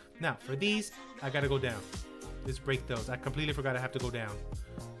cool. Now for these, I gotta go down. Let's break those. I completely forgot I have to go down.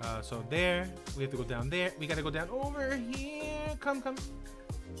 So there, we have to go down there. We gotta go down over here. Come.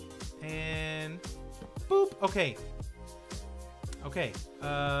 And boop. Okay.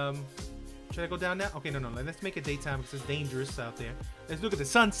 Should I go down now? Okay, no. Let's make it daytime because it's dangerous out there. Let's look at the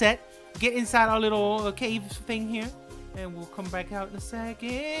sunset. Get inside our little cave thing here. And we'll come back out in a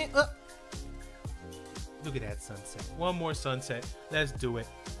second. Look at that sunset. One more sunset. Let's do it.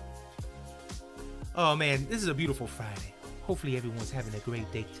 Oh, man. This is a beautiful Friday. Hopefully everyone's having a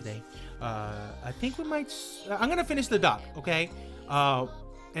great day today. I think we might... I'm going to finish the dock, okay?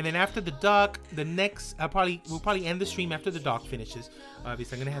 And then after the dock, we'll probably end the stream after the dock finishes.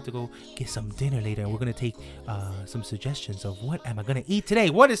 Because I'm gonna have to go get some dinner later, and we're gonna take some suggestions of what am I gonna eat today.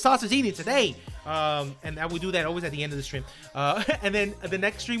 What is Sausage eating today? And I will do that always at the end of the stream. And then the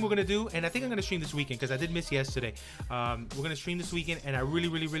next stream we're gonna do, and I think I'm gonna stream this weekend because I did miss yesterday. We're gonna stream this weekend, and I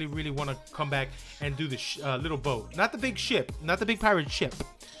really want to come back and do the little boat, not the big ship, not the big pirate ship,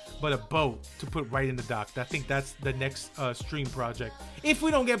 but a boat to put right in the dock. I think that's the next stream project. If we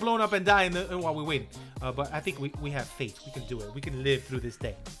don't get blown up and die while we're waiting. But I think we have faith. We can do it. We can live through this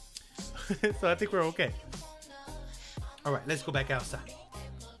day. So I think we're okay. All right, let's go back outside.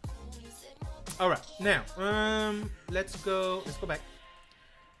 All right, now, let's go back.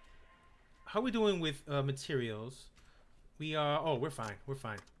 How are we doing with materials? We're fine.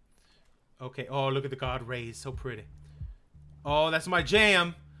 Okay, oh, look at the God rays, so pretty. Oh, that's my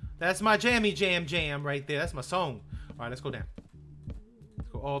jam. That's my jammy jam right there. That's my song. All right, let's go down. Let's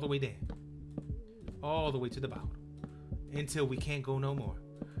go all the way down. All the way to the bottom. Until we can't go no more.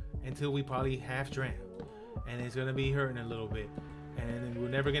 Until we probably half drown. And it's going to be hurting a little bit. And then we're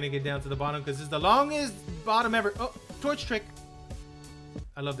never going to get down to the bottom because it's the longest bottom ever. Oh, torch trick.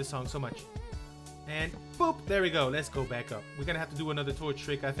 I love this song so much. And boop, there we go. Let's go back up. We're going to have to do another torch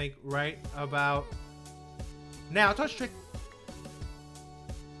trick, I think, right about now. Torch trick.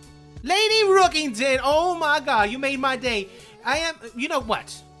 Lady Rookington, oh my God, you made my day. You know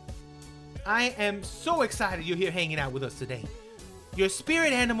what? I am so excited you're here hanging out with us today. Your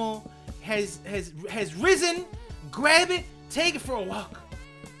spirit animal has risen. Grab it, take it for a walk.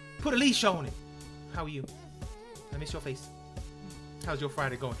 Put a leash on it. How are you? I miss your face. How's your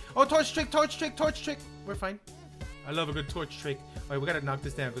Friday going? Oh, torch trick. We're fine. I love a good torch trick. All right, we gotta knock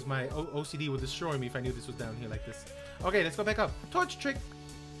this down because my OCD would destroy me if I knew this was down here like this. Okay, let's go back up. Torch trick.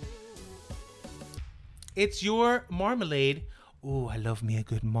 It's your marmalade. Oh, I love me a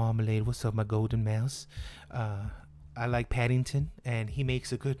good marmalade. What's up, my golden mouse? I like Paddington, and he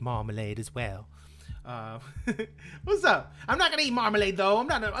makes a good marmalade as well. What's up? I'm not gonna eat marmalade though. I'm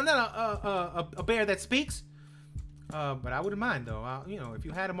not a bear that speaks. But I wouldn't mind though. You know, if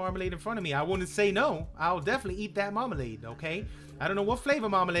you had a marmalade in front of me, I wouldn't say no. I'll definitely eat that marmalade. Okay. I don't know what flavor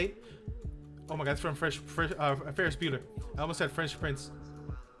marmalade. Oh my God, it's from Ferris Bueller. I almost said Fresh Prince.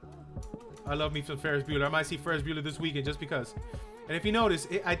 I love me some Ferris Bueller. I might see Ferris Bueller this weekend just because. And if you notice,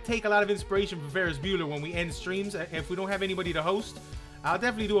 I take a lot of inspiration from Ferris Bueller when we end streams. If we don't have anybody to host, I'll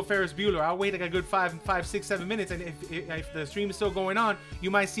definitely do a Ferris Bueller. I'll wait like a good 5, 6, 7 minutes. And if the stream is still going on, you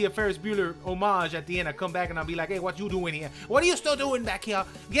might see a Ferris Bueller homage at the end. I come back and I'll be like, hey, what you doing here? What are you still doing back here?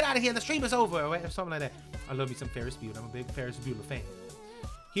 Get out of here. The stream is over. Or something like that. I love me some Ferris Bueller. I'm a big Ferris Bueller fan.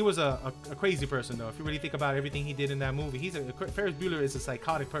 He was a crazy person, though. If you really think about everything he did in that movie, Ferris Bueller is a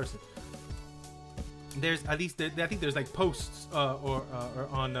psychotic person. There's at least I think there's like posts or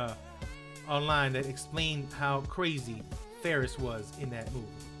on online that explain how crazy Ferris was in that movie.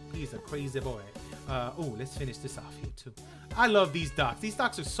 He's a crazy boy. Oh, let's finish this off here too. I love these docks. These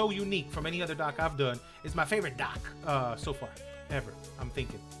docks are so unique from any other dock I've done. It's my favorite dock so far ever. I'm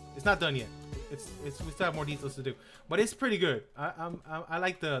thinking it's not done yet. We still have more details to do, but it's pretty good. I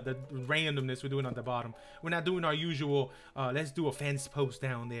like the randomness we're doing on the bottom. We're not doing our usual let's do a fence post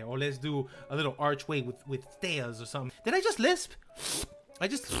down there, or let's do a little archway with stairs or something. Did I just lisp? I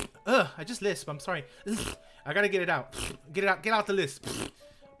just lisp. I'm sorry. I gotta get it out. Get out the lisp.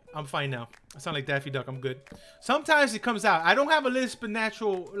 I'm fine now. I sound like Daffy Duck. I'm good. Sometimes it comes out. I don't have a lisp in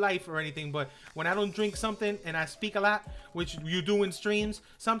natural life or anything, but when I don't drink something and I speak a lot, which you do in streams,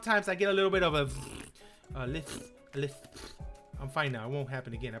 sometimes I get a little bit of a lisp. I'm fine now. It won't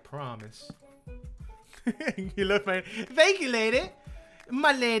happen again. I promise. You love my... Thank you, lady.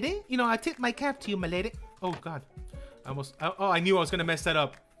 My lady. You know, I tip my cap to you, my lady. Oh, God. I knew I was going to mess that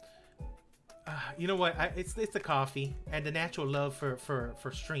up. You know what? It's the coffee and the natural love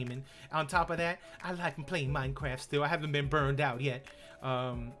for streaming. On top of that, I like playing Minecraft still. I haven't been burned out yet,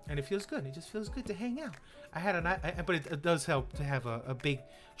 and it feels good. It just feels good to hang out. But it does help to have a big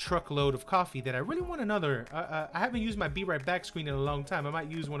truckload of coffee that I really want another. I haven't used my Be Right Back screen in a long time. I might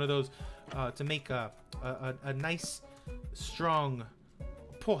use one of those to make a nice, strong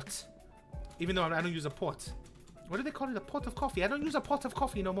pot. Even though I don't use a pot. What do they call it? A pot of coffee. I don't use a pot of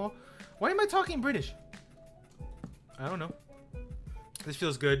coffee no more. Why am I talking British? I don't know. This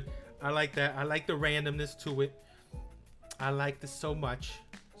feels good. I like that. I like the randomness to it. I like this so much.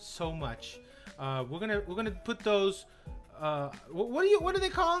 So much. We're gonna put those what do they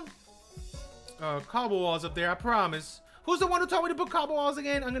call them? Cobble walls up there, I promise. Who's the one who told me to put cobble walls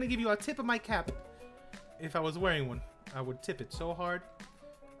again? I'm gonna give you a tip of my cap. If I was wearing one, I would tip it so hard.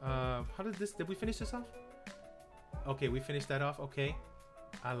 Did we finish this off? Okay, we finished that off. Okay.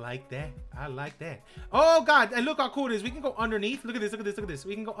 I like that. I like that. Oh, God. And look how cool it is. We can go underneath. Look at this. Look at this. Look at this.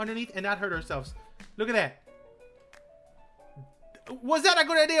 We can go underneath and not hurt ourselves. Look at that. Was that a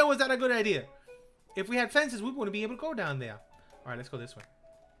good idea or was that a good idea? If we had fences, we wouldn't be able to go down there. All right, let's go this way.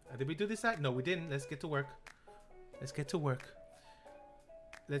 Did we do this side? No, we didn't. Let's get to work. Let's get to work.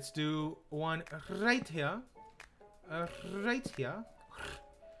 Let's do one right here. Right here.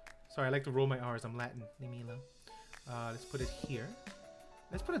 Sorry, I like to roll my R's. I'm Latin. Leave me alone. Let's put it here.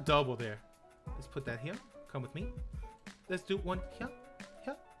 Let's put a double there. Let's put that here. Come with me. Let's do one here.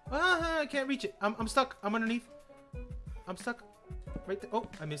 Here. I can't reach it. I'm stuck. I'm underneath. I'm stuck. Right there. Oh,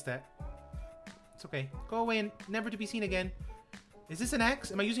 I missed that. It's okay. Go away and never to be seen again. Is this an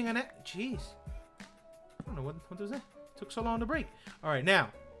axe? Am I using an axe? Jeez. I don't know. What was that? It took so long to break. All right, now.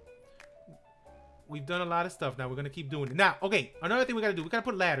 We've done a lot of stuff. Now we're going to keep doing it. Now, okay. Another thing we got to do. We got to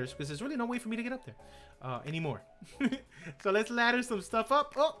put ladders because there's really no way for me to get up there anymore. So let's ladder some stuff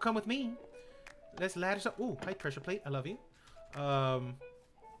up. Oh, come with me. Let's ladder some. Ooh, high pressure plate. I love you.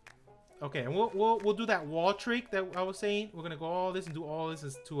 Okay, and we'll do that wall trick that I was saying. We're going to go all this and do all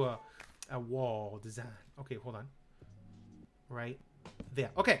this to a wall design. Okay, hold on. Right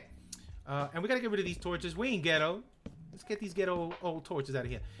there. Okay. And we got to get rid of these torches. We ain't ghetto. Let's get these ghetto old torches out of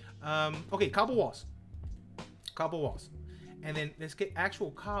here. Okay, cobble walls. Cobble walls. And then let's get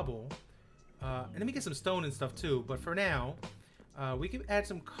actual cobble. And let me get some stone and stuff too. But for now, we can add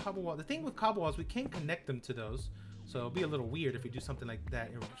some cobble walls. The thing with cobble walls, we can't connect them to those. So it'll be a little weird if we do something like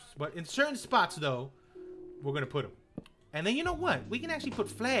that. But in certain spots, though, we're going to put them. And then you know what? We can actually put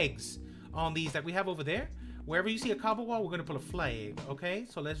flags on these like we have over there. Wherever you see a cobble wall, we're going to put a flag. Okay?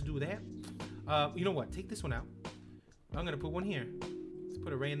 So let's do that. You know what? Take this one out. I'm going to put one here. Let's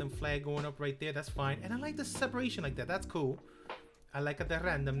put a random flag going up right there. That's fine. And I like the separation like that. That's cool. I like the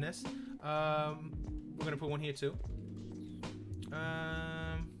randomness. We're going to put one here too.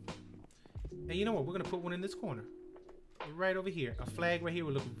 And you know what? We're going to put one in this corner. right over here. A flag right here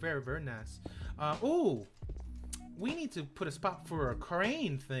would look very, very nice. Oh, we need to put a spot for a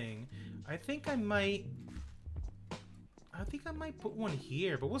crane thing. I think I might put one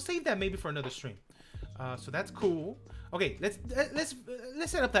here, but we'll save that maybe for another stream. So that's cool. Okay, let's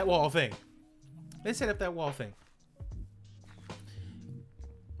set up that wall thing. Let's set up that wall thing.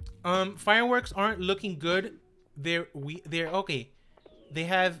 Fireworks aren't looking good. They're okay. They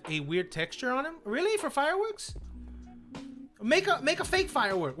have a weird texture on them. Really, for fireworks? Make a fake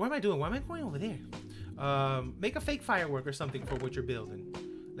firework. What am I doing? Why am I going over there? Make a fake firework or something for what you're building.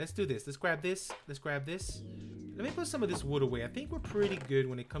 Let's do this. Let's grab this. Let's grab this. Let me put some of this wood away. I think we're pretty good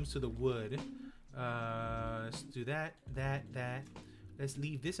when it comes to the wood. Let's do that. Let's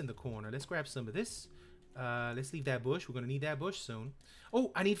leave this in the corner. Let's grab some of this. Let's leave that bush. We're gonna need that bush soon.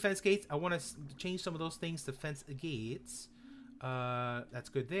 Oh, I need fence gates. I want to change some of those things to fence gates. That's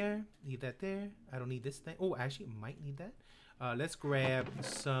good there. Leave that there. I don't need this thing. Oh, I actually might need that. Let's grab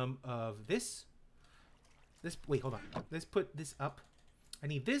some of this. Wait, hold on. Let's put this up. I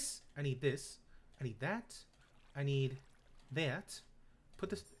need this. I need this. I need that. I need that. Put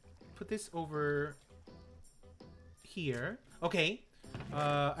this over here. Okay.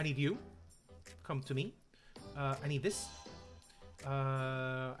 I need you. Come to me. I need this.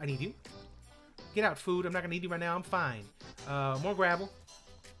 I need you. Get out, food. I'm not gonna need you right now. I'm fine. More gravel.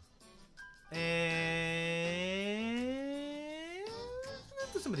 And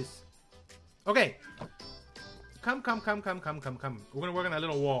let's do some of this. Okay. Come. We're gonna work on a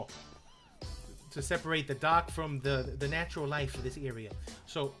little wall to separate the dock from the natural life of this area.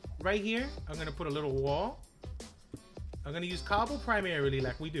 So right here, I'm gonna put a little wall. I'm gonna use cobble primarily,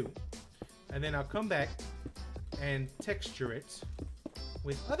 like we do, and then I'll come back and texture it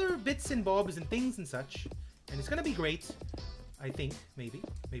with other bits and bobs and things and such, and it's gonna be great. I think maybe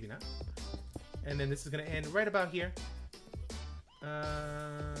not. And then this is gonna end right about here,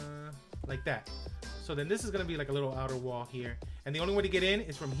 like that. So then this is gonna be like a little outer wall here, and the only way to get in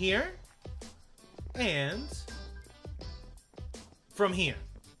is from here and from here.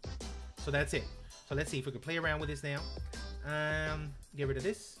 So that's it. So let's see if we can play around with this now. Get rid of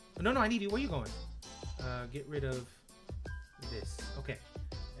this. No, I need you. Where are you going? Get rid of this. Okay.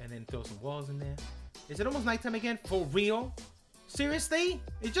 And then throw some walls in there. Is it almost nighttime again? For real? Seriously?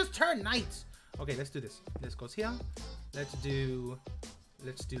 It just turned night. Okay, let's do this. This goes here. Let's do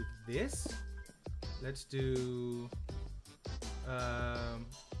this. Let's do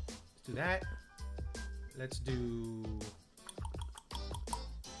that. Let's do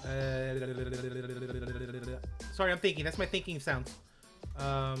sorry, I'm thinking. That's my thinking sounds.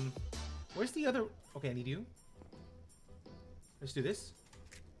 Where's the other? Okay, I need you. Let's do this.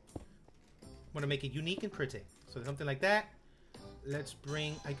 Want to make it unique and pretty. So something like that. Let's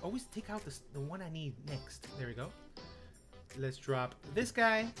bring... I always take out the one I need next. There we go. Let's drop this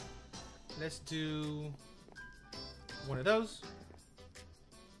guy. Let's do one of those.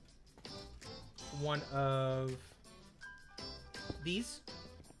 One of these.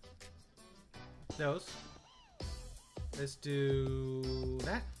 Those. Let's do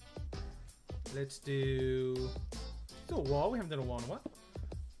that. Let's do a wall. We haven't done a wall in a while.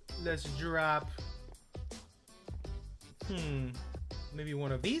 Let's drop maybe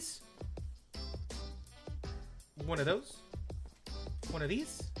one of these. One of those. One of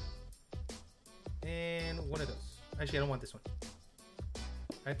these. And one of those. Actually, I don't want this one.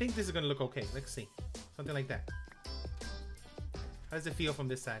 I think this is gonna look okay. Let's see. Something like that. How does it feel from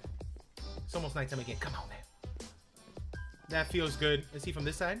this side? It's almost nighttime again. Come on, man. That feels good. Let's see from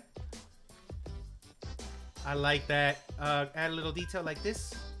this side. I like that. Add a little detail like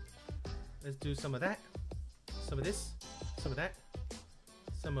this. Let's do some of that. Some of this. Some of that.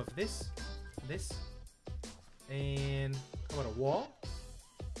 Some of this. This. And how about a wall?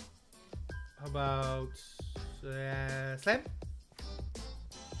 How about slam?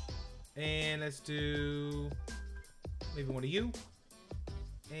 And let's do maybe one of you.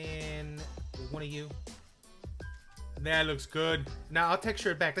 And one of you. That looks good. Now I'll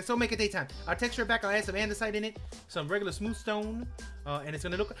texture it back. Let's still make it daytime. I'll texture it back. I'll add some andesite in it. Some regular smooth stone. And it's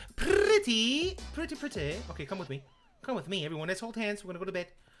gonna look pretty. Okay, come with me. Come with me, everyone. Let's hold hands. We're gonna go to bed.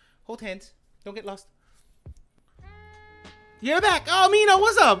 Hold hands. Don't get lost. You're back. Oh, Mino,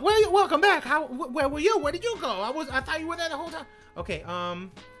 what's up? Welcome back. Where were you? Where did you go? I thought you were there the whole time. Okay,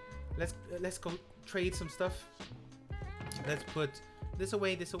 let's go trade some stuff. Let's put this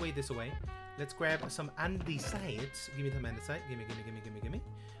away, this away, this away. Let's grab some andesite. Give me some andesite. Gimme.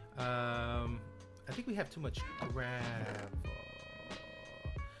 I think we have too much gravel.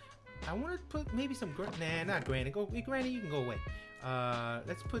 I want to put maybe some nah, not granite. Granite, you can go away.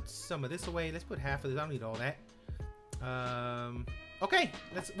 Let's put some of this away. Let's put half of this. I don't need all that. Okay,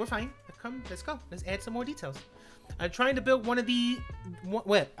 we're fine. Let's go. Let's add some more details. I'm trying to build one of the.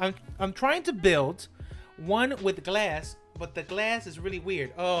 I'm trying to build one with glass, but the glass is really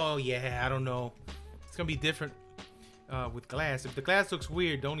weird. Oh yeah, I don't know. It's gonna be different with glass. If the glass looks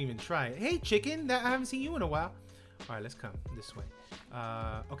weird, don't even try it. Hey chicken, I haven't seen you in a while. All right, let's come this way.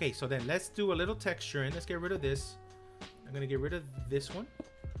 Okay, so then let's do a little texturing. Let's get rid of this. I'm gonna get rid of this one.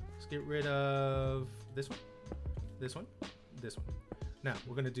 Let's get rid of this one, this one, this one. Now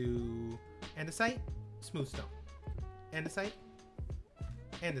we're gonna do andesite, smooth stone, andesite,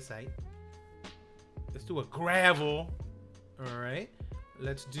 andesite. Let's do a gravel. All right.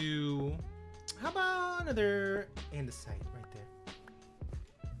 Let's do. How about another andesite right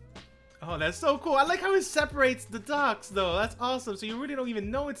there? Oh, that's so cool. I like how it separates the docks, though. That's awesome. So you really don't even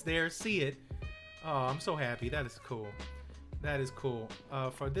know it's there, see it. Oh, I'm so happy. That is cool. That is cool.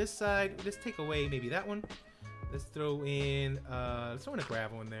 For this side, let's take away maybe that one. Let's throw in a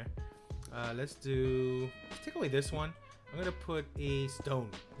gravel in there. Let's take away this one. I'm gonna put a stone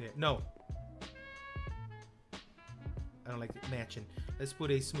there. No, I don't like it matching. Let's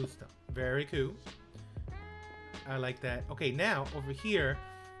put a smooth stone. Very cool. I like that. Okay, now over here,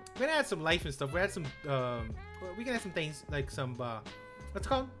 we're gonna add some life and stuff. We add some. We can add some things like some. What's it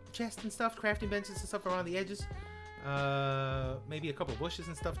called? Chests and stuff, crafting benches and stuff around the edges. Maybe a couple bushes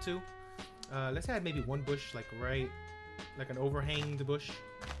and stuff too. Let's add maybe one bush like an overhanged bush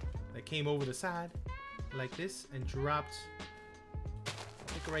that came over the side like this and dropped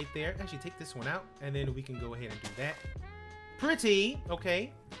like right there. Actually take this one out and then we can go ahead and do that. Pretty.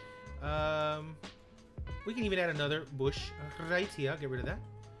 Okay. We can even add another bush right here. Get rid of that.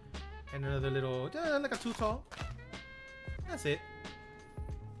 And another little like a too tall. That's it.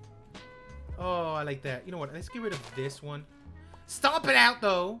 Oh, I like that. You know what? Let's get rid of this one. Stomp it out,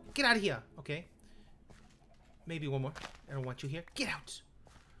 though. Get out of here. Okay. Maybe one more. I don't want you here. Get out.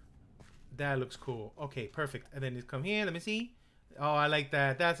 That looks cool. Okay, perfect. And then just come here. Let me see. Oh, I like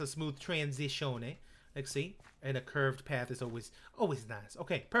that. That's a smooth transition, eh? Let's see. And a curved path is always nice.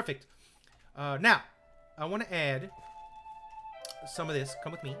 Okay, perfect. Now, I want to add some of this.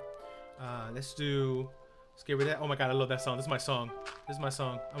 Come with me. Let's get rid of that. Oh my god, I love that song. This is my song. This is my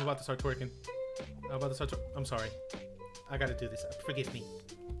song. I'm about to start twerking. I'm sorry. I gotta do this. Forgive me.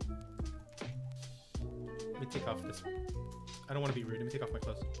 Let me take off this. I don't want to be rude. Let me take off my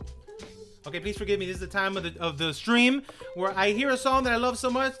clothes. Okay, please forgive me. This is the time of the stream where I hear a song that I love so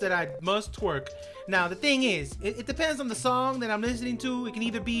much that I must twerk. Now, the thing is, it depends on the song that I'm listening to. It can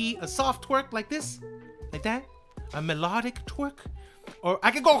either be a soft twerk like this, like that, a melodic twerk, or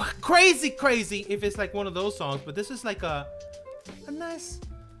I could go crazy if it's like one of those songs. But this is like a nice,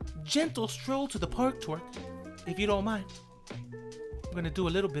 gentle stroll to the park twerk, if you don't mind. I'm gonna do a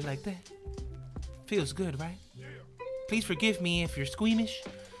little bit like that. Feels good, right? Please forgive me if you're squeamish.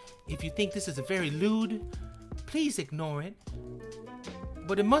 If you think this is a very lewd, please ignore it.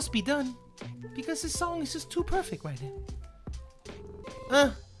 But it must be done because this song is just too perfect right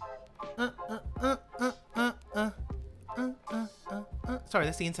now. Sorry,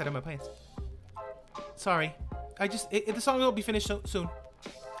 that's the inside of my pants. Sorry. The song will be finished soon.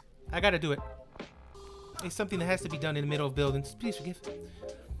 I gotta do it. It's something that has to be done in the middle of buildings. Please forgive.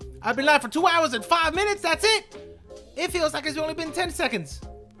 I've been live for 2 hours and 5 minutes. That's it. It feels like it's only been 10 seconds.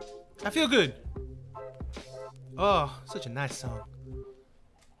 I feel good. Oh, such a nice song.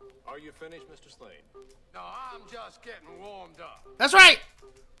 Are you finished, Mr. Slade? No, I'm just getting warmed up. That's right.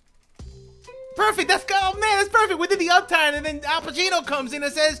 Perfect. That's oh man, that's perfect. We did the uptime, and then Al Pacino comes in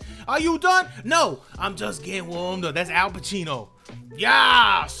and says, "Are you done?" No, I'm just getting warmed up. That's Al Pacino.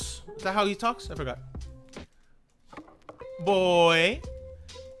 Yes. Is that how he talks? I forgot. Boy.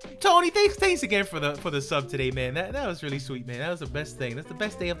 Tony, thanks again for the sub today, man. That was really sweet, man. That was the best thing. That's the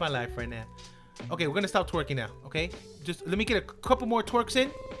best day of my life right now. Okay, we're gonna stop twerking now. Okay, just let me get a couple more twerks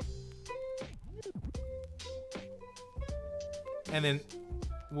in, and then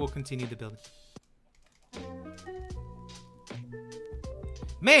we'll continue the building.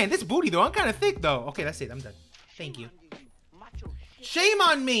 Man, this booty though, I'm kind of thick though. Okay, that's it. I'm done. Thank you. Shame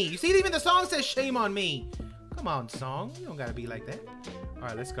on me. You see, even the song says shame on me. Come on, song. You don't gotta be like that. All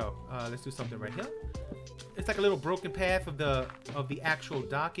right, let's go. Let's do something right here. It's like a little broken path of the actual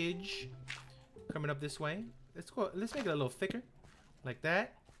dockage coming up this way. Let's go. Let's make it a little thicker, like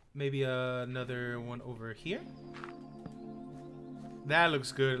that. Maybe another one over here. That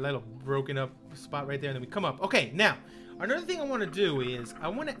looks good. A little broken up spot right there, and then we come up. Okay, now another thing I want to do is I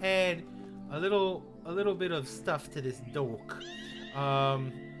want to add a little bit of stuff to this dock.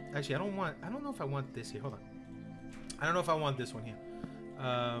 Actually, I don't know if I want this here. Hold on. I don't know if I want this one here.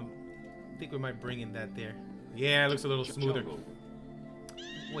 I think we might bring in that there. Yeah, it looks a little smoother.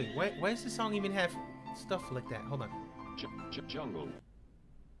 Wait, why does this song even have stuff like that? Hold on. Jungle.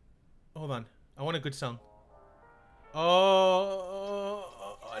 Hold on. I want a good song.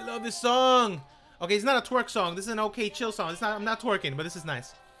 Oh, I love this song. Okay, it's not a twerk song. This is an okay chill song. It's not. I'm not twerking, but this is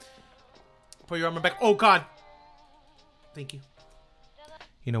nice. Put your armor back. Oh God. Thank you.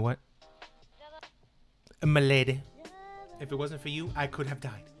 You know what? My lady. If it wasn't for you, I could have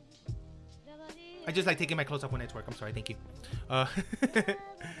died. I just like taking my clothes off when I twerk. I'm sorry. Thank you.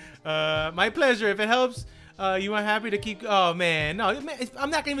 My pleasure. If it helps, you are happy to keep. Oh man, no, I'm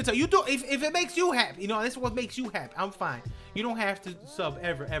not gonna even tell you. Do if it makes you happy. You know, this is what makes you happy. I'm fine. You don't have to sub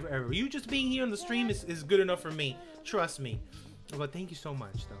ever. You just being here on the stream is good enough for me. Trust me. But thank you so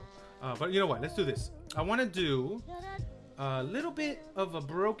much, though. But you know what? Let's do this. I want to do a little bit of a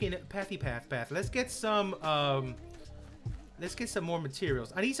broken path. Let's get some more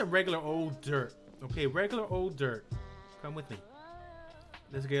materials. I need some regular old dirt. Okay, regular old dirt. Come with me.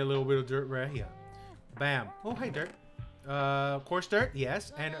 Let's get a little bit of dirt right here. Bam. Oh, hi, dirt. Coarse dirt,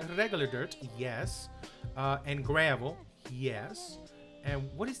 yes. And regular dirt, yes. And gravel, yes. And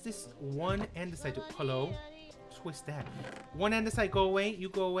what is this one andesite? Hello? Twist that. One andesite, go away. You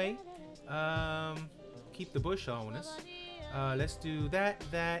go away. Keep the bush on us. Let's do that,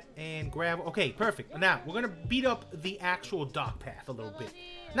 and gravel. Okay, perfect. Now, we're going to beat up the actual dock path a little bit.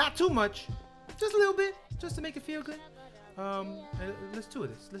 Not too much. Just a little bit. Just to make it feel good. Let's do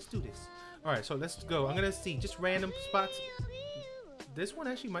this. Let's do this. All right, so let's go. I'm going to see just random spots. This one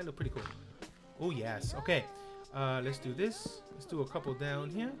actually might look pretty cool. Oh, yes. Okay. Let's do this. Let's do a couple down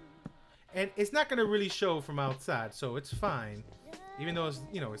here. And it's not going to really show from outside, so it's fine. Even though it's,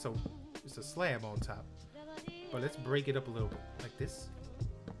 you know, it's a slab on top. But let's break it up a little bit. Like this.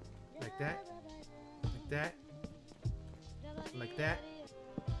 Like that. Like that. Like that.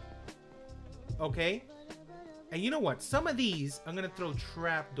 Okay. And you know what? Some of these, I'm going to throw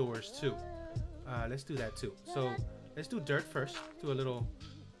trapdoors too. Let's do that too. So let's do dirt first. Do a little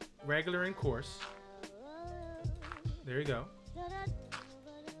regular and coarse. There you go.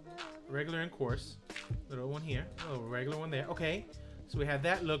 Regular and coarse. Little one here. Oh, regular one there. Okay. So we have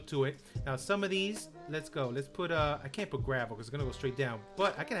that look to it. Now some of these, let's go. Let's put, I can't put gravel because it's going to go straight down.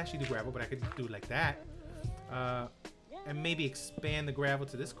 But I can actually do gravel, but I could do it like that. And maybe expand the gravel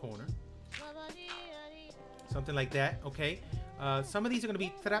to this corner. Something like that, okay. Some of these are gonna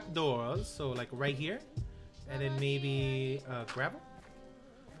be trapdoors, so like right here, and then maybe gravel.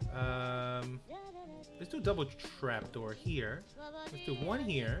 Let's do double trapdoor here. Let's do one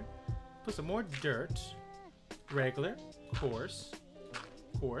here. Put some more dirt. Regular, coarse,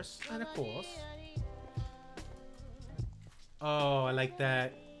 and a coarse. Oh, I like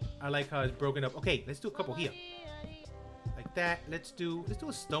that. I like how it's broken up. Okay, let's do a couple here. Like that. Let's do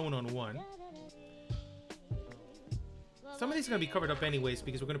a stone on one. Some of these are going to be covered up anyways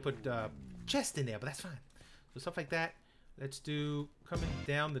because we're going to put chest in there, but that's fine. So stuff like that. Let's do coming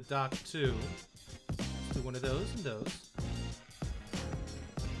down the dock too. Let's do one of those and those.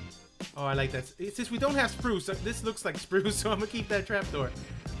 Oh, I like that. Since we don't have spruce, this looks like spruce, so I'm going to keep that trapdoor.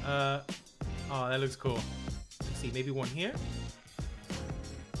 Oh, that looks cool. Let's see, maybe one here.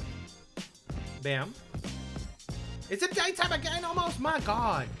 Bam. Is it daytime again almost? My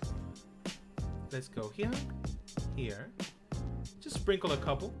God. Let's go here. Here. Just sprinkle a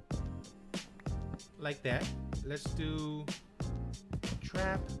couple. Like that. Let's do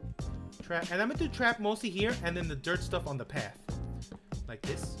trap. And I'm going to do trap mostly here and then the dirt stuff on the path. Like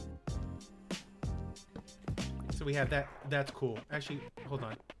this. So we have that. That's cool. Actually, hold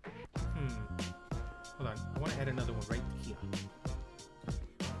on. Hold on. I want to add another one right here.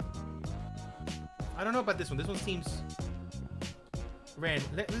 I don't know about this one. This one seems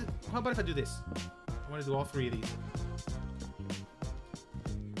random. How about if I do this? I want to do all three of these.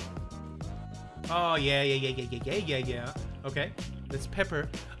 Oh, yeah. Okay. Let's pepper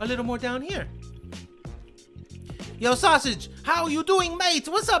a little more down here. Yo, Sausage, how are you doing, mate?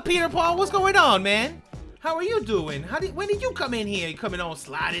 What's up, Peter Paul? What's going on, man? How are you doing? When did you come in here? You coming on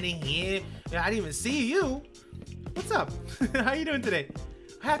sliding in here? Yeah, I didn't even see you. What's up? How you doing today?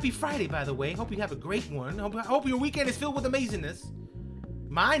 Happy Friday, by the way. Hope you have a great one. Hope your weekend is filled with amazingness.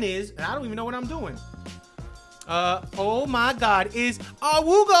 Mine is, and I don't even know what I'm doing. Oh my God, is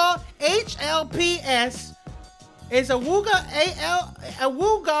Awooga HLPS. Is Awooga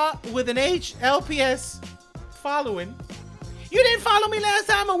Awooga with an HLPS following. You didn't follow me last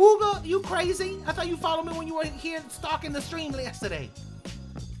time, Awooga? You crazy? I thought you followed me when you were here stalking the stream yesterday.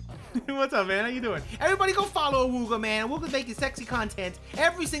 What's up, man? How you doing? Everybody go follow Awooga, man. Awooga's making sexy content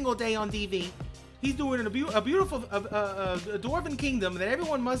every single day on DV. He's doing a beautiful dwarven kingdom that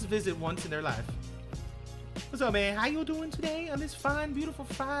everyone must visit once in their life. What's up, man? How you doing today on this fine, beautiful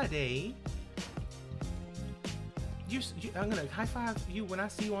Friday? I'm gonna high five you when I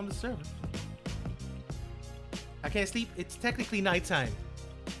see you on the server. I can't sleep. It's technically nighttime.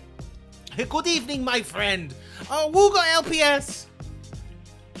 Good evening, my friend. Wooga LPS.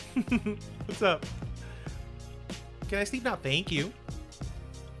 What's up? Can I sleep now? Thank you.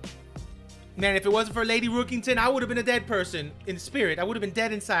 Man, if it wasn't for Lady Rookington, I would have been a dead person in spirit. I would have been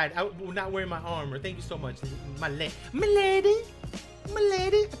dead inside. I would not wearing my armor. Thank you so much, my lady. My lady.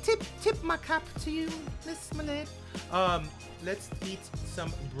 Tip my cap to you, Miss my lady. Let's eat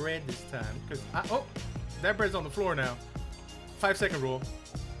some bread this time, cause oh, that bread's on the floor now. 5-second rule.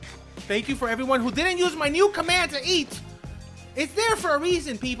 Thank you for everyone who didn't use my new command to eat. It's there for a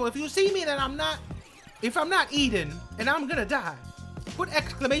reason, people. If you see me that if I'm not eating and I'm gonna die, put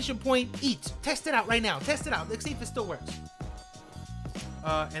exclamation point eat. Test it out right now. Test it out. Let's see if it still works.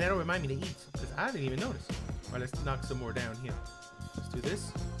 And that'll remind me to eat, because I didn't even notice. All right, let's knock some more down here. Let's do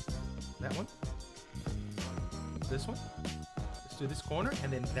this. That one. This one. Let's do this corner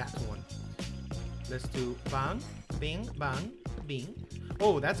and then that one. Let's do bang, bing, bang, bing.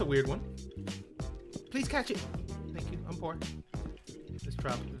 Oh, that's a weird one. Please catch it. Thank you. I'm poor. Let's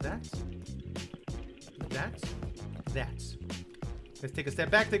drop that. That. Let's take a step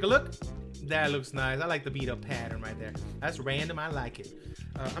back, take a look. That looks nice. I like the beat up pattern right there. That's random. I like it.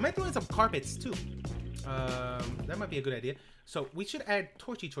 I might throw in some carpets too. That might be a good idea. So we should add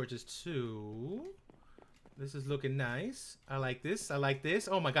torches too. This is looking nice. I like this. I like this.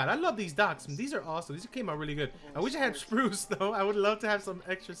 Oh my god, I love these docks. These are awesome. These came out really good. I wish I had spruce though. I would love to have some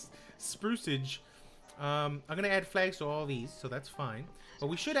extra spruceage. I'm gonna add flags to all these, so that's fine. But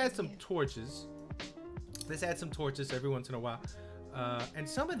we should add some torches. Let's add some torches every once in a while. And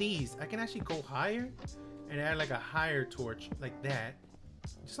some of these, I can actually go higher and add like a higher torch like that.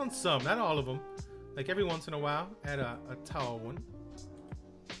 Just on some, not all of them. Like every once in a while, add a tall one.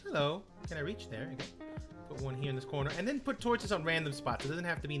 Hello. Can I reach there? Okay. Put one here in this corner. And then put torches on random spots. It doesn't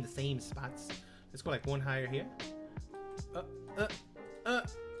have to be in the same spots. Let's go like one higher here.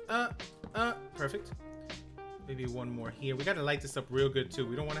 Perfect. Maybe one more here. We gotta light this up real good too.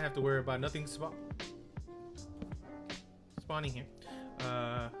 We don't want to have to worry about nothing spawning here.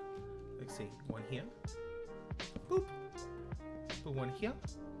 Let's see. One here. Boop. Put one here.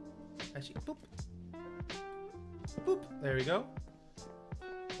 Actually, boop. Boop. There we go.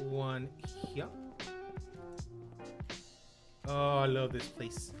 One here. Oh, I love this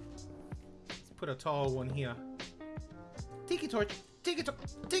place. Let's put a tall one here. Tiki torch. Tiki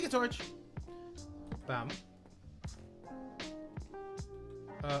torch. Bam.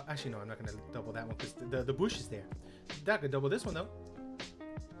 Actually, no, I'm not gonna double that one because the bush is there. I could double this one though.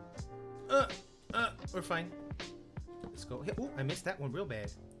 We're fine. Let's go. Oh, I missed that one real bad.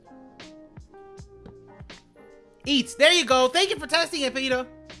 Eats. There you go. Thank you for testing it, Peter.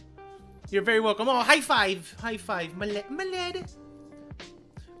 You're very welcome. Oh, high five. High five. My lady.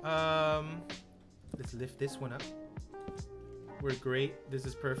 Let's lift this one up. We're great. This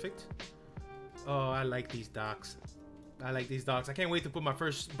is perfect. Oh, I like these docks. I like these docks. I can't wait to put my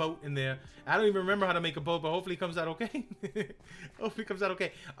first boat in there. I don't even remember how to make a boat, but hopefully it comes out okay. Hopefully it comes out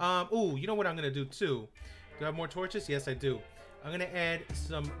okay. Oh, you know what I'm going to do too? Do I have more torches? Yes, I do. I'm going to add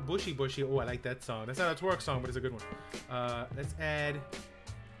some bushy. Oh, I like that song. That's not a twerk song, but it's a good one. Let's add...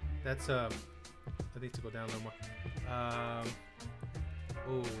 That's, I need to go down a little more.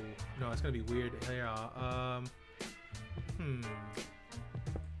 Oh, no, it's going to be weird. Here,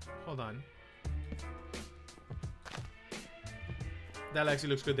 hold on. That actually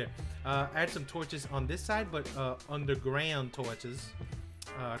looks good there. Add some torches on this side, but underground torches.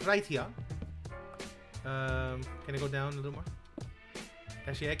 Right here. Can I go down a little more?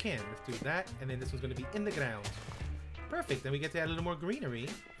 Actually, I can. Let's do that. And then this one's going to be in the ground. Perfect. Then we get to add a little more greenery.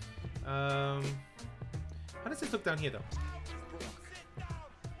 How does this look down here, though?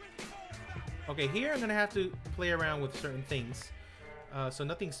 Okay, here I'm going to have to play around with certain things. So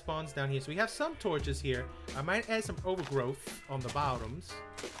nothing spawns down here. So we have some torches here. I might add some overgrowth on the bottoms.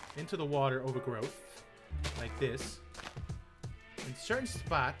 Into the water overgrowth. Like this. In certain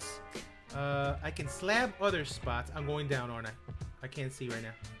spots. I can slab other spots. I'm going down, aren't I? I can't see right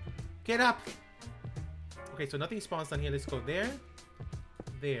now. Get up! Okay, so nothing spawns down here. Let's go there.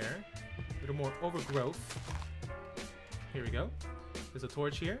 There. A little more overgrowth. Here we go. There's a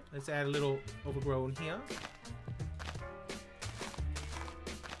torch here. Let's add a little overgrown here.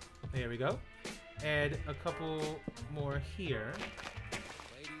 There we go. Add a couple more here.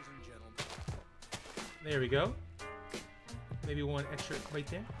 Ladies and gentlemen. There we go. Maybe one extra right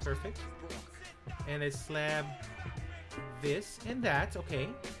there. Perfect. And let's slab this and that. Okay.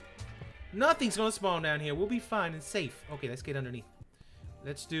 Nothing's gonna spawn down here. We'll be fine and safe. Okay, let's get underneath.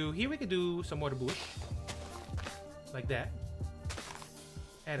 Let's do, here we can do some water bush. Like that.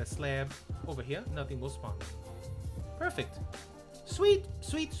 Add a slab over here. Nothing will spawn. Perfect. Sweet,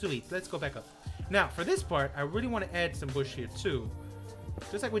 sweet, sweet. Let's go back up. Now, for this part, I really want to add some bush here too.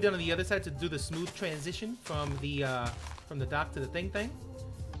 Just like we did on the other side to do the smooth transition from the dock to the thing.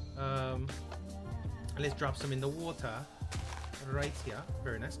 Let's drop some in the water. Right here.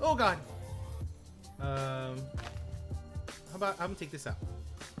 Very nice. Oh, God. How about, I'm gonna take this out.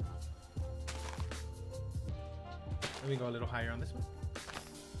 Let me go a little higher on this one.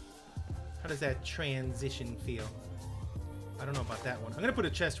 How does that transition feel? I don't know about that one. I'm gonna put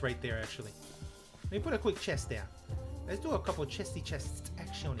a chest right there, actually. Let me put a quick chest there. Let's do a couple chesty chest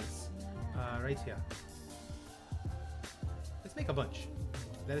actions. Right here. Let's make a bunch.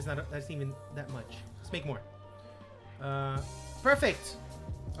 That is not. That's even that much. Let's make more. Perfect.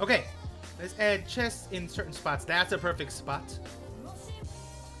 Okay. Let's add chests in certain spots. That's a perfect spot.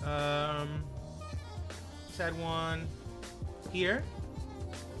 Let's add one here.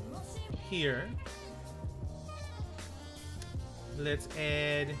 Here. Let's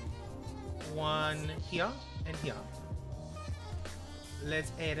add one here and here.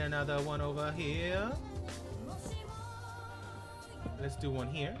 Let's add another one over here. Let's do one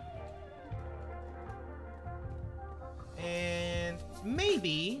here. And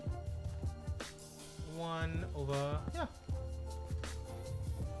maybe one over here.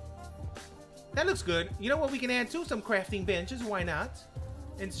 That looks good. You know what we can add too? Some crafting benches. Why not?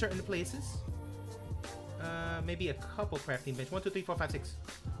 In certain places. Maybe a couple crafting benches. 1, 2, 3, 4, 5, 6.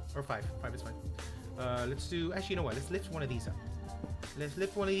 Or 5. 5 is fine. Let's do... Actually, you know what? Let's lift one of these up. Let's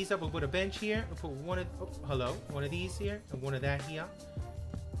lift one of these up. We'll put a bench here. We'll put one of... Oh, hello. One of these here. And one of that here.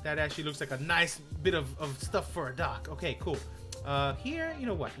 That actually looks like a nice bit of stuff for a dock. Okay, cool. Here, you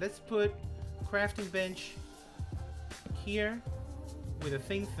know what? Let's put crafting bench here with a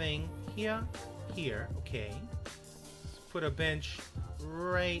thing here, here. Okay. Let's put a bench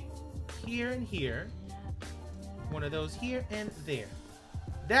right here and here. One of those here and there.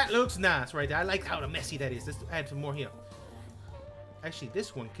 That looks nice right there. I like how messy that is. Let's add some more here. Actually,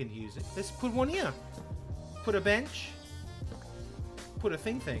 this one can use it. Let's put one here. Put a bench. Put a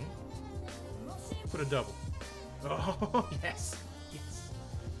thing. Put a double. Oh, yes. Yes.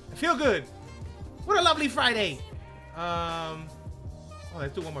 I feel good. What a lovely Friday. Oh,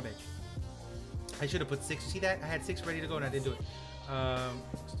 let's do one more bench. I should have put 6. You see that? I had 6 ready to go and I didn't do it.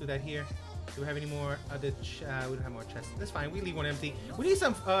 Let's do that here. Do we have any more other we don't have more chests. That's fine. We leave one empty. We need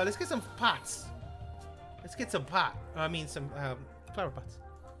some, let's get some pots. Let's get some some flower pots.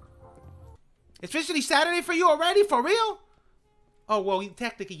 It's officially Saturday for you already? For real? Oh, well,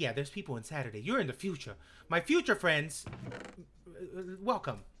 technically, yeah, there's people in Saturday. You're in the future. My future friends,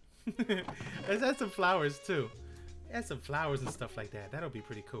 welcome. Let's add some flowers, too. Add some flowers and stuff like that. That'll be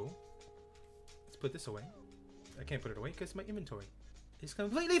pretty cool. Let's put this away. I can't put it away because my inventory is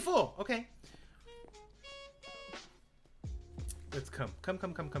completely full. Okay. Let's come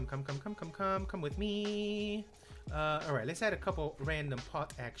with me. All right, let's add a couple random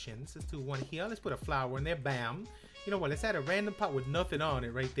pot actions. Let's do one here. Let's put a flower in there. Bam. You know what? Let's add a random pot with nothing on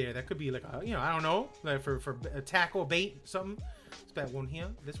it right there. That could be like, I don't know, like for a tackle bait, something. Let's add one here.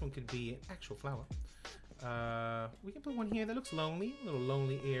 This one could be an actual flower. We can put one here. That looks lonely. A little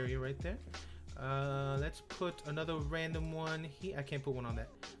lonely area right there. Let's put another random one here. I can't put one on that.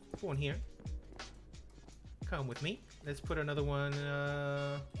 Put one here. Come with me. Let's put another one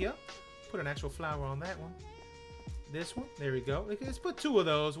here. Put an actual flower on that one. This one. There we go. Let's put 2 of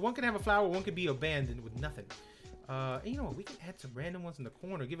those. One can have a flower. One can be abandoned with nothing. And you know what? We can add some random ones in the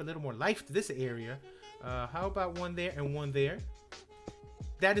corner. Give a little more life to this area. How about one there and one there?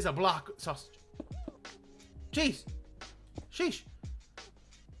 That is a block sausage. Jeez. Sheesh.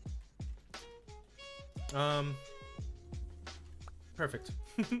 Perfect.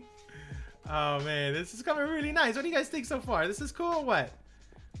 Oh man, this is coming really nice. What do you guys think so far? This is cool or what?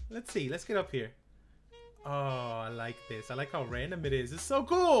 Let's see. Let's get up here. Oh, I like this. I like how random it is. It's so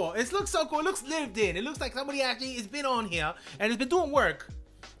cool. It looks so cool. It looks lived in. It looks like somebody actually has been on here and has been doing work.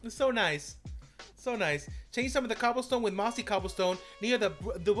 It's so nice. So nice. Change some of the cobblestone with mossy cobblestone near the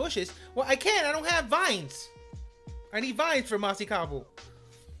bushes. Well, I can't. I don't have vines. I need vines for mossy cobble.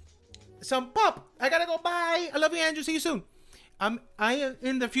 Some pup. I gotta go. Bye. I love you, Andrew. See you soon. I am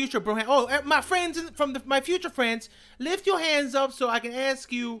in the future, bro. Oh, my friends my future friends, lift your hands up so I can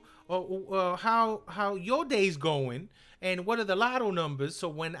ask you how your day's going and what are the lotto numbers. So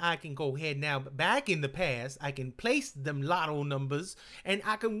when I can go ahead now back in the past, I can place them lotto numbers and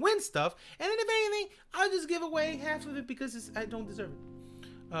I can win stuff. And then if anything, I'll just give away half of it because I don't deserve it.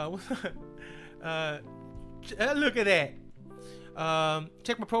 Look at that.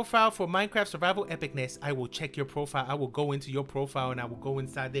 Check my profile for Minecraft survival epicness. I will check your profile. I will go into your profile and I will go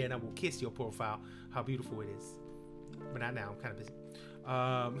inside there and I will kiss your profile. How beautiful it is. But not now. I'm kind of busy.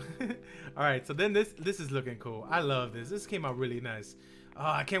 All right. So then this is looking cool. I love this. This came out really nice.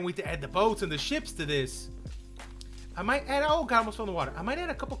 I can't wait to add the boats and the ships to this. I might add, oh god, I almost fell in the water. I might add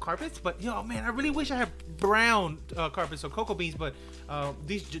a couple carpets, but yo, man, I really wish I had brown carpets or cocoa beans, but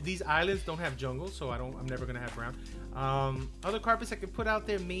these islands don't have jungle, so I'm never gonna have brown. Other carpets I could put out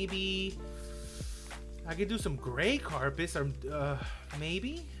there, maybe I could do some gray carpets, or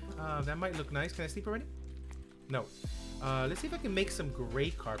maybe that might look nice. Can I sleep already? No. Let's see if I can make some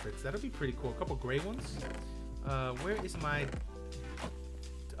gray carpets. That'll be pretty cool. A couple gray ones. Where is my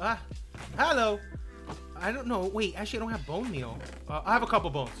hello. I don't know. Wait, actually, I don't have bone meal. I have a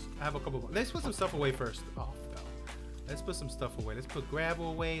couple bones. Let's put some stuff away first. Oh, no. Let's put some stuff away. Let's put gravel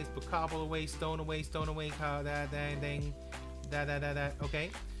away. Let's put cobble away. Stone away. Stone away. That.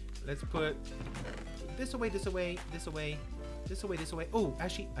 Okay. Let's put this away. This away. This away. This away. This away. Oh,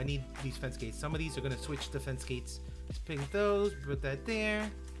 actually, I need these fence gates. Some of these are gonna switch to fence gates. Let's pick those. Put that there.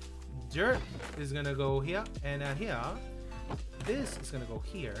 Dirt is gonna go here and here. This is gonna go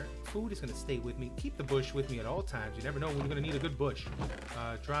here. Food is gonna stay with me. Keep the bush with me at all times. You never know when you're gonna need a good bush.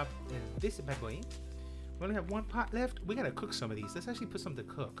 Drop this back way. We only have one pot left. We gotta cook some of these. Let's actually put some to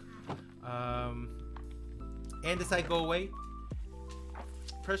cook. Andesite go away.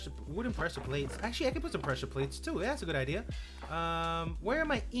 Wooden pressure plates. Actually, I can put some pressure plates too. That's a good idea. Where are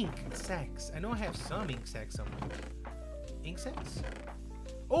my ink sacks? I know I have some ink sacks somewhere. Ink sacks?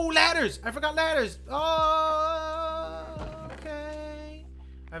 Oh, ladders! I forgot ladders. Oh, okay.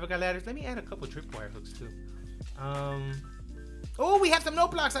 I forgot ladders. Let me add a couple tripwire hooks too. Oh, we have some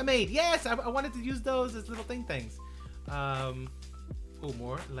note blocks I made. Yes, I wanted to use those as little things. Oh,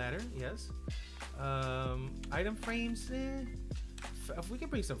 more ladder. Yes. Item frames. If we can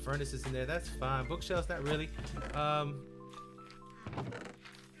bring some furnaces in there, that's fine. Bookshelves, not really.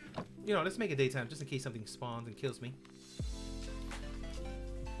 You know, let's make it daytime just in case something spawns and kills me.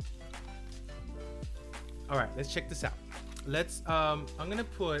 All right, let's check this out. Let's, I'm gonna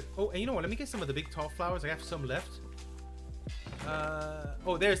put, oh, and you know what? Let me get some of the big tall flowers. I have some left.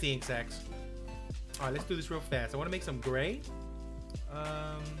 Oh, there's the ink sacks. All right, let's do this real fast. I want to make some gray.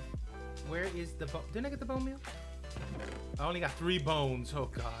 Where is the bone? Didn't I get the bone meal? I only got 3 bones. Oh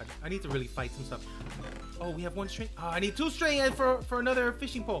god, I need to really fight some stuff. Oh, we have 1 string. Oh, I need 2 string for another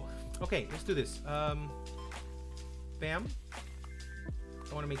fishing pole. Okay, let's do this. Bam. I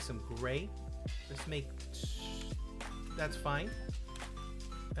want to make some gray. Let's make. That's fine.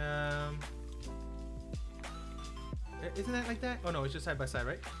 Isn't that like that? Oh no, it's just side by side,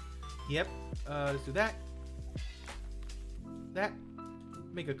 right? Yep. Let's do that. That.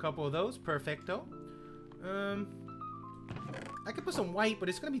 Make a couple of those. Perfecto. I could put some white, but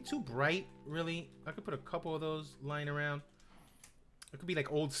it's gonna be too bright, really. I could put a couple of those lying around. It could be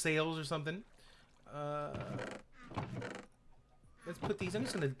like old sails or something. Let's put these. I'm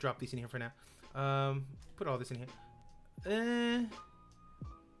just gonna drop these in here for now. Put all this in here.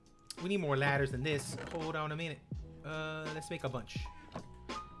 We need more ladders than this. Hold on a minute. Let's make a bunch.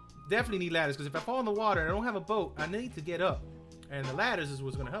 Definitely need ladders, because if I fall in the water and I don't have a boat, I need to get up. And the ladders is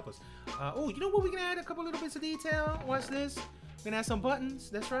what's gonna help us. Oh, you know what? We can add a couple little bits of detail. Watch this. We're gonna add some buttons.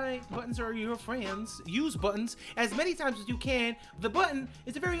 That's right. Buttons are your friends. Use buttons as many times as you can. The button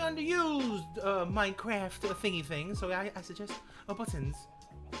is a very underused Minecraft thingy thing. So I suggest buttons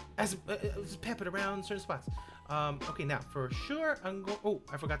as peppered around certain spots. Okay, now for sure I'm going. Oh,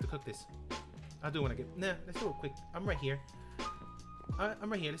 I forgot to cook this. I'll do it when I get. Nah, let's do it quick. I'm right here. I'm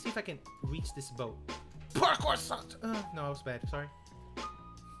right here. Let's see if I can reach this boat. Parkour sucked. No, that was bad. Sorry.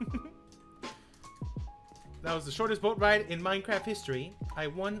 That was the shortest boat ride in Minecraft history. I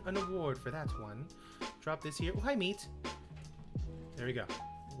won an award for that one. Drop this here. Oh, hi, meat. There we go.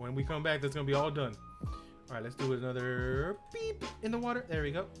 When we come back, that's gonna be all done. All right, let's do another beep in the water. There we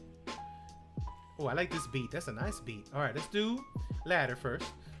go. Oh, I like this beat. That's a nice beat. All right, let's do ladder first.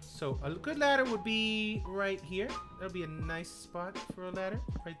 So a good ladder would be right here. That'll be a nice spot for a ladder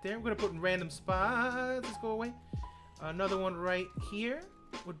right there. We're gonna put in random spots. Let's go away. Another one right here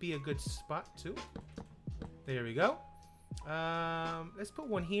would be a good spot too. There we go. Let's put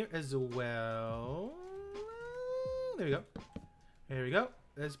one here as well. There we go. There we go.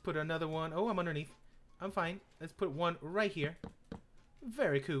 Let's put another one. Oh, I'm underneath. I'm fine. Let's put one right here.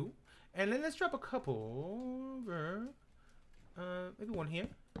 Very cool. And then let's drop a couple over. Maybe one here.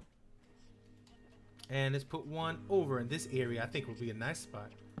 And let's put one over in this area. I think will be a nice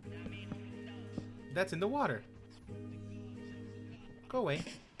spot. That's in the water. Go away.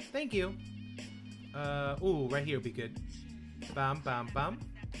 Thank you. Ooh, right here would be good. Bam, bam, bam.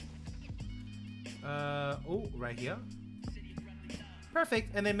 Ooh, right here.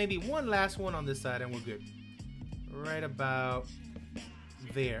 Perfect. And then maybe one last one on this side and we're good. Right about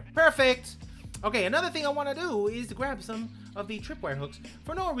there. Perfect. Okay, another thing I want to do is to grab some of the tripwire hooks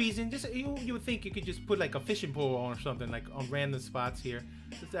for no reason. Just you would think you could just put like a fishing pole on or something, like on random spots here.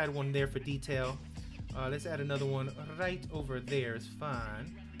 Let's add one there for detail. Let's add another one right over there. It's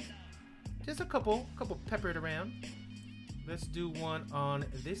fine. Just a couple peppered around. Let's do one on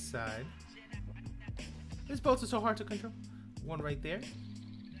this side. This boat is so hard to control. One right there.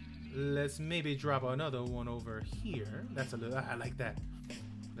 Let's maybe drop another one over here. That's a little. I like that.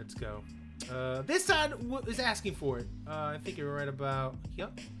 Let's go. This side is asking for it. I think you're right about here.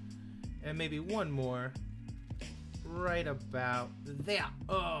 And maybe one more right about there.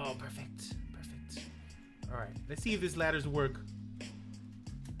 Oh, perfect. Perfect. All right. Let's see if these ladders work.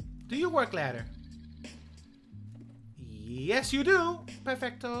 Do you work, ladder? Yes, you do.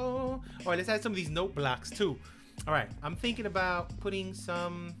 Perfecto. All right, let's add some of these note blocks too. All right, I'm thinking about putting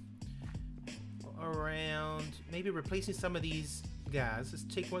some around, maybe replacing some of these guys. Let's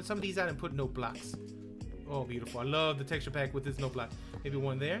take some of these out and put note blocks. Oh, beautiful. I love the texture pack with this note block. Maybe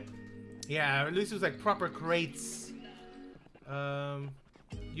one there. Yeah, at least it was like proper crates.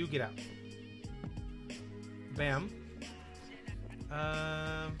 You get out. Bam.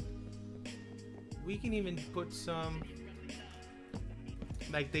 We can even put some,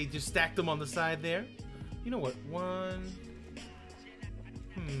 like they just stacked them on the side there. You know what? One.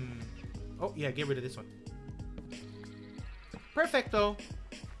 Oh, yeah, get rid of this one. Perfecto.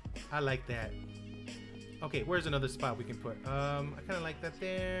 I like that. Okay, where's another spot we can put? I kind of like that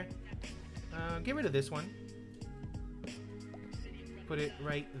there. Get rid of this one. Put it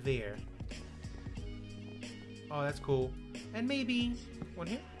right there. Oh, that's cool. And maybe one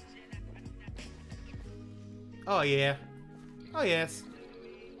here. Oh, yeah. Oh, yes.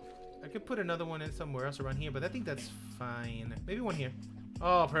 I could put another one in somewhere else around here, but I think that's fine. Maybe one here.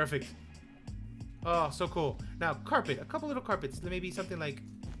 Oh, perfect. Oh, so cool. Now, carpet. A couple little carpets. Maybe something like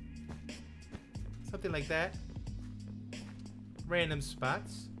that. Random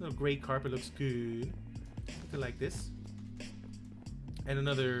spots. Little gray carpet looks good. Something like this. And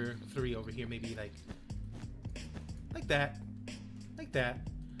another 3 over here. Maybe like that. Like that.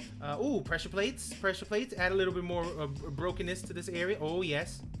 Ooh, pressure plates. Pressure plates. Add a little bit more brokenness to this area. Oh,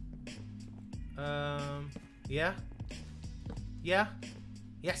 yes. Yeah. Yeah.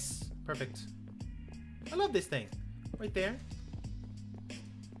 Yes. Perfect. I love this thing. Right there.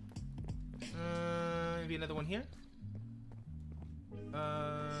 Maybe another one here.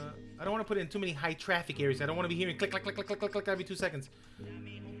 I don't want to put it in too many high traffic areas. I don't want to be hearing click, click, click, click, click, click, click every 2 seconds.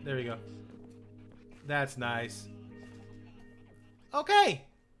 There we go. That's nice. Okay.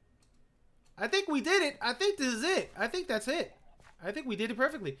 I think we did it. I think this is it. I think that's it. I think we did it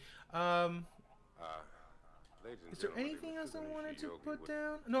perfectly. Is there anything else I wanted to put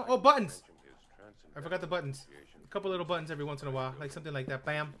down? No. Oh, buttons. I forgot the buttons. A couple little buttons every once in a while, like something like that.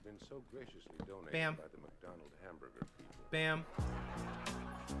 Bam. Bam. Bam.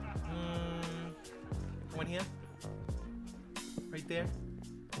 One here. Right there.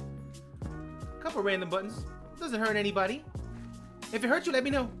 A couple random buttons. Doesn't hurt anybody. If it hurts you, let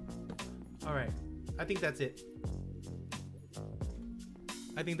me know. All right. I think that's it.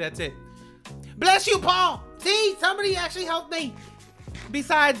 I think that's it. Bless you, Paul. See, somebody actually helped me.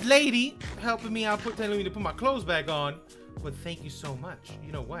 Besides Lady helping me out, telling me to put my clothes back on. But thank you so much.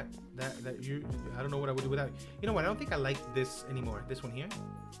 You know what? I don't know what I would do without you. You know what? I don't think I like this anymore. This one here.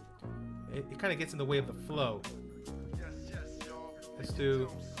 It kind of gets in the way of the flow. Let's do.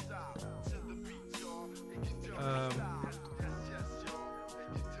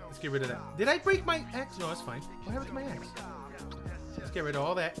 Let's get rid of that. Did I break my axe? No, that's fine. What happened to my axe? Let's get rid of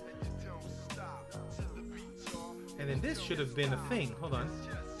all that. And then this should have been a thing. Hold on.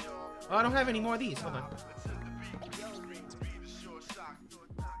 Oh, I don't have any more of these. Hold on.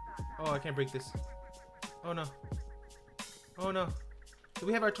 Oh, I can't break this. Oh, no. Oh, no. Do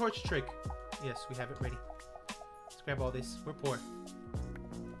we have our torch trick? Yes, we have it ready. Let's grab all this. We're poor.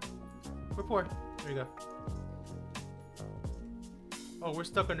 We're poor. There we go. Oh, we're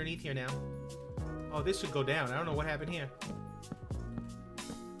stuck underneath here now. Oh, this should go down. I don't know what happened here.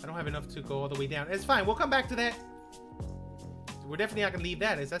 I don't have enough to go all the way down. It's fine. We'll come back to that. We're definitely not going to leave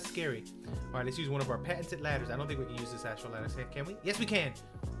that. That's scary. All right, let's use one of our patented ladders. I don't think we can use this actual ladder. Can we? Yes, we can.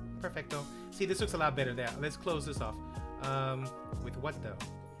 Perfecto. See, this looks a lot better there. Let's close this off. With what, though?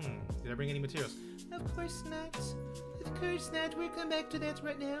 Did I bring any materials? Of course not. Of course not. We'll come back to that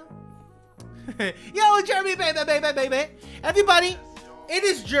right now. Yo, Jeremy, baby. Everybody, It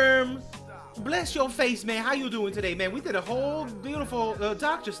is Jerm. Bless your face, man. How you doing today, man? We did a whole beautiful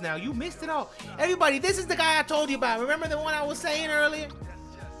doc just now. You missed it all. Everybody, this is the guy I told you about. Remember the one I was saying earlier?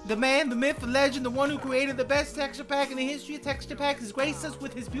 The man, the myth, the legend, the one who created the best texture pack in the history of texture packs has graced us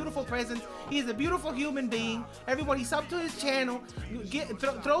with his beautiful presence. He is a beautiful human being. Everybody sub to his channel.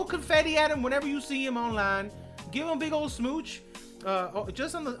 Throw confetti at him whenever you see him online. Give him a big old smooch,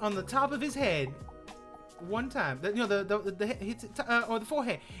 just on the top of his head. One time, you know, or the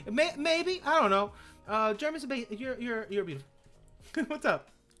forehead. Maybe, I don't know. Jerm is you're beautiful. What's up?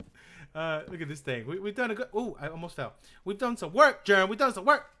 Look at this thing. We've done a good. Oh, I almost fell. We've done some work, Jerm. We've done some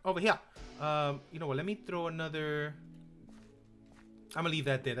work over here. You know what? Let me throw another. I'm gonna leave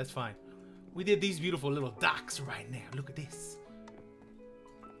that there. That's fine. We did these beautiful little docks right now. Look at this.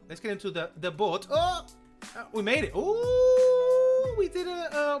 Let's get into the boat. Oh, we made it. Ooh, we did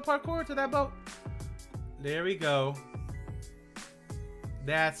a parkour to that boat. There we go.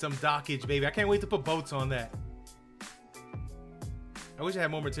 That's some dockage, baby. I can't wait to put boats on that. I wish I had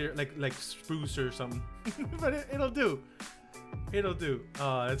more material, like spruce or something. But it'll do. It'll do.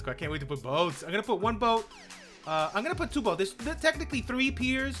 Oh, that's cool. I can't wait to put boats. I'm gonna put one boat. I'm gonna put two boats. There's technically 3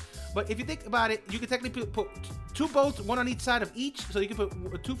 piers, but if you think about it, you can technically put 2 boats, one on each side of each. So you can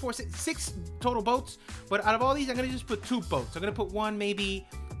put 2, 4, 6 total boats. But out of all these, I'm gonna just put 2 boats. I'm gonna put one maybe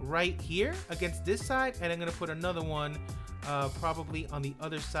right here against this side, and I'm gonna put another one probably on the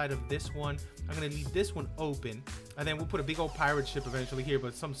other side of this one. I'm gonna leave this one open, and then we'll put a big old pirate ship eventually here,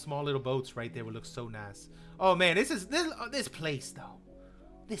 but some small little boats right there will look so nice. Oh man, this place though.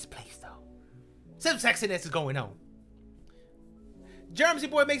 This place though. Some sexiness is going on. Jermsy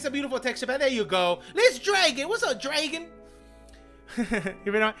boy makes a beautiful texture pack. There you go. Let's Dragon. What's up, Dragon?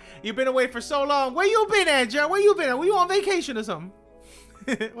 You've been away for so long. Where you been at, Jerm? Where you been at? Were you on vacation or something?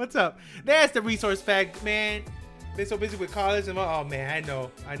 What's up? There's the resource fact, man. Been so busy with college and oh man,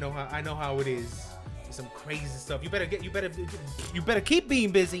 I know how it is. It's some crazy stuff. You better keep being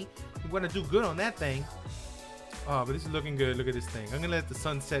busy. You want to do good on that thing. Oh, but this is looking good. Look at this thing. I'm gonna let the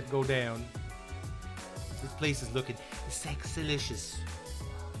sunset go down. This place is looking sexylicious.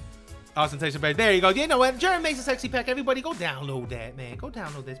 Awesome texture pack. There you go. You know what? Jerm makes a sexy pack. Everybody go download that, man. Go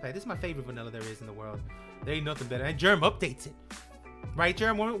download this pack. This is my favorite vanilla there is in the world. There ain't nothing better. And Jerm updates it. Right,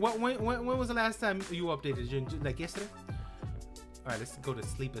 Jerm? When was the last time you updated? Like yesterday? All right, let's go to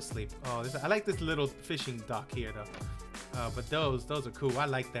sleep asleep. Oh, I like this little fishing dock here, though. But those are cool. I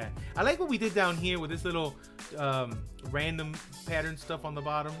like that. I like what we did down here with this little random pattern stuff on the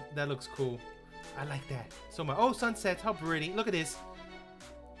bottom. That looks cool. I like that so much. Oh, sunsets. How pretty. Look at this.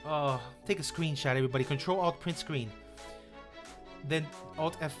 Oh, take a screenshot, everybody. Control Alt Print Screen. Then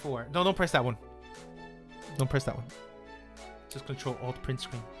Alt F4. No, don't press that one. Don't press that one. Just Control Alt Print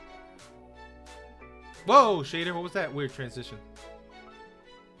Screen. Whoa, shader. What was that weird transition?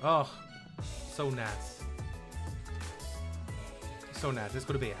 Oh, so nice. So nice. Let's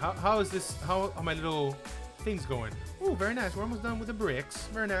go to bed. How is this? How are my little things going? Oh, very nice. We're almost done with the bricks.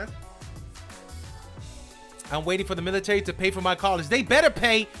 Very nice. I'm waiting for the military to pay for my college. They better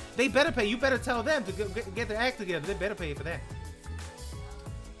pay. They better pay. You better tell them to get their act together. They better pay for that.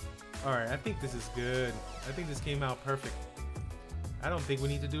 All right. I think this is good. I think this came out perfect. I don't think we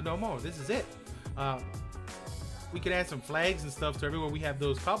need to do no more. This is it. We could add some flags and stuff to everywhere we have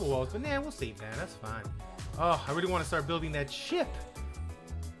those cobble walls, but nah, we'll save that. That's fine. Oh, I really want to start building that ship.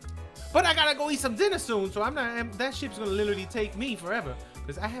 But I gotta go eat some dinner soon, so I'm not. That ship's gonna literally take me forever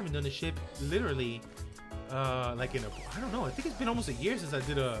because I haven't done a ship literally, like in I don't know. I think it's been almost a year since I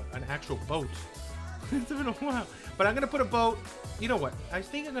did an actual boat. It's been a while. But I'm gonna put a boat. You know what? I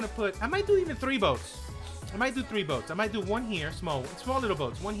think I'm gonna put. I might do even 3 boats. I might do 3 boats. I might do one here, small little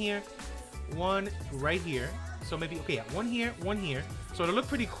boats. One here, one right here. So maybe, okay, yeah, one here. So it'll look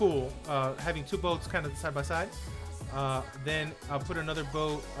pretty cool, having 2 boats kind of side by side. Then I'll put another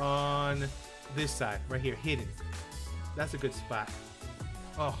boat on this side, right here, hidden. That's a good spot.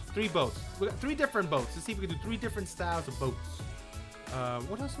 Oh, 3 boats. We got 3 different boats. Let's see if we can do 3 different styles of boats.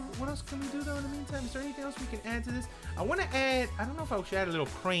 What else can we do though in the meantime? Is there anything else we can add to this? I want to add, I don't know if I should add a little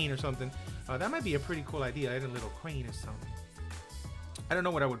crane or something. That might be a pretty cool idea, add a little crane or something. I don't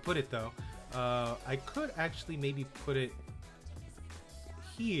know what I would put it though. I could actually maybe put it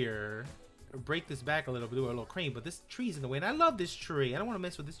here, break this back a little bit, do a little crane, but this tree's in the way, and I love this tree. I don't want to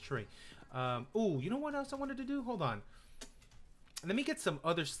mess with this tree. Oh, you know what else I wanted to do? Hold on. Let me get some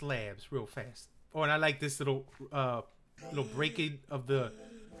other slabs real fast. Oh, and I like this little breaking of the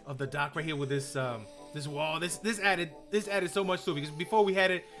dock right here with this this wall. This added so much to it, because before we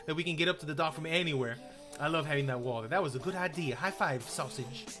had it that we can get up to the dock from anywhere. I love having that wall. That was a good idea. High five,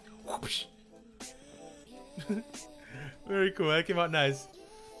 sausage. Whoosh. Very cool. That came out nice.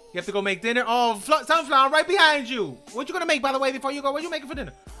 You have to go make dinner. Oh, sunflower right behind you. What you gonna make, by the way, before you go? What you making for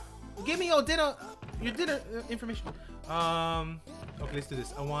dinner? Give me your dinner information. Okay, let's do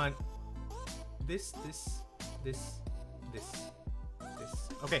this. I want this.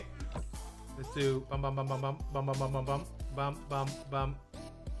 Okay. Let's do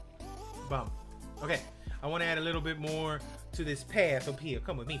bum. Okay. I want to add a little bit more to this path up here.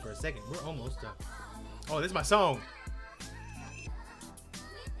 Come with me for a second. We're almost done. Oh, this is my song.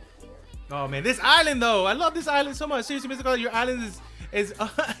 Oh man, this island though. I love this island so much. Seriously, Mr. Kaale, your island is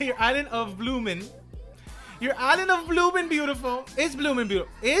your island of bloomin'. Your island of bloomin' beautiful. Is bloomin'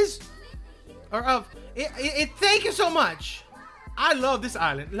 beautiful. Is or of it. Thank you so much. I love this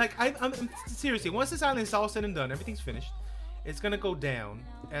island. Like I'm seriously. Once this island is all said and done, everything's finished. It's gonna go down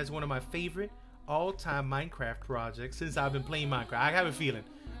as one of my favorite all-time Minecraft projects since I've been playing Minecraft. I have a feeling.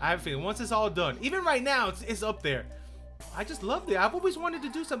 Once it's all done, even right now, it's up there. I just loved it. I've always wanted to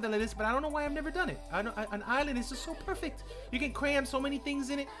do something like this, but I don't know why I've never done it. An island is just so perfect. You can cram so many things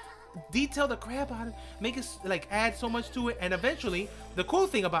in it, detail the crap out of it, make it like add so much to it, and eventually, the cool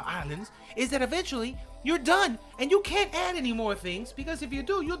thing about islands is that eventually you're done and you can't add any more things because if you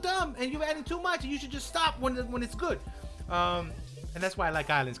do, you're dumb and you're adding too much, and you should just stop when it's good. And that's why I like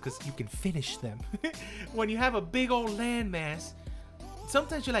islands, because you can finish them. When you have a big old landmass,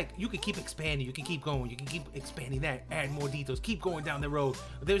 sometimes you're like, you can keep expanding, you can keep going, you can keep expanding that, add more details, keep going down the road.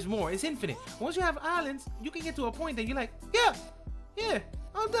 There's more, it's infinite. Once you have islands, you can get to a point that you're like, yeah,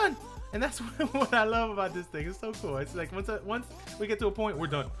 I'm done. And that's what I love about this thing. It's so cool. It's like once we get to a point, we're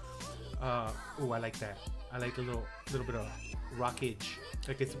done. Oh, I like that. I like the little bit of rockage.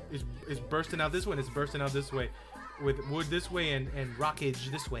 Like it's bursting out this way, and it's bursting out this way. With wood this way and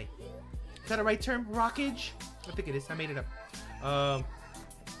rockage this way. Is that a right term? Rockage? I think it is. I made it up.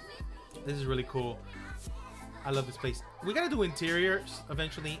 This is really cool. I love this place. We gotta do interiors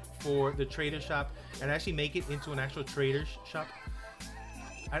eventually for the trader shop and actually make it into an actual trader's shop.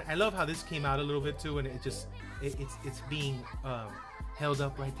 I love how this came out a little bit too, and it's being held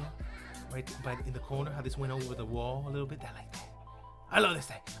up right there, in the corner. How this went over the wall a little bit. I like that. I love this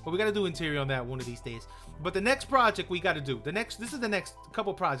thing. But we got to do interior on that one of these days. But the next project we got to do. This is the next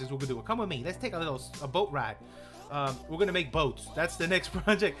couple projects we're going to do. Come with me. Let's take a boat ride. We're going to make boats. That's the next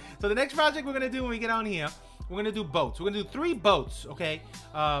project. So the next project we're going to do when we get on here, we're going to do boats. We're going to do 3 boats, okay,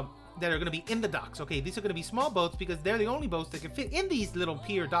 that are going to be in the docks. Okay, these are going to be small boats because they're the only boats that can fit in these little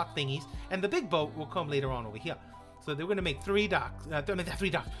pier dock thingies. And the big boat will come later on over here. So they're going to make 3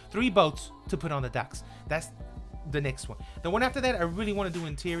 boats to put on the docks. That's the next one. The one after that, I really want to do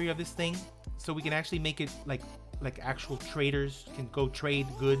interior of this thing so we can actually make it like actual traders can go trade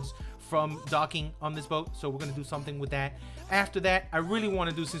goods from docking on this boat. So we're going to do something with that. After that, I really want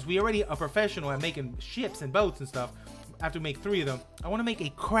to do, since we already are professional at making ships and boats and stuff, after we make 3 of them, I want to make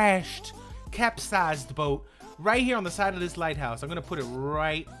a capsized boat right here on the side of this lighthouse. I'm going to put it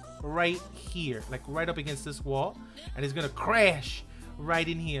right here, like right up against this wall, and it's going to crash right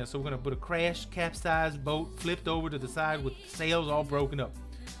in here. So we're gonna put a capsized boat flipped over to the side with sails all broken up.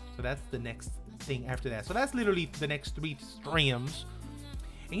 So that's the next thing after that. So that's literally the next 3 streams.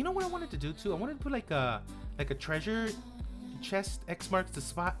 And you know what I wanted to do too? I wanted to put like a treasure chest X marks the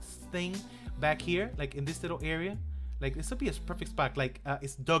spot thing back here, like in this little area. Like this would be a perfect spot. Like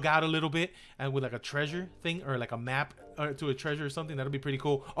it's dug out a little bit and with like a treasure thing or like a map to a treasure or something. That'll be pretty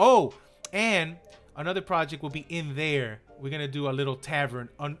cool. Oh, and another project will be in there. We're gonna do a little tavern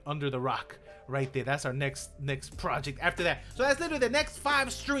under the rock right there. That's our next project after that. So that's literally the next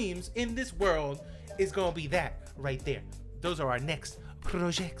 5 streams in this world is gonna be that right there. Those are our next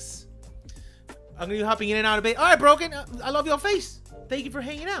projects. I'm gonna be hopping in and out of bed. All right, Broken. I love your face. Thank you for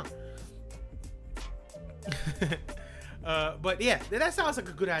hanging out. But yeah, that sounds like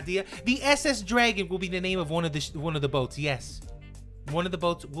a good idea. The SS Dragon will be the name of one of the boats. Yes, one of the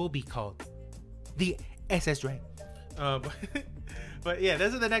boats will be called the SS Dragon. But yeah,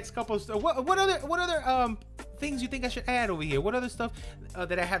 those are the next couple. What other things you think I should add over here? What other stuff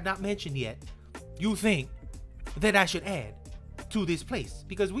that I have not mentioned yet you think that I should add to this place?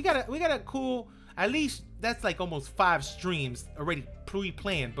 Because we got a cool, at least that's like almost 5 streams already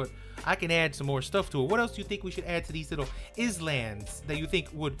pre-planned, but I can add some more stuff to it. What else do you think we should add to these little islands that you think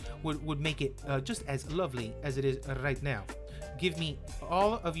would make it just as lovely as it is right now? Give me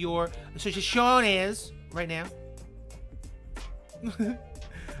all of your suggestions right now.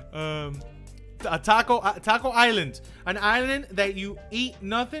 A taco island, an island that you eat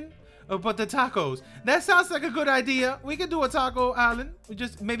nothing but the tacos. That sounds like a good idea. We could do a taco island. We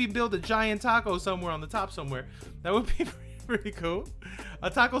just maybe build a giant taco somewhere on the top somewhere. That would be pretty cool. A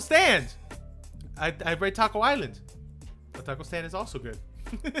taco stand. I read Taco Island. A taco stand is also good.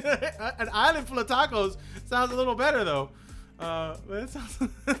 An island full of tacos sounds a little better though. That sounds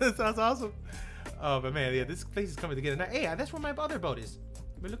that sounds awesome. Oh, but man, yeah, this place is coming together. Now, hey, that's where my other boat is.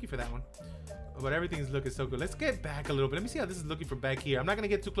 I've been looking for that one. But everything's looking so good. Let's get back a little bit. Let me see how this is looking from back here. I'm not gonna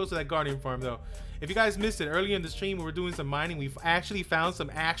get too close to that guardian farm though. If you guys missed it earlier in the stream, we were doing some mining. We've actually found some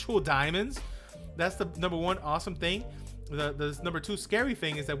actual diamonds. That's the number one awesome thing. The number two scary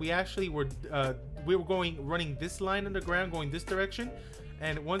thing is that we actually were running this line underground, going this direction.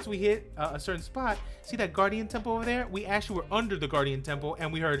 And once we hit a certain spot, see that guardian temple over there? We actually were under the guardian temple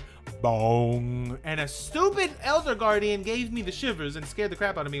and we heard bong. And a stupid elder guardian gave me the shivers and scared the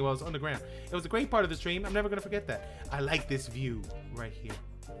crap out of me while I was underground. It was a great part of the stream. I'm never gonna forget that. I like this view right here.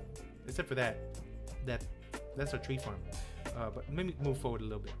 Except for that's our tree farm. But let me move forward a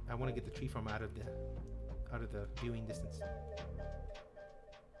little bit. I want to get the tree farm out of the viewing distance.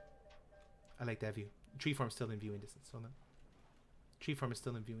 I like that view. Tree farm's still in viewing distance. Hold on. Tree farm is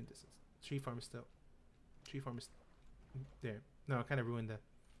still in viewing distance. Tree farm is there. No, I kind of ruined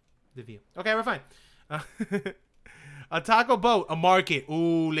the view. Okay, we're fine. A taco boat, a market.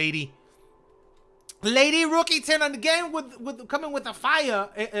 Ooh, lady rookie 10 again with coming with a fire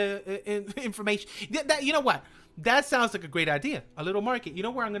information. That, you know what? That sounds like a great idea. A little market. You know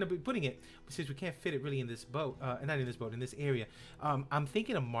where I'm going to be putting it? Since we can't fit it really in this boat, not in this boat, in this area. I'm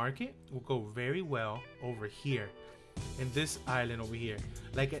thinking a market will go very well over here. In this island over here,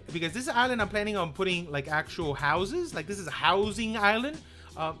 like, because this island I'm planning on putting like actual houses, like this is a housing island,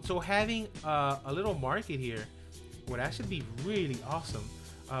 so having a little market here would actually be really awesome.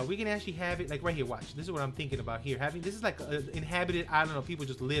 We can actually have it like right here. Watch, this is what I'm thinking about here. Having this is like an inhabited island of people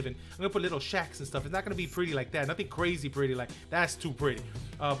just living. I'm gonna put little shacks and stuff. It's not gonna be pretty like that, nothing crazy pretty like that's too pretty,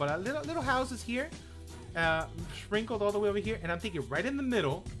 but little houses here, sprinkled all the way over here. And I'm thinking right in the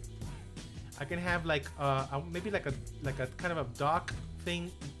middle I can have like maybe like a kind of a dock thing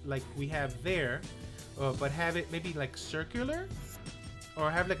like we have there, but have it maybe like circular,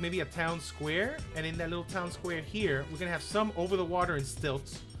 or have like maybe a town square, and in that little town square here we're gonna have some over the water and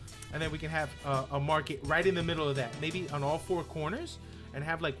stilts, and then we can have a market right in the middle of that, maybe on all four corners, and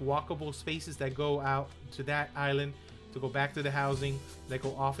have like walkable spaces that go out to that island to go back to the housing, that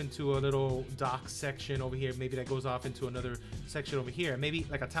go off into a little dock section over here, maybe that goes off into another section over here, maybe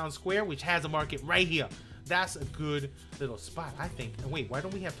like a town square which has a market right here. That's a good little spot, I think. And wait, why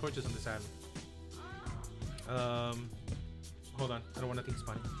don't we have torches on this island? Hold on, I don't want nothing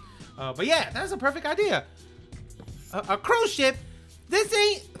spawning. But yeah, that's a perfect idea. A cruise ship. This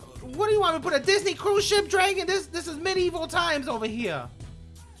ain't, what do you want me to put a Disney cruise ship, Dragon? This is medieval times over here.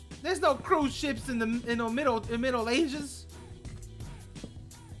 There's no cruise ships in the Middle Ages.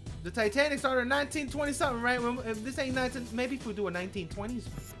 The Titanic started in 1920 something, right? If this ain't 19, maybe if we do a 1920s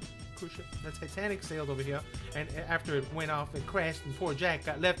cruise ship. The Titanic sailed over here, and after it went off and crashed, and poor Jack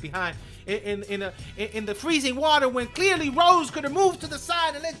got left behind in the freezing water, when clearly Rose could have moved to the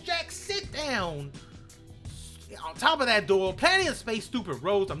side and let Jack sit down on top of that door. Plenty of space, stupid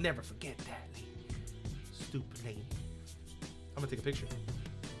Rose. I'll never forget that lady. Stupid lady. I'm gonna take a picture.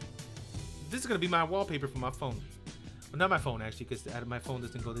 This is gonna be my wallpaper for my phone. Well, not my phone actually, because my phone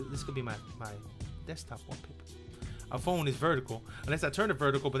doesn't go. This could be my desktop wallpaper. Our phone is vertical, unless I turn it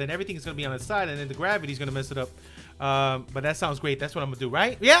vertical, but then everything is gonna be on the side, and then the gravity's gonna mess it up. But that sounds great. That's what I'm gonna do,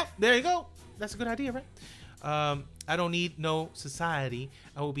 right? Yeah, there you go. That's a good idea, right? I don't need no society.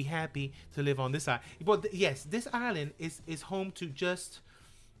 I will be happy to live on this island. But yes, this island is home to just,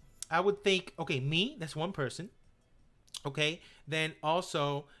 I would think, okay, me, that's one person. Okay, then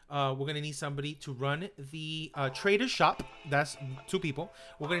also we're gonna need somebody to run the trader shop. That's 2 people.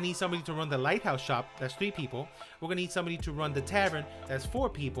 We're gonna need somebody to run the lighthouse shop. That's 3 people. We're gonna need somebody to run the tavern. That's 4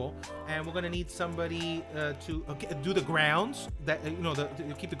 people. And we're gonna need somebody to do the grounds. That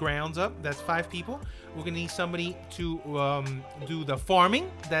to keep the grounds up. That's 5 people. We're gonna need somebody to do the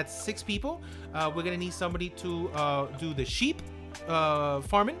farming. That's 6 people. We're gonna need somebody to do the sheep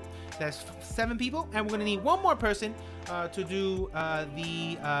farming. That's 7 people, and we're gonna need 1 more person to do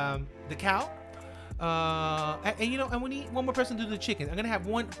the cow, and we need 1 more person to do the chicken. I'm gonna have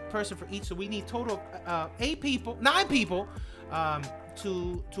 1 person for each, so we need total 9 people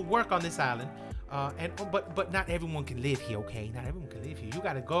to work on this island. But not everyone can live here, okay? Not everyone can live here. You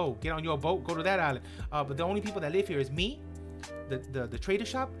gotta go get on your boat, go to that island. But the only people that live here is me, the trader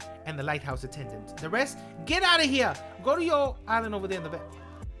shop, and the lighthouse attendant. The rest, get out of here. Go to your island over there in the back.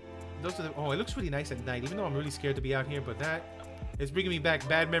 Those are it looks really nice at night, even though I'm really scared to be out here, but that is bringing me back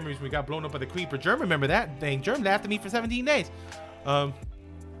bad memories when we got blown up by the creeper. Jerm, remember that thing. Jerm laughed at me for 17 days. Hard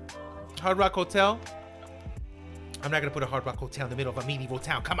Rock Hotel. I'm not gonna put a Hard Rock Hotel in the middle of a medieval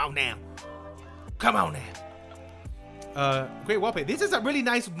town. Come on now. Come on now. Great wallpaper. This is a really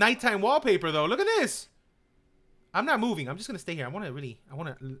nice nighttime wallpaper, though. Look at this. I'm not moving. I'm just gonna stay here. I want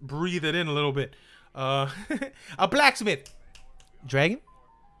to breathe it in a little bit. A blacksmith. Dragon.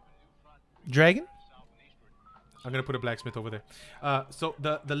 I'm gonna put a blacksmith over there. So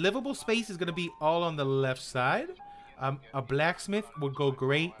the livable space is gonna be all on the left side. A blacksmith would go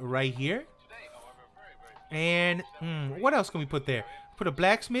great right here. And what else can we put there? Put a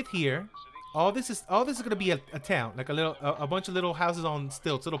blacksmith here. All this is gonna be a town, like a bunch of little houses on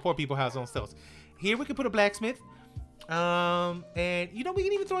stilts, little poor people houses on stilts. Here we can put a blacksmith. And you know, we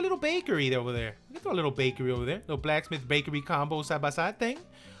can even throw a little bakery over there. We can throw a little bakery over there, little blacksmith bakery combo side by side thing.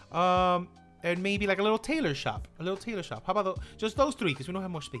 And maybe like a little tailor shop. How about just those three? Because we don't have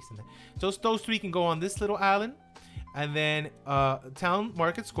more space in there. Just those three can go on this little island, and then town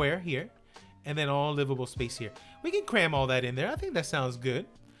market square here, and then all livable space here. We can cram all that in there. I think that sounds good.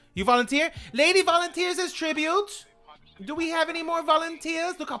 You volunteer? Lady volunteers as tribute. Do we have any more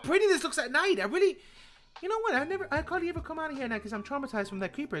volunteers? Look how pretty this looks at night. You know what? I hardly ever come out of here at night because I'm traumatized from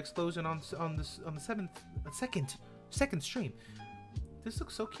that creeper explosion on the second stream. This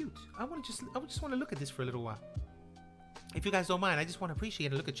looks so cute. I just want to look at this for a little while. If you guys don't mind, I just want to appreciate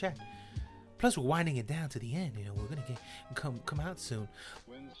and look at chat. Plus, we're winding it down to the end. You know, we're gonna come out soon.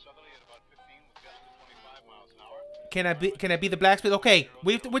 Winds southerly at about 15 with gusts of 25 miles an hour. Can I be the blacksmith? Okay,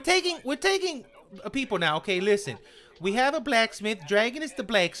 we're taking people now. Okay, listen. We have a blacksmith. Dragon is the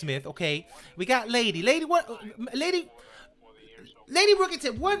blacksmith. Okay, we got lady. Lady, what? Lady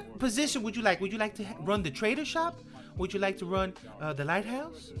Rookington, what position would you like? Would you like to run the trader shop? Would you like to run the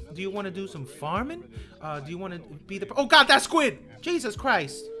lighthouse? Do you want to do some farming? Do you want to be the... Oh, God, that squid! Jesus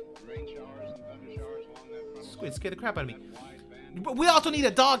Christ. Squid scared the crap out of me. But we also need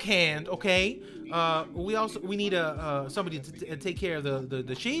a dog hand, okay? We need somebody to take care of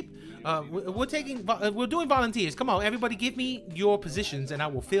the sheep. We're doing volunteers. Come on, everybody, give me your positions, and I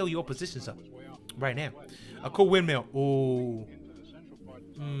will fill your positions up right now. A cool windmill. Oh.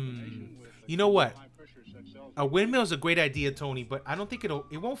 You know what? A windmill is a great idea, Tony, but I don't think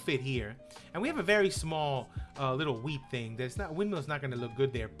it won't fit here. And we have a very small little wheat thing. Windmill's not going to look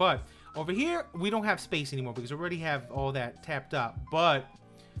good there. But over here, we don't have space anymore because we already have all that tapped out. But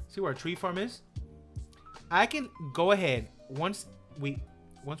see where our tree farm is? I can go ahead once we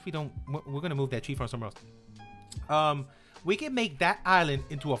don't. We're going to move that tree farm somewhere else. We can make that island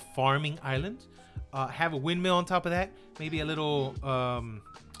into a farming island. Have a windmill on top of that. Maybe a little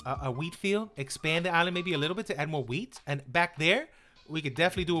a wheat field. Expand the island maybe a little bit to add more wheat. And back there, we could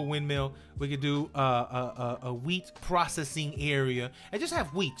definitely do a windmill. We could do a wheat processing area and just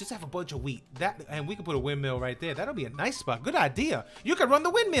have wheat. Just have a bunch of wheat. And we could put a windmill right there. That'll be a nice spot. Good idea. You could run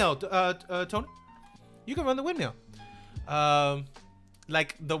the windmill, Tony. You can run the windmill.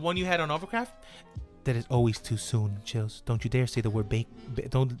 Like the one you had on Overcraft. That is always too soon, Chills. Don't you dare say the word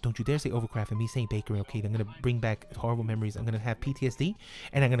don't you dare say Overcraft and me saying bakery, okay? I'm gonna bring back horrible memories. I'm gonna have PTSD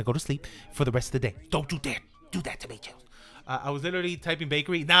and I'm gonna go to sleep for the rest of the day. Don't you dare do that to me, Chills. I was literally typing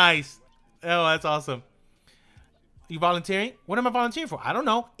bakery. Nice. Oh, that's awesome. You volunteering? What am I volunteering for? I don't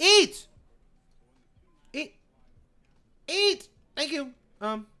know. Eat. Thank you.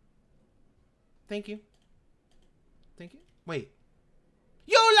 Thank you. Wait.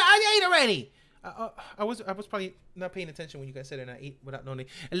 I ate already. I was probably not paying attention when you guys said it and I ate without knowing.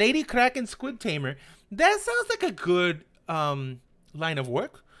 Lady Kraken Squid Tamer. That sounds like a good line of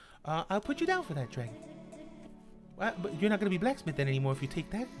work. I'll put you down for that, Dragon. But you're not going to be blacksmith then anymore if you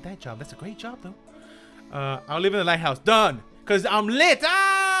take that job. That's a great job, though. I'll live in the lighthouse. Done. Because I'm lit.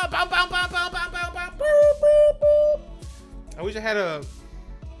 Ah! Bow, bow, bow, bow, bow, bow, bow. Boop, boop, boop. I wish I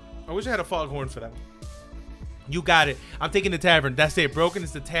had a foghorn for that one. You got it. I'm taking the tavern. That's it. Broken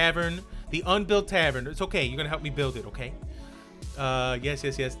is the tavern. The unbuilt tavern. It's okay. You're going to help me build it, okay?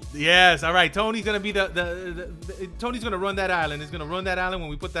 Yes. All right. Tony's going to be Tony's going to run that island. He's going to run that island when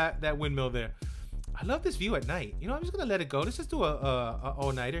we put that windmill there. I love this view at night. You know, I'm just going to let it go. Let's just do a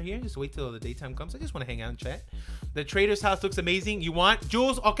all-nighter here. Just wait till the daytime comes. I just want to hang out and chat. The trader's house looks amazing. You want?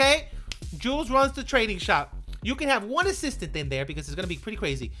 Jules, okay? Jules runs the trading shop. You can have one assistant in there because it's going to be pretty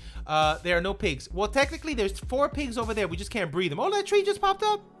crazy. There are no pigs. Well, technically, there's 4 pigs over there. We just can't breed them. Oh, that tree just popped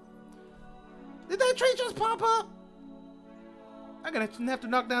up. Did that tree just pop up? I'm going to have to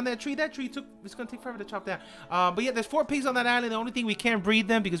knock down that tree. It's going to take forever to chop down. But yeah, there's 4 pigs on that island. The only thing we can't breed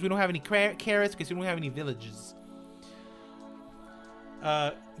them because we don't have any carrots because we don't have any villages.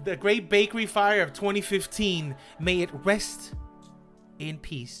 The Great Bakery Fire of 2015. May it rest in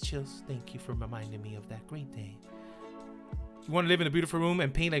peace. Chills, thank you for reminding me of that great day. You want to live in a beautiful room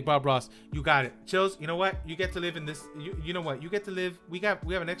and paint like Bob Ross? You got it. Chills, you know what? You get to live in this. You know what? You get to live. We have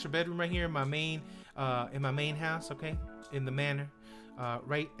an extra bedroom right here in my main in my main house, okay, in the manor,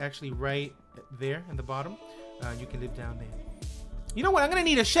 actually right there in the bottom. You can live down there. You know what? I'm gonna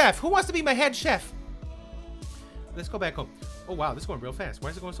need a chef. Who wants to be my head chef? Let's go back home. Oh wow, this is going real fast. Why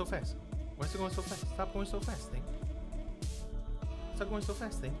is it going so fast? Why is it going so fast? Stop going so fast, thing. Stop going so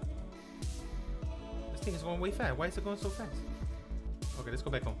fast, thing. This thing is going way fast. Why is it going so fast? Okay, let's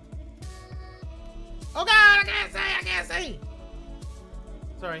go back home. Oh God, I can't say.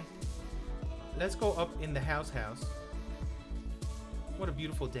 Sorry. Let's go up in the house. What a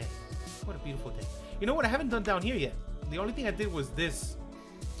beautiful day. What a beautiful day. You know what? I haven't done down here yet. The only thing I did was this.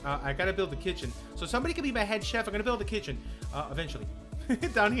 I gotta build the kitchen. So somebody can be my head chef. I'm gonna build the kitchen eventually.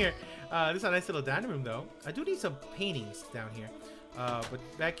 Down here. This is a nice little dining room though. I do need some paintings down here. But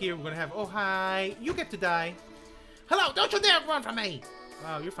back here we're gonna have, oh hi, you get to die. Hello, don't you dare run from me.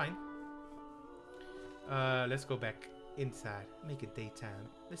 Oh, you're fine. Let's go back inside. Make it daytime.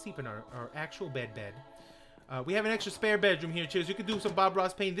 Let's sleep in our actual bed. We have an extra spare bedroom here, Chills. You can do some Bob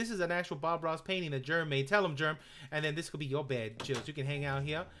Ross painting. This is an actual Bob Ross painting that Jerm made. Tell him, Jerm. And then this could be your bed, Chills. You can hang out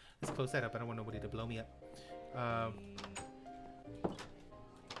here. Let's close that up. I don't want nobody to blow me up.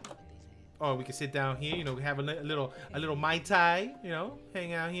 Or we can sit down here. You know, we have a little Mai Tai. You know,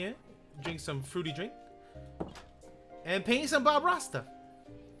 hang out here, drink some fruity drink, and paint some Bob Ross stuff.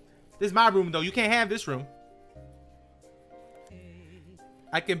 This is my room, though. You can't have this room.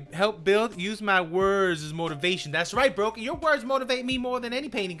 I can help build, use my words as motivation. That's right, Broken. Your words motivate me more than any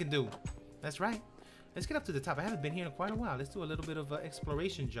painting can do. That's right. Let's get up to the top. I haven't been here in quite a while. Let's do a little bit of an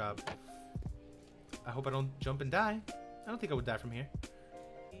exploration job. I hope I don't jump and die. I don't think I would die from here.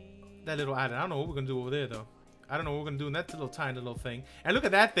 That little island. I don't know what we're going to do over there, though. I don't know what we're going to do in that little tiny little thing. And look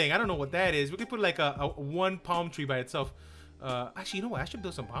at that thing. I don't know what that is. We could put like a one palm tree by itself. Actually, you know what? I should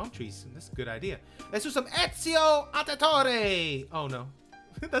build some palm trees. That's a good idea. Let's do some Ezio Auditore. Oh, no.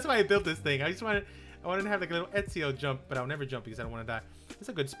 That's why I built this thing. I wanted to have like a little Ezio jump, but I'll never jump because I don't want to die. It's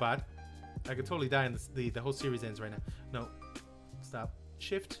a good spot. I could totally die and the whole series ends right now. No. Stop.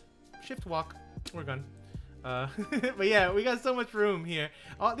 Shift walk. We're gone. But yeah, we got so much room here.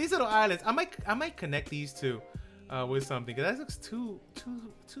 Oh, these little islands. I might connect these two with something because that looks too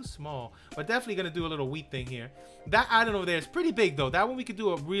small. But definitely gonna do a little wheat thing here. That island over there is pretty big though. That one we could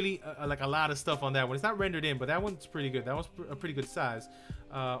do a really like a lot of stuff on that one. It's not rendered in, but that one's pretty good. That one's a pretty good size.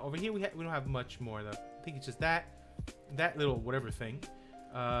 Over here we don't have much more though. I think it's just that little whatever thing.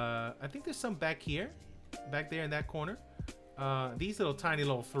 I think there's some back here, back there in that corner. These little tiny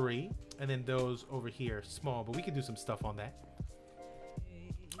little three, and then those over here small. But we could do some stuff on that.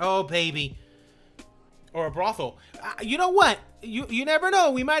 Oh baby. Or a brothel. You know what? You never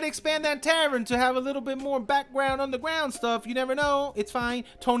know. We might expand that tavern to have a little bit more background underground stuff. You never know. It's fine.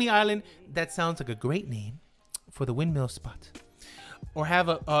 Tony Island. That sounds like a great name for the windmill spot. Or have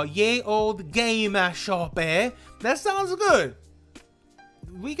a yay old game shop, eh? That sounds good.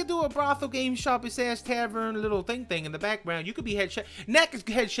 We could do a brothel game shop, it says tavern, little thing in the background. You could be head chef. Neck is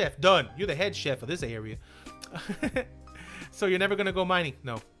head chef. Done. You're the head chef of this area. So you're never gonna go mining?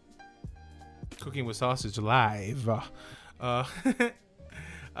 No. Cooking with Sausage live. I'm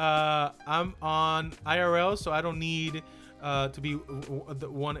on IRL, so I don't need to be the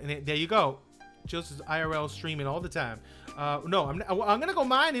one. And there you go. Just IRL streaming all the time. No, I'm gonna go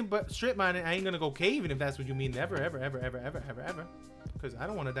mining, but strip mining. I ain't gonna go caving if that's what you mean. Never, ever. Because I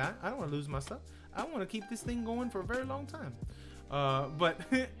don't want to die. I don't want to lose my stuff. I want to keep this thing going for a very long time. But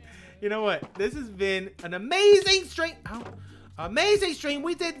you know what? This has been an amazing stream. Ow. Amazing stream.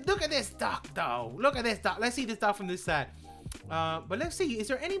 We did. Look at this dock, though. Look at this dock. Let's see this dock from this side. But let's see. Is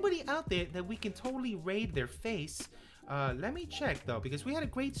there anybody out there that we can totally raid their face? Let me check though, because we had a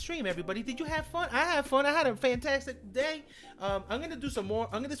great stream, everybody. Did you have fun? I had fun. I had a fantastic day. I'm gonna do some more.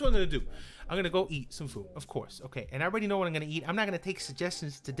 This is what I'm gonna do. I'm gonna go eat some food, of course. Okay, and I already know what I'm gonna eat. I'm not gonna take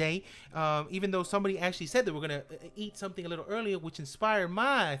suggestions today, even though somebody actually said that we're gonna eat something a little earlier, which inspired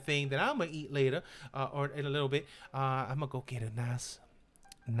my thing that I'm gonna eat later, or in a little bit. I'm gonna go get a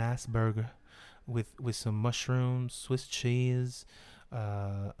nice burger with some mushrooms, Swiss cheese,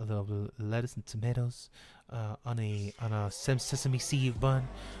 a little lettuce and tomatoes. On a sesame seed bun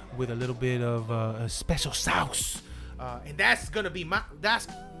with a little bit of a special sauce, and that's gonna be my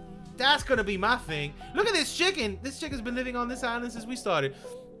thing. Look at this chicken. This chicken's been living on this island since we started.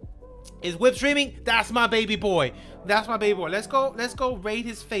 Is whip streaming? That's my baby boy. That's my baby boy. Let's go raid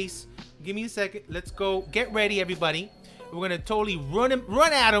his face. Give me a second. Let's go get ready, everybody. We're gonna totally run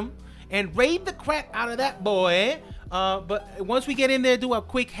at him and raid the crap out of that boy. But once we get in there, do a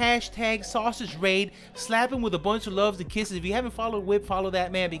quick hashtag sausage raid, slap him with a bunch of loves and kisses. If you haven't followed Whip, follow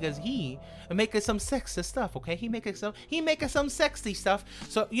that man, because he making some sexy stuff, okay? He making some sexy stuff.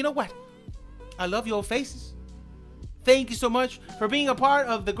 So you know what? I love your faces. Thank you so much for being a part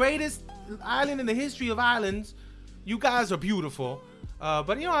of the greatest island in the history of islands. You guys are beautiful.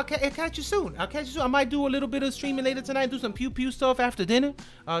 But you know, I'll catch you soon. I might do a little bit of streaming later tonight, do some pew stuff after dinner.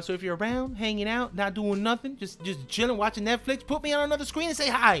 So if you're around, hanging out, not doing nothing, just chilling, watching Netflix, put me on another screen and say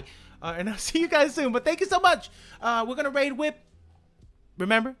hi. And I'll see you guys soon. But thank you so much. We're gonna raid Whip.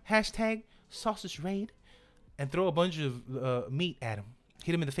 Remember, hashtag sausage raid, and throw a bunch of meat at him.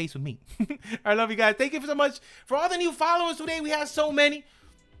 Hit him in the face with meat. I love you guys. Thank you so much for all the new followers today. We have so many.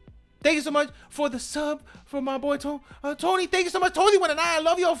 Thank you so much for the sub for my boy Tony. Thank you so much. Tony with an eye. I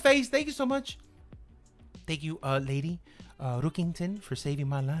love your face. Thank you so much. Thank you, Lady Rookington, for saving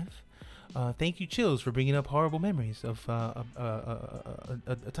my life. Thank you, Chills, for bringing up horrible memories of a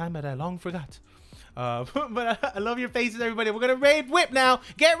time that I long forgot. But I love your faces, everybody. We're going to raid Whip now.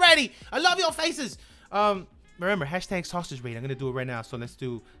 Get ready. I love your faces. Remember, hashtag sausage raid. I'm going to do it right now. So let's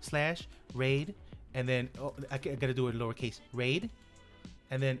do /raid. And then, I got to do it in lowercase. Raid.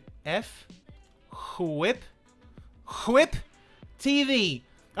 And then F Whip TV.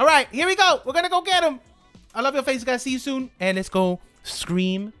 All right, here we go. We're gonna go get him. I love your face, guys. See you soon. And let's go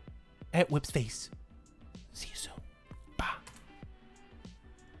scream at Whip's face. See you soon. Bye.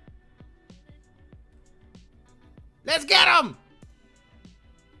 Let's get him.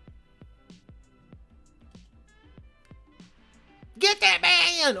 Get that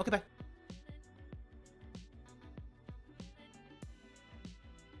man. Okay, bye.